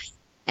 Right.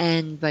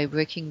 And by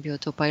breaking the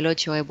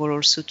autopilot, you're able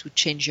also to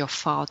change your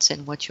thoughts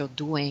and what you're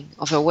doing.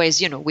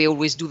 Otherwise, we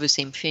always do the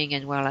same thing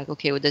and we're like,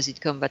 okay, how does it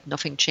come but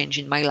nothing changed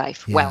in my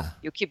life? Yeah. Well,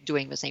 you keep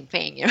doing the same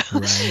thing,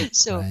 Right.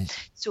 So, right.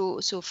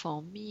 so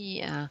for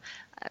me,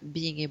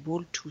 being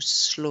able to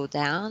slow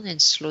down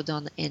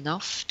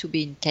enough to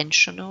be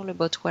intentional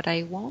about what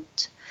I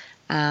want.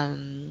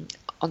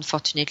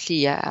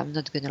 Unfortunately, I'm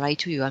not going to lie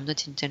to you. I'm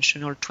not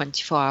intentional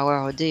 24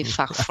 hours a day,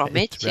 far from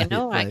it.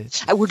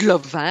 Right. I would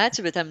love that,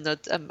 but I'm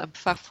not. I'm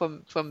far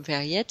from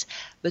there yet.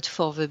 But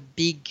for the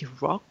big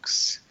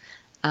rocks,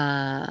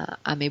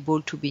 I'm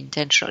able to be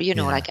intentional.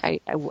 Yeah. Like I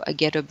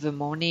get up the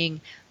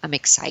morning, I'm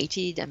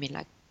excited. I mean,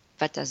 like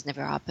that has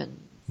never happened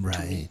to me,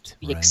 Right. to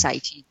be Right.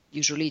 excited.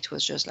 Usually, it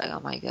was just like,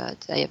 oh my god,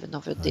 I have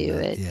another day of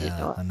it.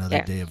 Yeah.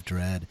 Another day of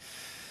dread.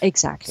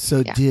 Exactly.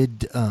 So yeah.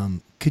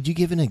 could you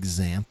give an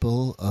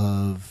example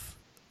of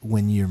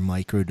when you're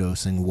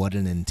microdosing, what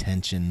an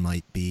intention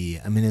might be?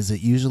 I mean, is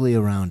it usually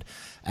around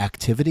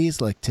activities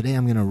like today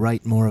I'm going to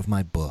write more of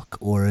my book,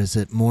 or is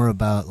it more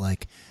about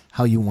like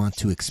how you want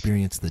to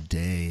experience the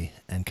day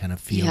and kind of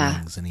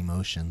feelings and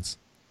emotions?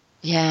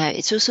 Yeah,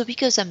 it's also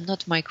because I'm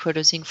not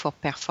microdosing for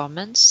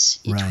performance.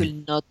 It Right. will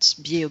not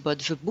be about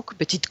the book,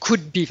 but it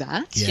could be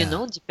that,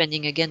 Yeah.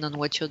 depending again on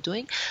what you're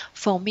doing.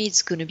 For me,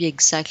 it's going to be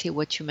exactly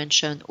what you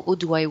mentioned. What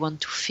do I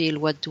want to feel?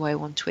 What do I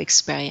want to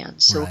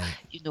experience? So,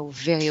 Right.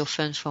 very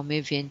often for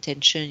me, the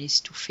intention is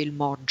to feel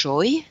more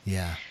joy,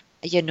 Yeah.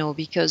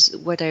 because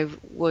what I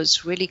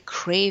was really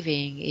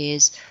craving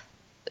is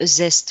a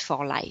zest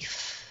for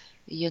life,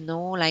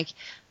 like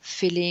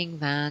feeling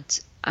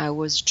that I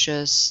was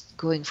just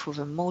going through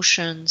the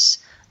motions.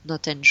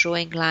 not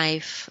enjoying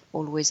life,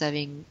 always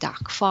having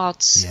dark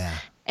thoughts. Yeah.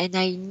 And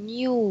I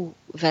knew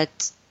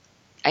that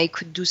I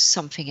could do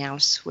something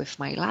else with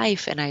my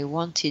life, and I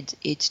wanted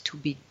it to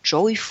be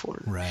joyful.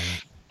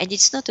 Right. And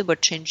it's not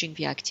about changing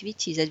the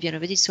activities. At the end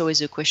of it, it's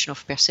always a question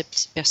of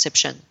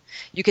perception.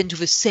 You can do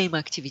the same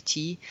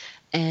activity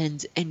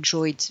and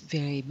enjoy it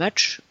very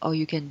much, or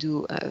you can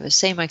do the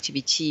same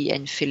activity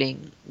and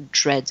feeling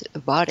dread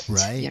about it.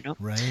 Right.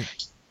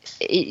 Right.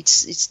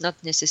 It's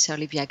not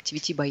necessarily the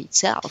activity by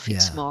itself. Yeah.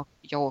 It's more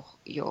your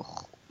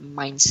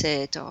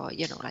mindset, or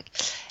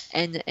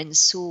and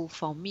so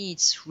for me,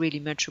 it's really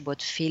much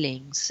about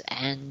feelings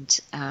and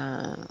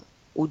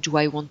how do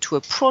I want to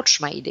approach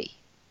my day.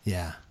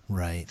 Yeah.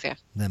 Right. Fair.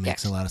 That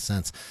makes a lot of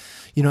sense.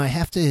 I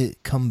have to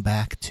come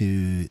back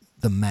to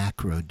the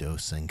macro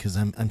dosing because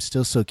I'm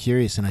still so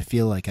curious, and I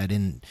feel like I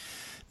didn't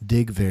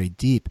dig very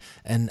deep.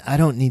 And I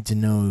don't need to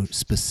know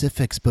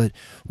specifics, but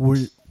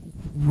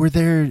were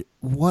there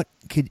what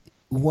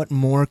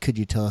more could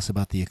you tell us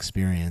about the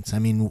experience? I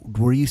mean,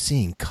 were you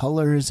seeing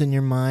colors in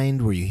your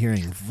mind? Were you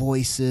hearing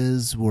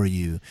voices?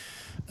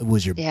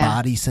 Was your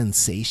body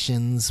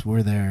sensations?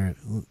 Were there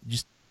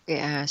just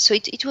so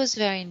it was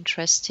very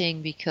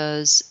interesting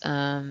because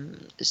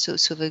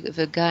so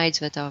the guides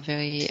that are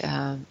very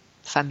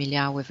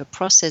familiar with the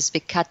process, they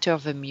cater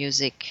the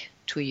music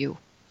to you.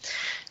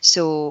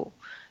 So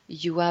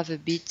you have a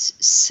bit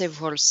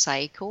several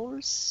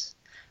cycles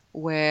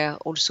where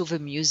also the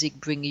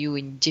music bring you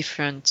in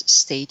different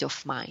state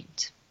of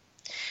mind.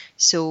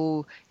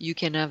 So you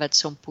can have at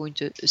some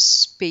point a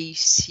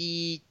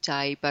spacey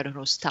type, I don't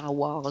know, Star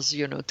Wars,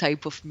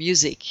 type of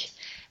music.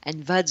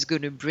 And that's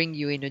going to bring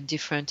you in a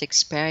different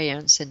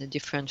experience and a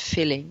different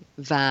feeling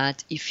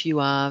that if you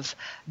have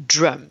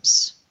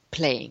drums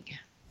playing,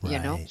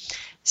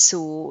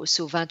 So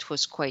that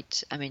was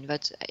quite, I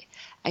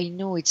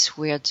know it's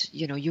weird,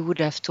 you would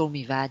have told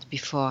me that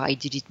before I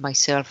did it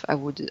myself.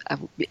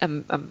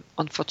 I'm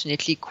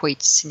unfortunately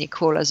quite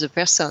cynical as a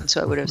person. So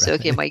I would have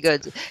said, okay, my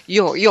God,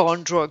 you're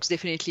on drugs,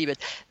 definitely.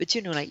 But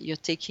you're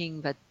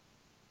taking that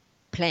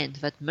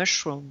plant, that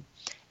mushroom,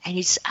 and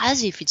it's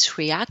as if it's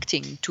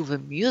reacting to the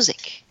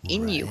music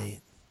in you.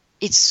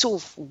 It's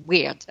so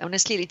weird.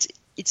 Honestly,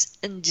 it's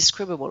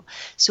indescribable.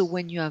 So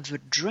when you have the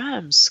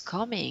drums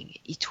coming,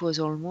 it was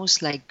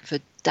almost like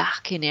the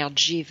dark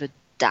energy, the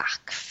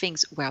dark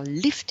things were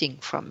lifting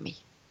from me.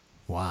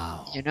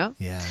 Wow.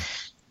 Yeah.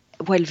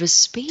 Well, the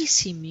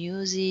spacey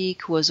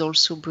music was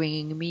also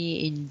bringing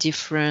me in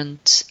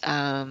different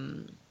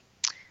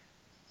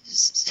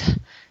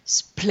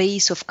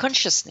place of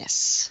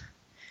consciousness.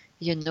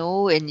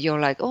 And you're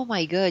like, oh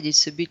my God,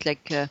 it's a bit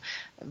like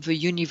the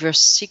universe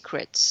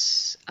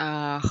secrets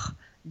are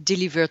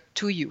delivered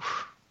to you.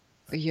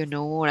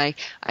 Like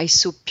I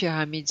saw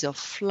pyramids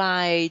of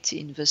light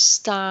in the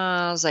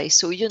stars. I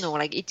saw,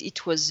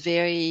 it was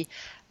very,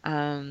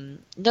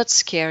 not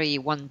scary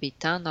one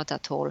bit, not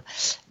at all,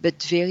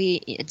 but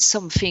and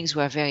some things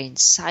were very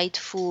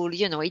insightful.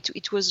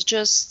 It was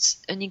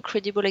just an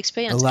incredible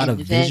experience. A lot of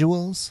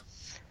visuals?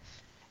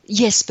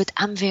 Yes, but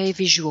I'm very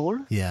visual.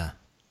 Yeah.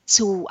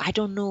 So I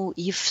don't know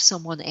if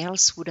someone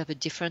else would have a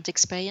different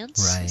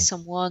experience. Right.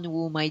 Someone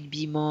who might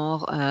be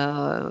more,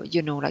 I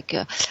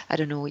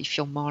don't know if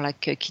you're more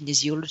like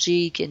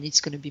kinesiologic and it's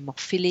going to be more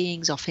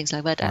feelings or things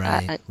like that.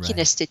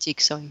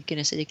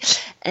 Kinesthetic.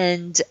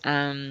 And,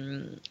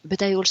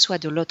 but I also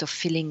had a lot of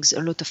feelings,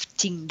 a lot of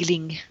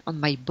tingling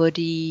on my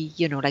body,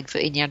 like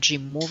the energy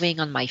moving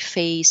on my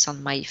face,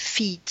 on my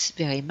feet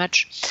very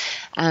much.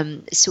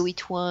 So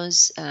it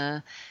was,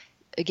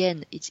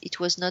 again, it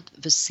was not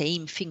the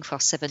same thing for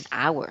 7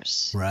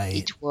 hours. Right.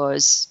 It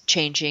was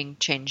changing.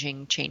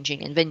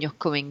 And then you're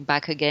coming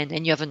back again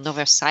and you have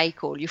another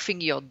cycle. You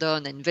think you're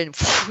done and then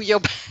you're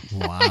back.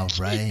 Wow,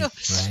 right,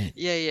 right.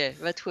 Yeah.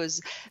 That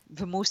was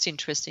the most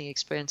interesting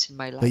experience in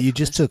my life. But you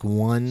just took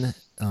one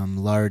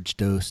large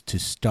dose to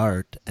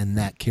start and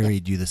that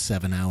carried you the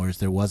 7 hours.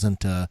 There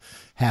wasn't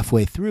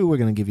halfway through, we're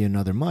going to give you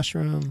another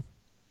mushroom.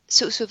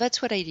 So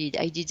that's what I did.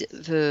 I did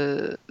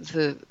the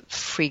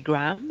 3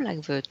 gram,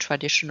 like the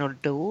traditional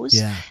dose.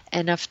 Yeah.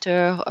 And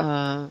after,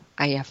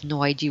 I have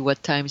no idea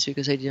what times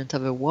because I didn't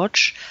have a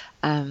watch.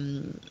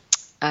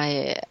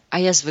 I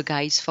asked the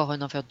guys for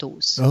another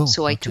dose.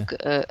 So I took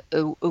a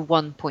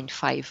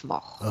 1.5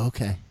 more.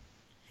 Okay.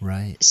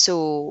 Right.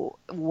 So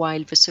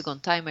while the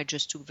second time I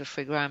just took the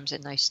 3 grams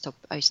and I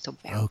stopped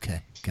there.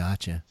 Okay.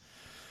 Gotcha.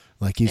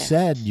 Like you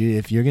said,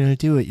 if you're going to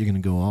do it, you're going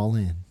to go all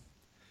in.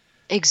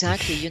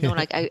 Exactly.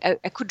 Like I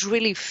could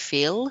really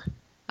feel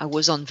I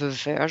was on the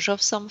verge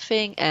of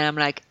something and I'm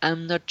like,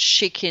 I'm not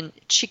chicken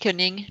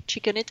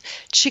it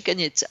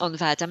on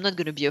that. I'm not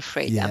going to be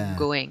afraid. Yeah. I'm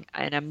going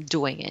and I'm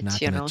doing it, not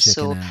gonna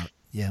so out.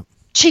 Yep.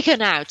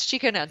 Chicken out,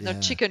 not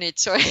chicken it.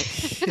 Sorry.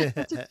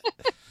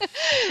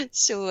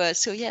 So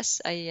yes,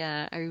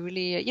 I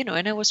really,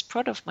 and I was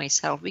proud of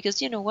myself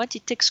because you know what?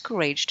 It takes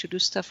courage to do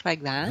stuff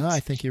like that. No, I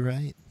think you're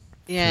right.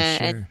 Yeah.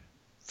 For sure.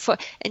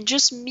 And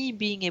just me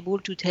being able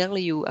to tell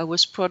you I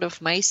was proud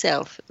of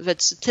myself,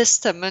 that's a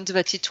testament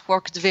that it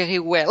worked very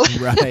well.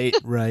 Right.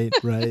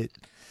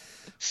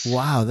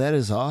 Wow, that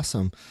is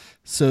awesome.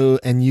 So,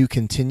 and you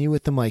continue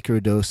with the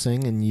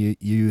microdosing, and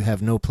you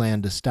have no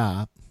plan to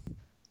stop.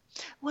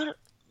 Well,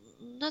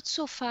 not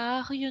so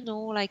far,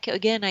 like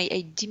again,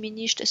 I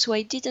diminished. So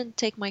I didn't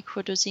take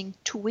microdosing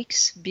 2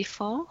 weeks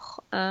before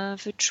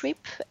the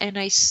trip, and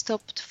I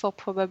stopped for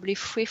probably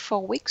 3,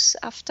 4 weeks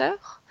after.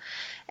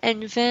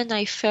 And then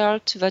I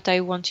felt that I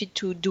wanted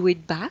to do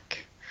it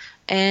back.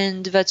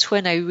 And that's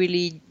when I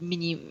really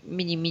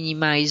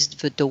minimized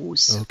the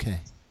dose.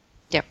 Okay.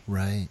 Yeah.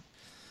 Right.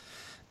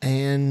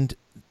 And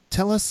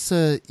tell us,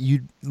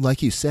 you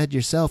like you said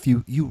yourself,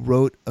 you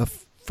wrote a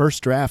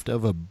first draft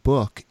of a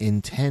book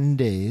in 10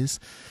 days,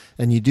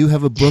 and you do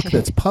have a book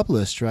that's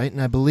published, right?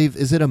 And I believe,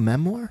 is it a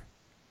memoir?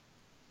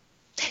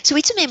 So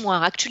it's a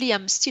memoir. Actually,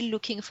 I'm still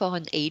looking for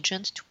an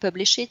agent to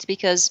publish it,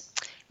 because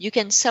you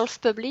can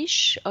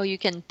self-publish or you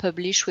can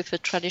publish with a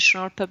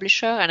traditional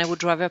publisher, and I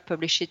would rather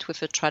publish it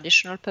with a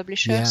traditional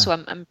publisher. Yeah. So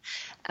I'm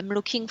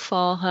looking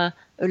for a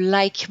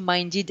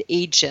like-minded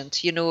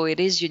agent. It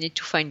is, you need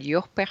to find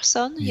your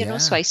person. Yeah.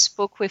 So I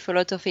spoke with a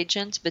lot of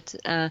agents, but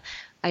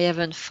I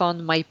haven't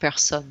found my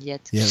person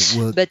yet. Yeah.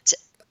 Well, but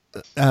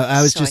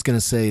I was just going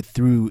to say,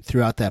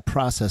 throughout that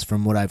process,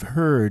 from what I've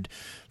heard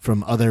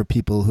from other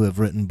people who have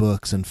written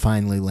books and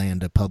finally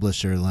land a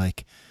publisher,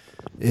 like,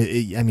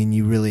 I mean,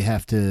 you really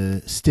have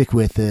to stick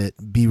with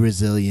it, be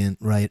resilient,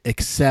 right?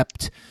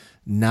 Accept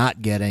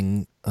not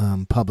getting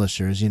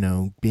publishers,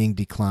 being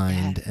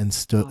declined, and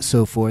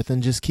so forth,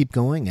 and just keep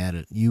going at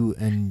it.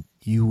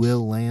 You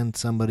will land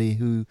somebody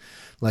who,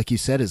 like you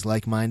said, is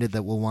like-minded,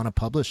 that will want to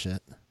publish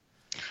it.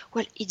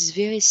 Well, it's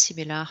very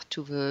similar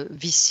to the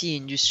VC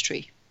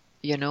industry.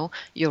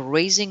 You're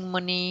raising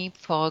money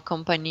for a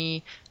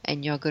company,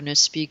 and you're going to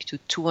speak to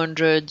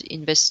 200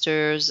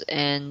 investors,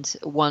 and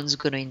one's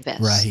going to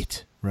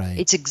invest. Right.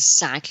 It's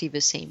exactly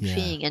the same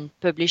thing. And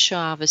publishers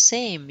are the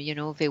same.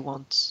 They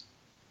want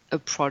a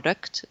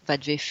product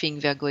that they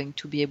think they're going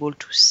to be able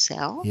to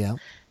sell. Yeah.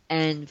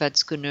 And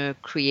that's going to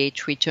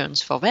create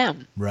returns for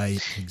them. Right,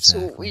 exactly.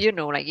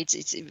 So, like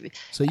it's.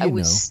 So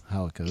know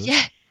how it goes.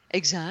 Yeah.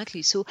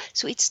 Exactly. So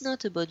it's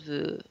not about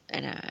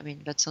and I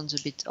mean, that sounds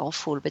a bit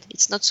awful, but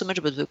it's not so much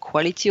about the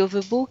quality of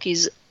a book.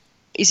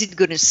 Is it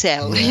going to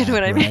sell? Yeah, you know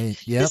what I mean?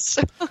 Yep.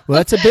 So, well,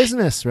 it's a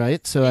business,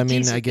 right? So, I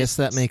mean, is a I guess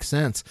that business. makes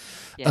sense.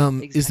 Yeah,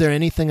 Is there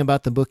anything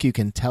about the book you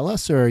can tell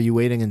us, or are you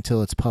waiting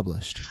until it's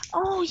published?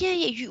 Oh, yeah.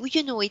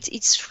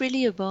 It's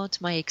really about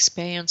my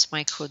experience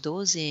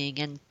microdosing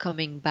and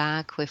coming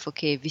back with,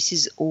 okay, this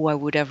is how I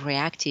would have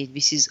reacted.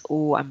 This is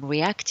how I'm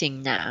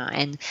reacting now.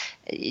 And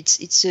it's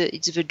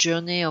the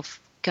journey of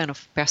kind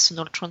of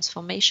personal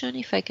transformation,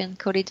 if I can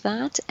call it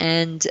that.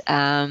 And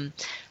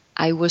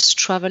I was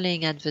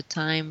traveling at the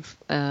time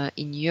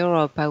in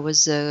Europe. I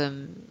was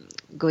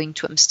going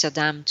to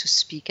Amsterdam to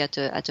speak at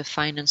a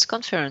finance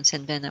conference,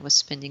 and then I was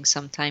spending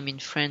some time in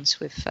France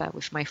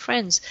with my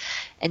friends.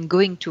 And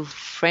going to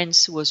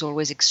France was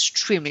always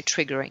extremely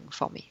triggering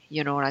for me.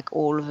 Like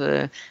all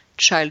the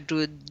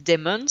childhood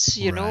demons,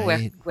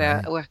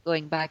 were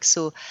going back.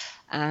 So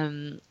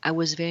I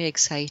was very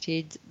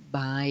excited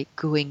by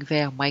going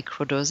there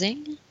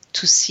microdosing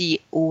to see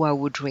how I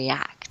would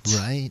react.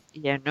 Right.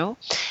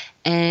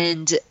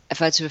 And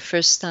that's the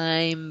first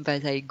time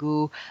that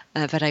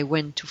that I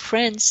went to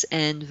France,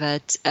 and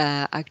that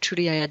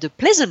actually I had a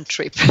pleasant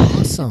trip.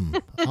 Awesome.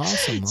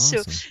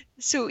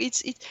 So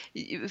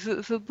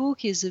the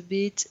book is a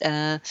bit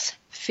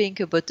think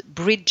about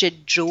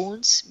Bridget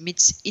Jones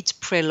meets Eat,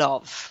 Pray,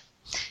 Love.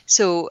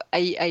 So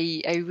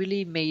I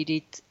really made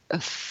it a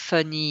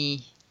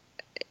funny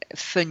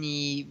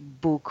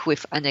book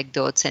with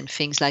anecdotes and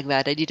things like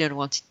that. I didn't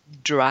want it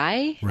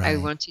dry. Right. I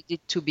wanted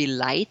it to be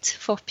light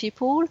for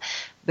people,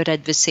 but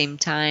at the same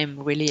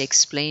time really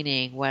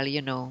explaining, well,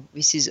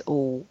 this is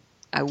all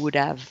I would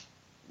have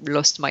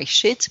lost my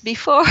shit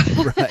before.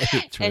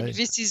 Right. And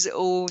this is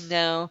all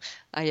now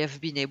I have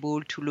been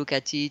able to look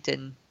at it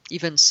and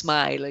even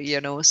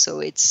smile, so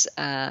it's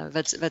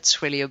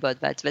that's really about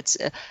that.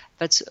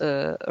 That's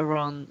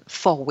around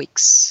 4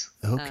 weeks.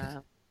 Okay.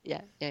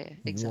 Yeah,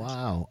 exactly.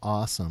 Wow,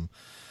 awesome.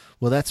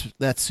 Well,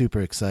 that's super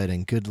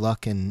exciting. Good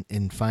luck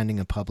in finding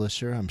a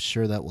publisher. I'm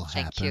sure that will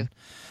happen.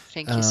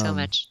 Thank you so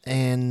much.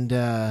 And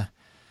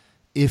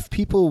if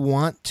people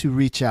want to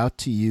reach out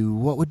to you,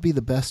 what would be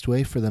the best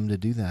way for them to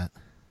do that?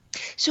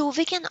 So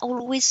they can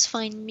always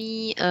find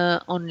me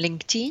on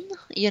LinkedIn.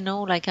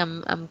 Like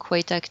I'm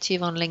quite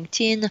active on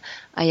LinkedIn.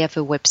 I have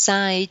a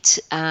website.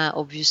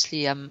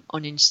 Obviously, I'm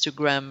on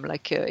Instagram,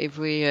 like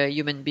every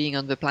human being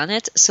on the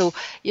planet. So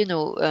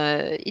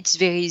it's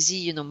very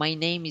easy. My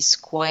name is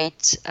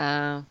quite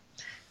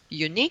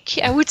unique,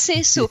 I would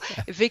say. So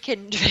they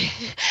can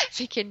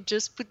they can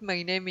just put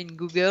my name in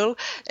Google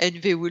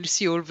and they will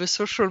see all the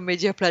social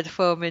media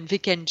platform, and they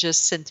can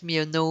just send me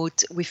a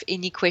note with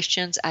any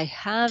questions I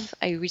have.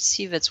 I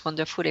receive, that's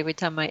wonderful, every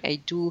time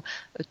I do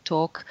a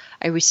talk,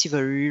 I receive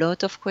a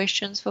lot of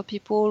questions for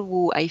people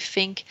who I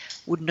think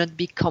would not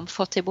be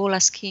comfortable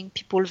asking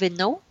people they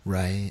know.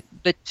 Right.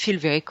 But feel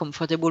very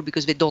comfortable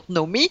because they don't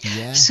know me.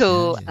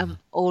 So I'm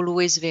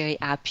always very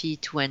happy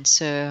to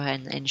answer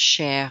and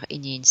share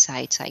any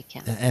insights I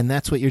can. And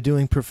that's what you're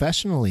doing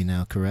professionally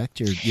now, correct?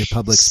 You're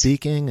public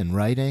speaking and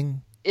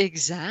writing?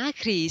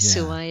 Exactly.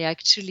 So I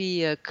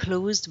actually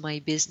closed my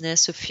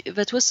business.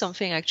 That was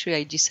something actually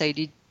I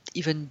decided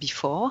even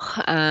before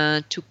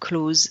to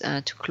close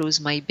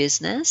my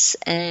business,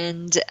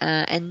 and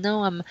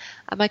now I'm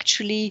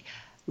actually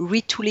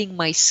retooling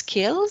my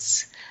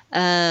skills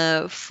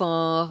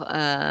for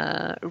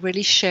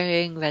really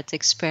sharing that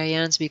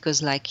experience,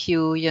 because like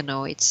you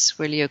know, it's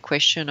really a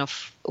question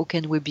of how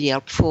can we be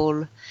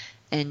helpful,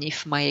 and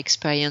if my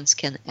experience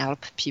can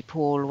help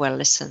people, well,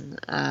 listen,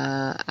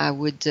 I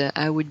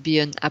would be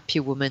an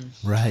happy woman.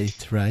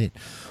 Right.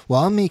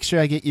 Well, I'll make sure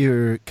I get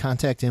your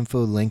contact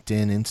info,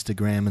 LinkedIn,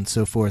 Instagram, and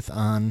so forth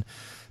on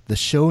the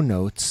show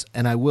notes.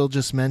 And I will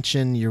just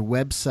mention your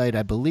website,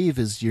 I believe,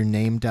 is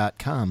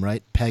yourname.com,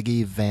 right?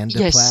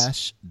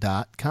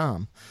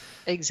 PeggyVandePlassche.com.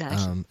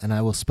 Exactly. And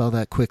I will spell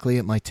that quickly.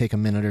 It might take a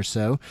minute or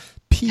so.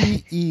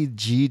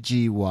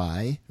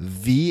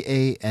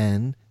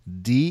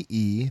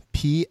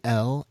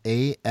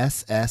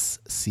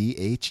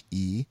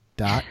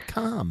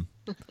 PeggyVandePlassche.com.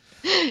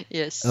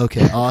 Yes.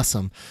 Okay,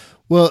 awesome.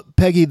 Well,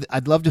 Peggy,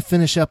 I'd love to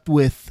finish up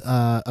with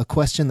a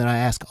question that I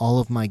ask all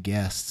of my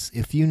guests.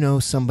 If you know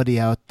somebody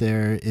out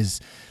there is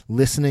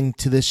listening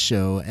to this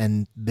show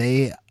and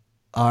they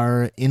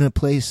are in a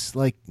place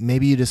like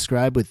maybe you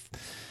described with,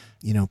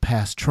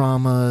 past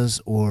traumas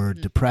or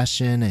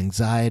depression,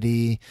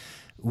 anxiety,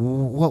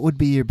 what would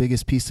be your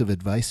biggest piece of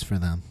advice for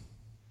them?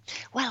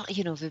 Well,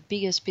 the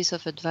biggest piece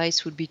of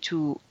advice would be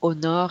to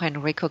honor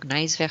and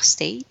recognize their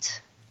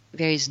state.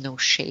 There is no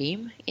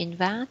shame in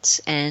that.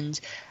 And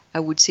I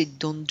would say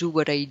don't do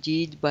what I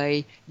did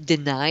by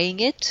denying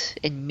it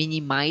and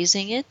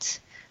minimizing it.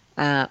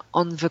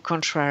 On the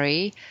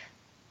contrary,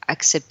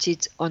 accept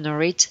it,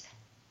 honor it,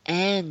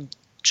 and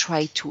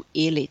try to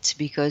heal it,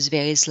 because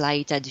there is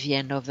light at the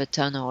end of the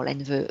tunnel.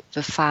 And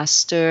the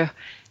faster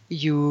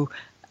you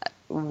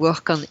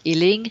work on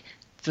healing,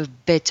 the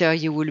better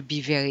you will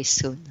be very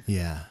soon.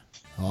 Yeah.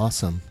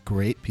 Awesome.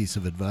 Great piece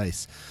of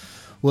advice.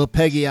 Well,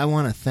 Peggy, I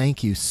want to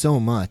thank you so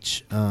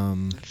much.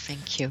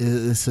 Thank you.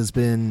 This has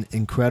been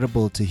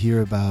incredible to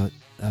hear about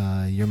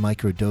your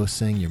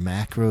microdosing, your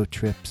macro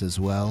trips as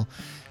well.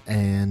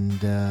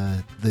 And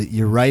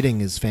your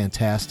writing is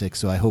fantastic,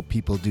 so I hope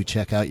people do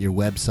check out your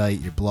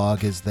website. Your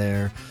blog is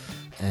there,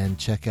 and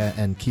check out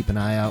and keep an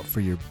eye out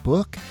for your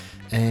book.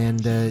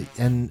 And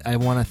I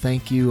want to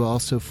thank you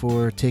also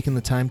for taking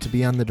the time to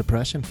be on the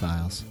Depression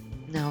Files.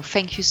 No,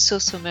 thank you so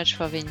much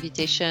for the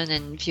invitation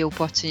and the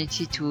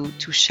opportunity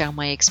to share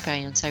my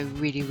experience. I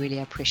really, really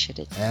appreciate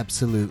it.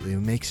 Absolutely.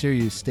 Make sure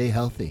you stay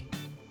healthy.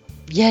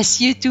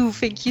 Yes, you too.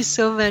 Thank you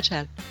so much,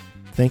 Al.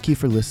 Thank you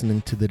for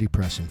listening to the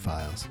Depression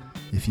Files.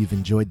 If you've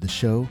enjoyed the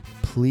show,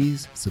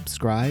 please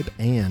subscribe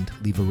and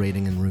leave a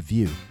rating and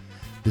review.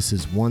 This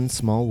is one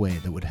small way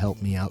that would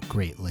help me out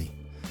greatly.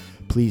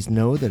 Please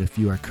know that if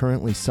you are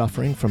currently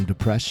suffering from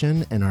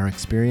depression and are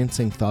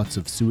experiencing thoughts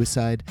of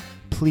suicide,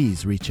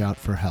 please reach out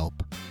for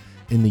help.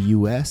 In the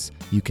U.S.,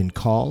 you can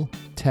call,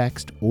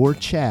 text, or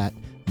chat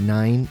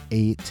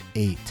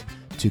 988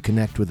 to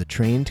connect with a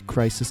trained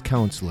crisis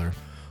counselor,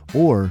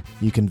 or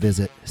you can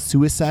visit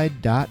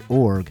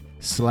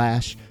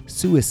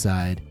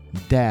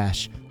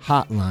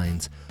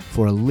suicide.org/suicide-hotlines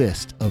for a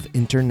list of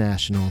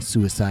international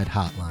suicide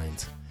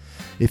hotlines.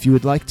 If you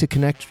would like to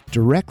connect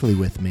directly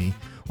with me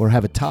or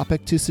have a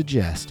topic to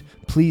suggest,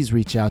 please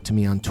reach out to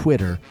me on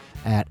Twitter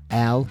at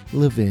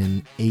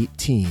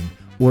allevin18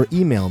 or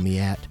email me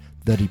at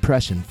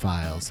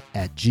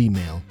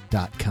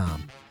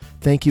thedepressionfiles@gmail.com.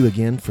 Thank you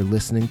again for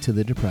listening to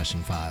The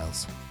Depression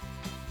Files.